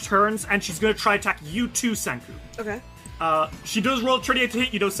then turns, and she's going to try attack you too, Senku. Okay. She does roll 38 to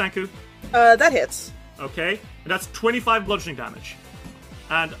hit you, though, Senku. That hits. Okay, and that's 25 bludgeoning damage.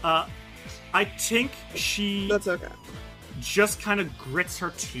 And, I think she... That's okay. Just kind of grits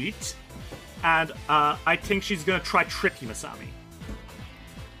her teeth, and, I think she's gonna try trip Yumasami.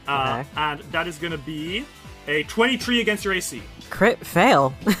 Okay. And that is gonna be a 23 against your AC. Crit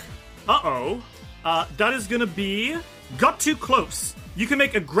fail. Uh-oh. That is gonna be... Got too close. You can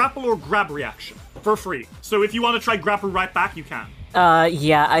make a grapple or grab reaction for free. So if you want to try grapple right back, you can.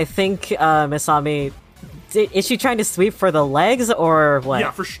 Yeah, I think, Misami... Is she trying to sweep for the legs, or what?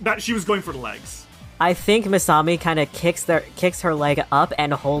 Yeah, she was going for the legs. I think Misami kind of kicks her leg up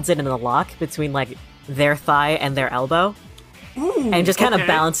and holds it in a lock between, like, their thigh and their elbow. Ooh, and just kind of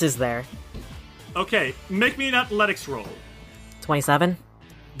balances there. Okay, make me an athletics roll. 27?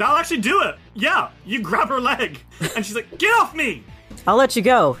 That'll actually do it! Yeah, you grab her leg, and she's like, "Get off me!" I'll let you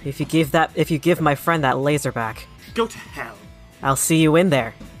go if you give my friend that laser back. Go to hell. I'll see you in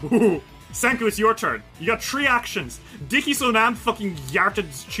there. Ooh. Senku, it's your turn. You got 3 actions. Dicky Sonam fucking yarted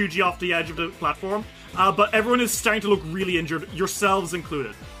Chuji off the edge of the platform, but everyone is starting to look really injured, yourselves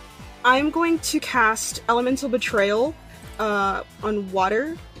included. I'm going to cast Elemental Betrayal on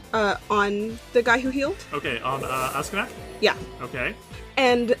water on the guy who healed. Okay, on Askenak? Yeah. Okay.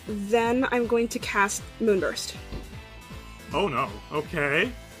 And then I'm going to cast Moonburst. Oh no.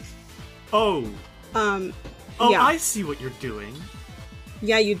 Okay. Oh. Yeah. I see what you're doing.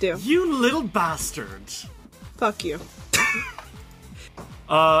 Yeah, you do. You little bastard. Fuck you.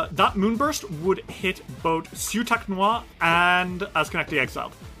 That Moonburst would hit both Sutak Noir and Askenak the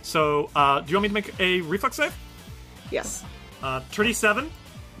Exiled. So, do you want me to make a reflex save? Yes. 37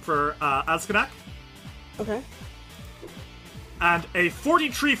 for Askenak. Okay. And a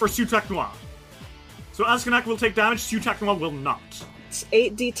 43 for Sutak Noir. So Askenak will take damage, Sutak Noir will not. It's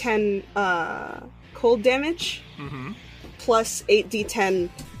 8d10 cold damage. Mm-hmm. Plus 8d10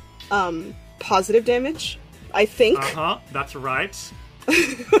 positive damage, I think. That's right.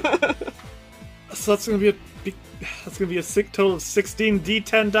 So that's gonna be a total of 16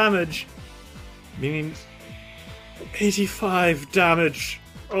 d10 damage, meaning 85 damage.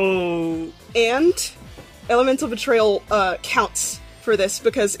 Oh. And Elemental Betrayal counts for this,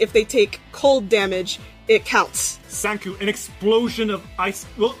 because if they take cold damage, it counts. Sanku, an explosion of ice.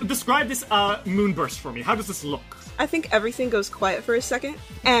 Well, describe this moonburst for me. How does this look? I think everything goes quiet for a second,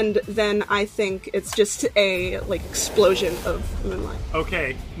 and then I think it's just a, explosion of moonlight.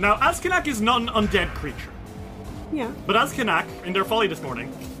 Okay. Now, Askenak is not an undead creature. Yeah. But Askenak, in their folly this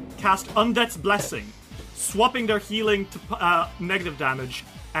morning, cast Undead's Blessing, swapping their healing to negative damage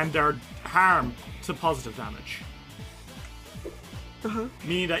and their harm to positive damage.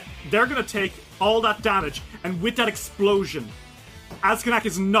 Meaning that they're gonna take all that damage, and with that explosion, Askenak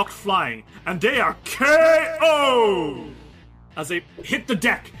is knocked flying, and they are KO! As they hit the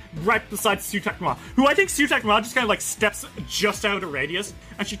deck right beside Sutak Noir, who I think Sutak Noir just kind of steps just out of radius,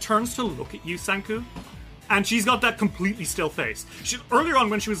 and she turns to look at you, Sanku, and she's got that completely still face. Earlier on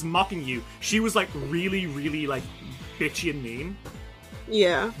when she was mocking you, she was really, really bitchy and mean.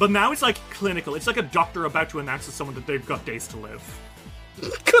 Yeah. But now it's clinical. It's like a doctor about to announce to someone that they've got days to live.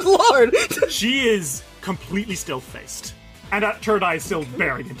 Good lord! She is completely still-faced. And that third eye is still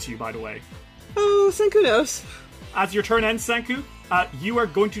bearing into you, by the way. Oh, Senku knows. As your turn ends, Senku, you are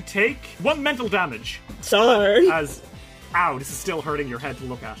going to take 1 mental damage. Sorry. Ow, this is still hurting your head to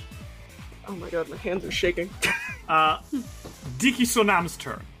look at. Oh my god, my hands are shaking. Dicky Sonam's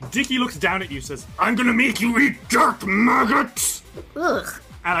turn. Dicky looks down at you, says, "I'm gonna make you eat dirt, maggots!" Ugh.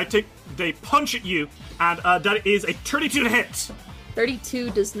 And they punch at you, and that is a 32 to hit.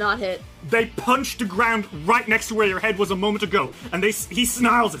 32 does not hit. They punch the ground right next to where your head was a moment ago, and he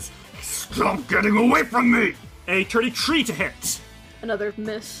snarls it. "Stop getting away from me!" A 33 to hit. Another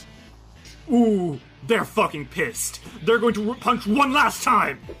miss. Ooh, they're fucking pissed. They're going to punch one last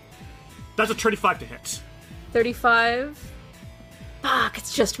time. That's a 35 to hit. 35. Fuck,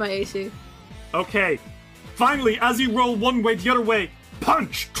 it's just my AC. Okay. Finally, as you roll one way, the other way,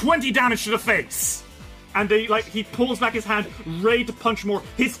 punch! 20 damage to the face! And he pulls back his hand, ready to punch more.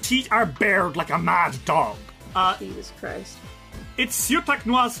 His teeth are bared like a mad dog. Jesus Christ. It's Sutak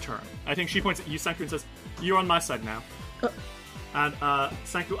Noir's turn. I think she points at you, Sanku, and says, "You're on my side now." And,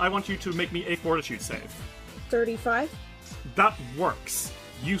 Sanku, I want you to make me a fortitude save. 35? That works.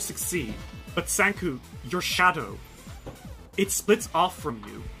 You succeed. But Sanku, your shadow, it splits off from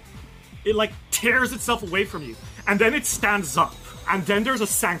you. It, tears itself away from you. And then it stands up. And then there's a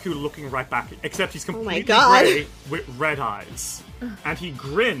Sanku looking right back, except he's completely grey with red eyes. And he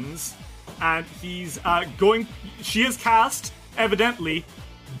grins, and he's she has cast, evidently,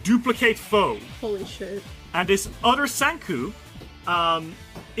 Duplicate Foe. Holy shit. And this other Sanku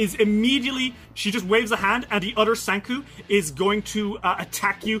is immediately, she just waves a hand, and the other Sanku is going to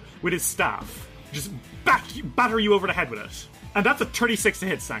attack you with his staff. Just batter you over the head with it. And that's a 36 to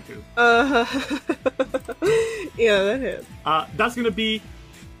hit, Sanku. Yeah, that hit. That's gonna be,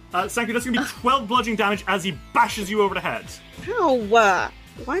 Sanku, that's gonna be 12 bludgeoning damage as he bashes you over the head. Ow,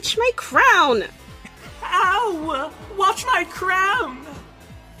 watch my crown! Ow! Watch my crown!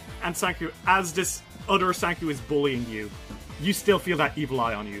 And Sanku, as this other Sanku is bullying you, you still feel that evil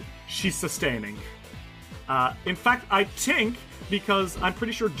eye on you. She's sustaining. In fact, I think, because I'm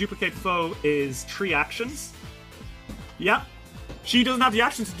pretty sure Duplicate Foe is 3 actions. Yep. She doesn't have the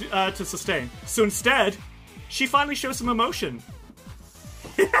action to sustain. So instead, she finally shows some emotion.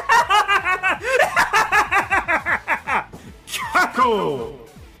 Cackle!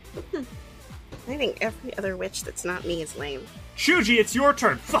 Fighting every other witch that's not me is lame. Chuji, it's your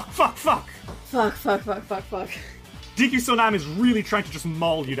turn. Fuck. Fuck. Diku Sonam is really trying to just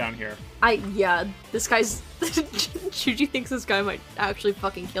maul you down here. This guy's... Chuji thinks this guy might actually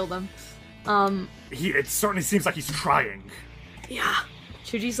fucking kill them. It certainly seems like he's trying. Yeah.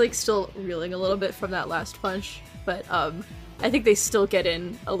 Chuji's, like, still reeling a little bit from that last punch, but, I think they still get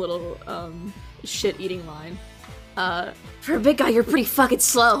in a little, shit-eating line. For a big guy, you're pretty fucking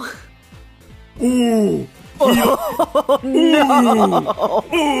slow. Ooh! No!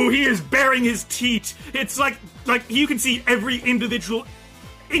 Ooh, he is baring his teeth. It's like you can see every individual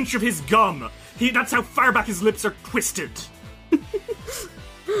inch of his gum. That's how far back his lips are twisted.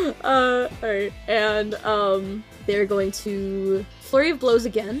 Alright, and, they're going to Flurry of Blows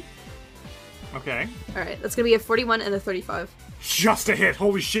again. Okay. Alright, that's gonna be a 41 and a 35. Just a hit.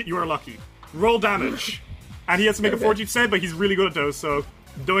 Holy shit, you are lucky. Roll damage. And he has to make a fortitude save, but he's really good at those, so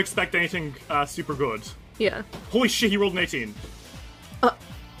don't expect anything super good. Yeah. Holy shit, he rolled an 18.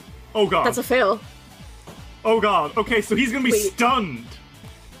 Oh god. That's a fail. Oh god. Okay, so he's gonna be stunned.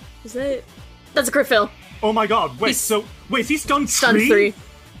 Is that... That's a crit fail. Oh my god. Wait, is he stunned 3? Stunned 3.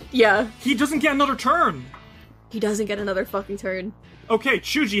 Yeah. He doesn't get another turn. He doesn't get another fucking turn. Okay,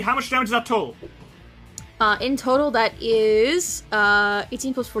 Chuji, how much damage is that total? In total, that is,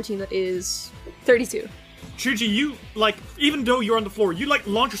 18 plus 14, that is 32. Chuji, you, even though you're on the floor, you,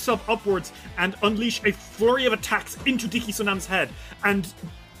 launch yourself upwards and unleash a flurry of attacks into Diku Sonam's head, and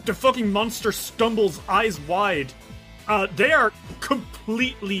the fucking monster stumbles eyes wide. They are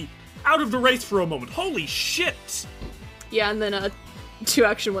completely out of the race for a moment. Holy shit! Yeah, and then, 2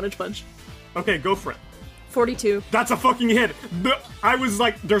 action, 1 punch. Okay, go for it. 42. That's a fucking hit! I was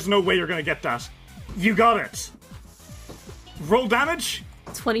like, there's no way you're gonna get that. You got it! Roll damage?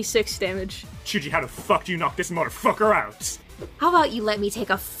 26 damage. Chuji, how the fuck do you knock this motherfucker out? How about you let me take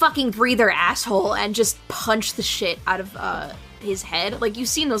a fucking breather, asshole, and just punch the shit out of, his head? Like, you've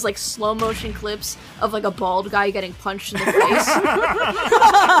seen those, slow motion clips of, a bald guy getting punched in the face?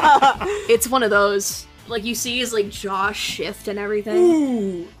 It's one of those. You see his, jaw shift and everything.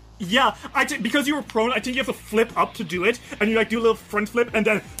 Ooh! Yeah, because you were prone, I think you have to flip up to do it, and you do a little front flip, and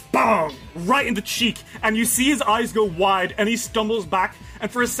then BOOM! Right in the cheek, and you see his eyes go wide, and he stumbles back,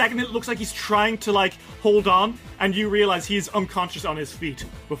 and for a second it looks like he's trying to, hold on, and you realize he's unconscious on his feet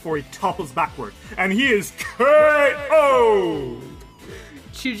before he topples backward, and he is KO!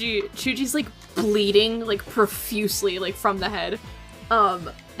 Chuji's, bleeding, profusely, from the head.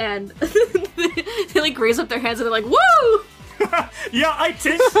 And they raise up their hands and they're like, woo! Yeah, I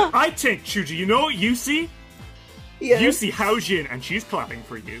think, Chuji, you know what you see? Yeah. You see Haojin, and she's clapping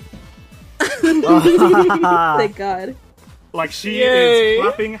for you. Thank God. She is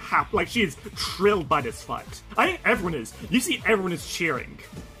clapping she is thrilled by this fight. I think everyone is. You see everyone is cheering.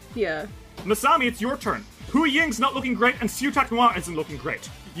 Yeah. Masami, it's your turn. Hu Ying's not looking great, and Siu Takunwa isn't looking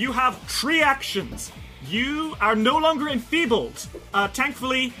great. You have 3 actions. You are no longer enfeebled.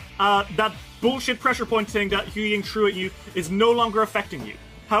 Thankfully, that bullshit pressure point thing that Hu Ying threw at you is no longer affecting you.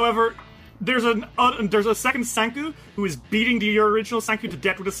 However, there's a second Sanku who is beating the original Sanku to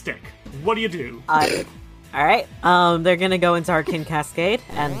death with a stick. What do you do? Alright, they're gonna go into Arcane Cascade,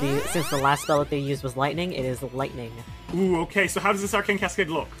 and since the last spell that they used was Lightning, it is Lightning. Ooh, okay, so how does this Arcane Cascade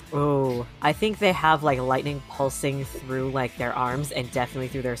look? Ooh, I think they have, lightning pulsing through, their arms and definitely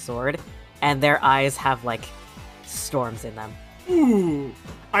through their sword, and their eyes have, storms in them. Ooh!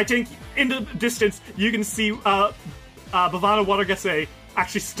 I think in the distance you can see Bhavana Watergase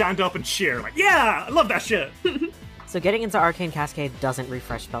actually stand up and cheer. Yeah! I love that shit! So getting into Arcane Cascade doesn't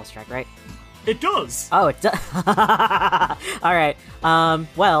refresh Spellstrike, right? It does! Oh, it does! Alright,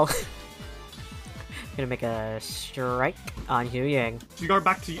 well... I'm gonna make a strike on Hu Ying. She got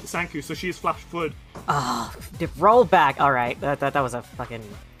back to Sanku, so she is flat-footed. Oh, roll back! Alright, that was a fucking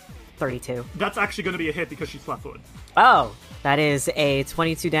 32. That's actually gonna be a hit because she's flat-footed. Oh! That is a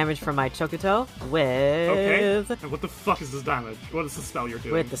 22 damage from my Chokuto with... Okay. And what the fuck is this damage? What is the spell you're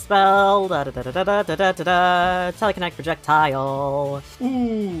doing? With the spell... Telekinetic projectile.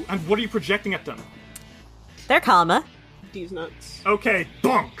 Ooh, and what are you projecting at them? Their Kama. These nuts. Okay,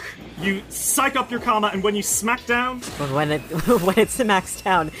 bonk! You psych up your Kama, and when you smack down... When it's maxed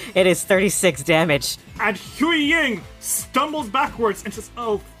down, it is 36 damage. And Hu Ying stumbles backwards and says,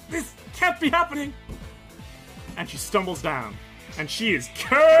 oh, this can't be happening! And she stumbles down. And she is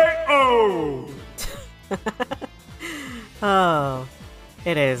KO! Oh,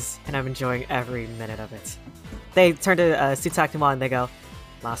 it is. And I'm enjoying every minute of it. They turn to Siu Takunwa and they go,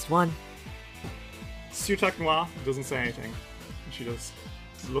 last one. Siu Takunwa doesn't say anything. She just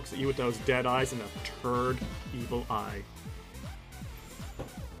looks at you with those dead eyes and a third evil eye.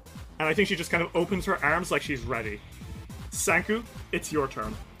 And I think she just kind of opens her arms like she's ready. Sanku, it's your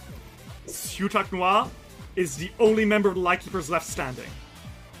turn. Sutak Noir is the only member of the Lightkeepers left standing.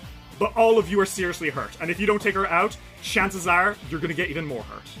 But all of you are seriously hurt, and if you don't take her out, chances are you're gonna get even more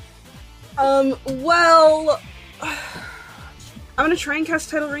hurt. Well, I'm gonna try and cast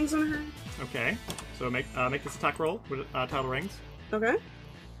Tidal Rings on her. Okay, so make this attack roll with Tidal Rings. Okay.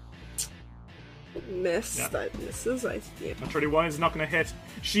 Miss. Yeah. That misses, I think. A 31 is not going to hit.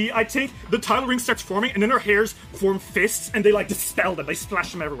 I think the tidal ring starts forming, and then her hairs form fists, and they, like, dispel them. They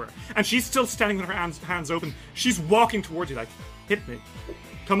splash them everywhere. And she's still standing with her hands open. She's walking towards you, like, hit me.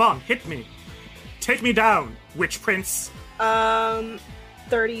 Come on, hit me. Take me down, witch prince.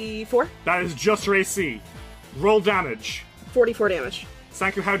 34? That is just her AC. Roll damage. 44 damage.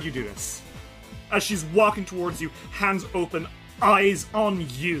 Sanku, how do you do this? As she's walking towards you, hands open, eyes on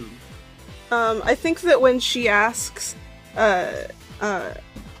you. I think that when she asks him to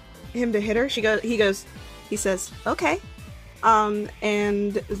hit her, he says, okay.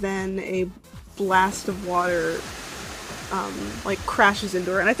 And then a blast of water crashes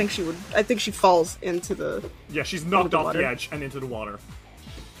into her, and I think she falls into the... Yeah, she's knocked off the edge and into the water.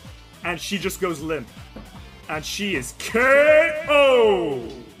 And she just goes limp. And she is KO!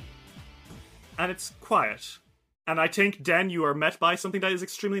 And it's quiet. And I think, Den, you are met by something that is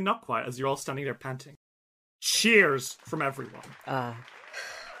extremely not quiet as you're all standing there panting. Cheers from everyone.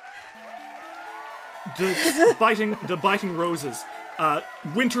 The biting roses,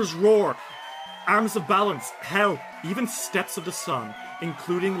 Winter's Roar, Arms of Balance, hell, even Steps of the Sun,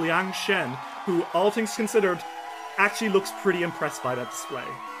 including Liang Shen, who, all things considered, actually looks pretty impressed by that display.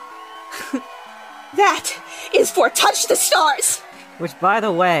 That is for Touch the Stars! Which, by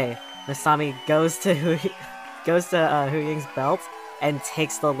the way, Masami goes to Hu Ying's belt and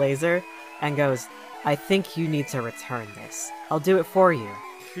takes the laser and goes, I think you need to return this. I'll do it for you.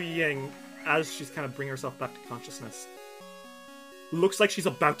 Hu Ying, as she's kind of bringing herself back to consciousness, looks like she's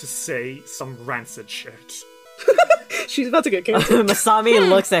about to say some rancid shit. She's about to get canceled. Masami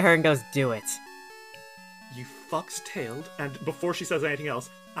looks at her and goes, do it. You fox-tailed, and before she says anything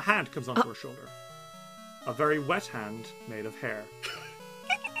else, a hand comes onto her shoulder. A very wet hand made of hair.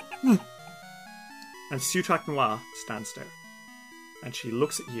 And Sutak Noir stands there. And she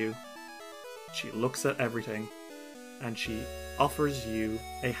looks at you, she looks at everything, and she offers you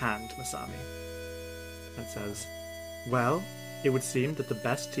a hand, Masami. And says, well, it would seem that the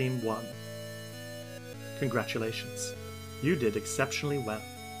best team won. Congratulations. You did exceptionally well.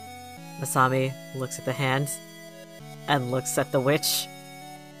 Masami looks at the hand and looks at the witch,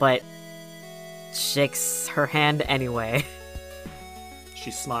 but shakes her hand anyway.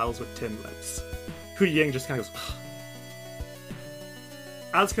 She smiles with tin lips. Hu Ying just kind of goes,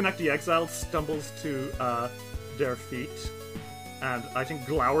 as Connect the Exile stumbles to their feet, and I think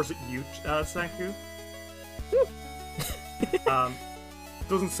glowers at you, Sanku.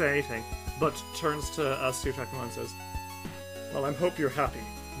 Doesn't say anything, but turns to Sutak Noir and says, well, I hope you're happy.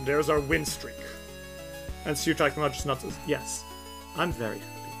 There's our win streak. And Sutak Noir just nods and says, yes, I'm very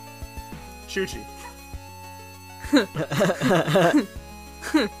happy. Chuchi.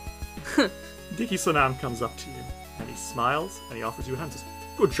 Diki Sonam comes up to you, and he smiles, and he offers you a hand and says,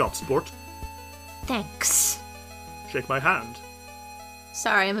 good job, sport. Thanks. Shake my hand.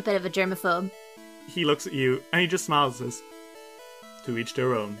 Sorry, I'm a bit of a germaphobe. He looks at you, and he just smiles and says, to each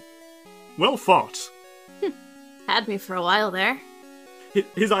their own. Well fought. Had me for a while there.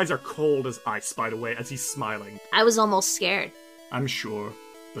 His eyes are cold as ice, by the way, as he's smiling. I was almost scared. I'm sure,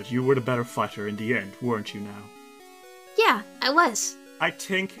 but you were the better fighter in the end, weren't you now? Yeah, I was. I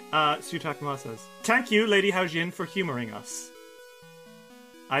think Sutak Noir says, thank you, Lady Haojin, for humoring us.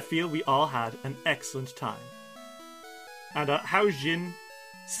 I feel we all had an excellent time. And Haojin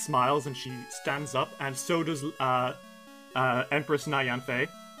smiles and she stands up, and so does Empress Na Yanfei.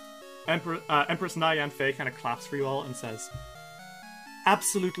 Empress Na Yanfei kind of claps for you all and says,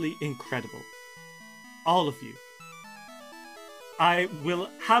 absolutely incredible. All of you. I will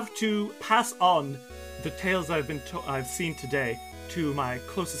have to pass on the tales I've seen today to my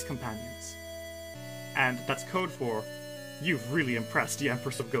closest companions. And that's code for, you've really impressed the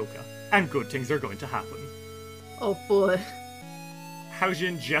Empress of Goka, and good things are going to happen. Oh boy.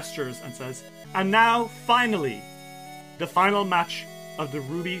 Haojin gestures and says, and now, finally, the final match of the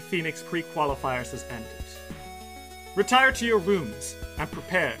Ruby Phoenix pre-qualifiers has ended. Retire to your rooms and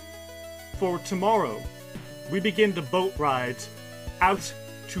prepare, for tomorrow we begin the boat ride out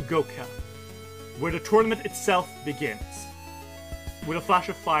to Goka, where the tournament itself begins. With a flash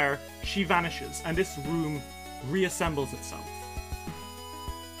of fire, she vanishes, and this room reassembles itself.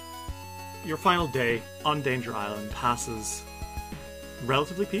 Your final day on Danger Island passes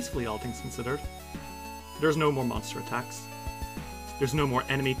relatively peacefully, all things considered. There's no more monster attacks. There's no more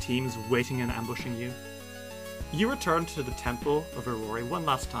enemy teams waiting and ambushing you. You return to the Temple of Aurori one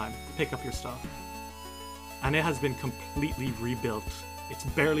last time to pick up your stuff. And it has been completely rebuilt. It's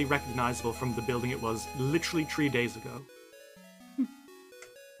barely recognizable from the building it was literally 3 days ago.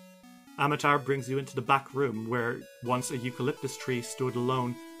 Amatar brings you into the back room where once a eucalyptus tree stood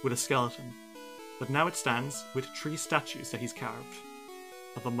alone with a skeleton. But now it stands with 3 statues that he's carved.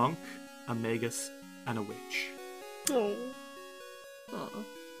 Of a monk, a magus, and a witch. Oh.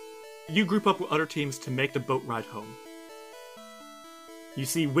 You group up with other teams to make the boat ride home. You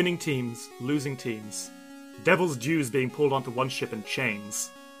see winning teams, losing teams, devil's Jews being pulled onto one ship in chains.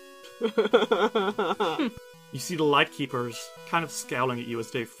 You see the Lightkeepers kind of scowling at you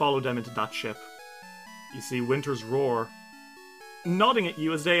as they follow them into that ship. You see Winter's Roar nodding at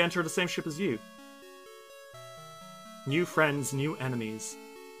you as they enter the same ship as you. New friends, new enemies,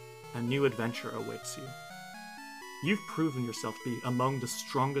 a new adventure awaits you. You've proven yourself to be among the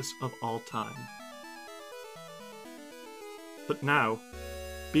strongest of all time. But now,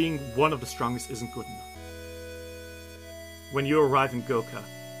 being one of the strongest isn't good enough. When you arrive in Goka,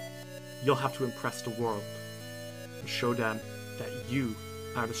 you'll have to impress the world and show them that you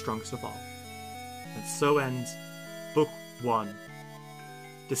are the strongest of all. And so ends Book 1,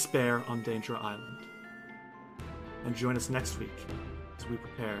 Despair on Danger Island. And join us next week as we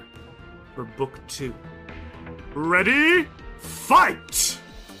prepare for Book 2. Ready? Fight!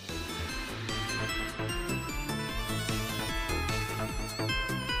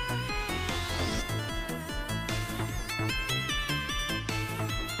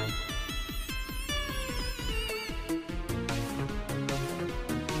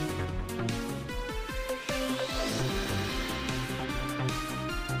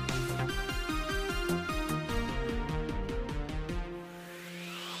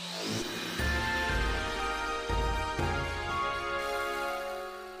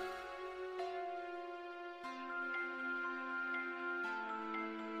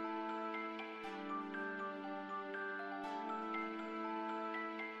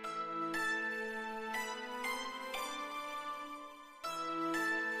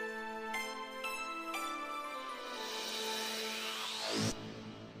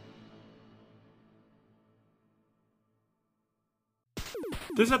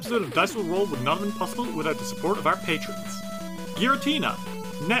 This episode of Dice Will Roll would not have been possible without the support of our patrons. Giratina,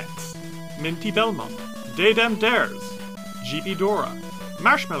 Nex, Minty Belmont, Daydam Dares, GP Dora,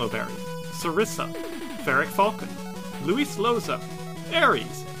 Marshmallow Berry, Sarissa, Ferric Falcon, Luis Loza,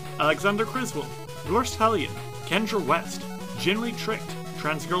 Aries, Alexander Criswell, Glorst Hellion, Kendra West, Ginley Tricked,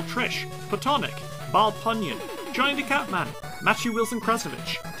 Transgirl Trish, Platonic, Bal Punyon, Johnny the Catman, Matthew Wilson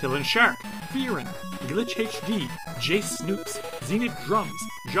Krasovich, Tillen Shark, Viren, Glitch HD, Jace Snoops, Zenith Drums,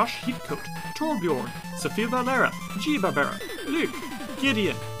 Josh Heathcote, Torbjorn, Sophia Valera, G Barbera, Luke,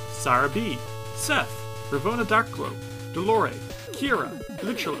 Gideon, Sarah B, Seth, Ravona Darkglow, Dolore, Kira,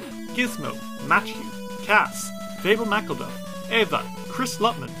 Luchula, Gizmo, Matthew, Cass, Fable McElduff, Eva, Chris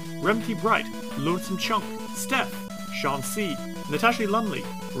Lutman, Remty Bright, Lonesome Chunk, Steph, Sean C, Natasha Lumley,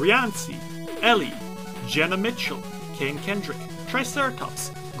 Rhiannon C, Ellie, Jenna Mitchell, Kane Kendrick,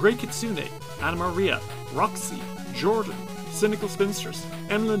 Triceratops, Grey Kitsune, Anna Maria, Roxy, Jordan, Cynical Spinsters,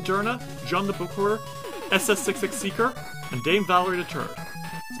 Emily Derna, John the Bookworm, SS66 Seeker, and Dame Valerie the Turd.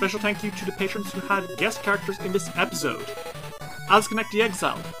 Special thank you to the patrons who had guest characters in this episode. Azkanek the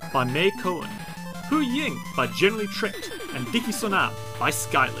Exiled by May Cohen, Hu Ying by Generally Tricked, and Dicky Sonam by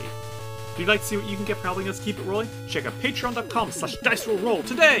Skyly. If you'd like to see what you can get for helping us keep it rolling, check out patreon.com/dicerollroll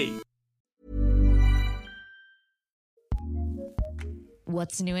today!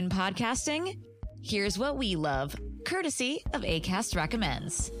 What's new in podcasting? Here's what we love, courtesy of Acast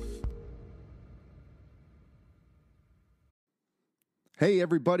Recommends. Hey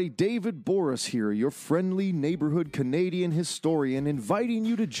everybody, David Boris here, your friendly neighborhood Canadian historian, inviting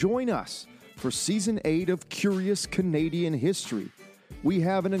you to join us for Season 8 of Curious Canadian History. We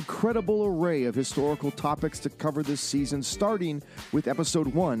have an incredible array of historical topics to cover this season, starting with Episode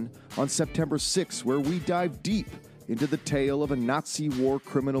 1 on September 6, where we dive deep into the tale of a Nazi war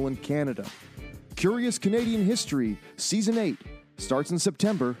criminal in Canada. Curious Canadian History, Season 8, starts in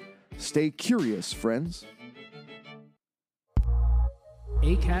September. Stay curious, friends.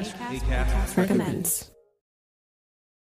 Acast recommends.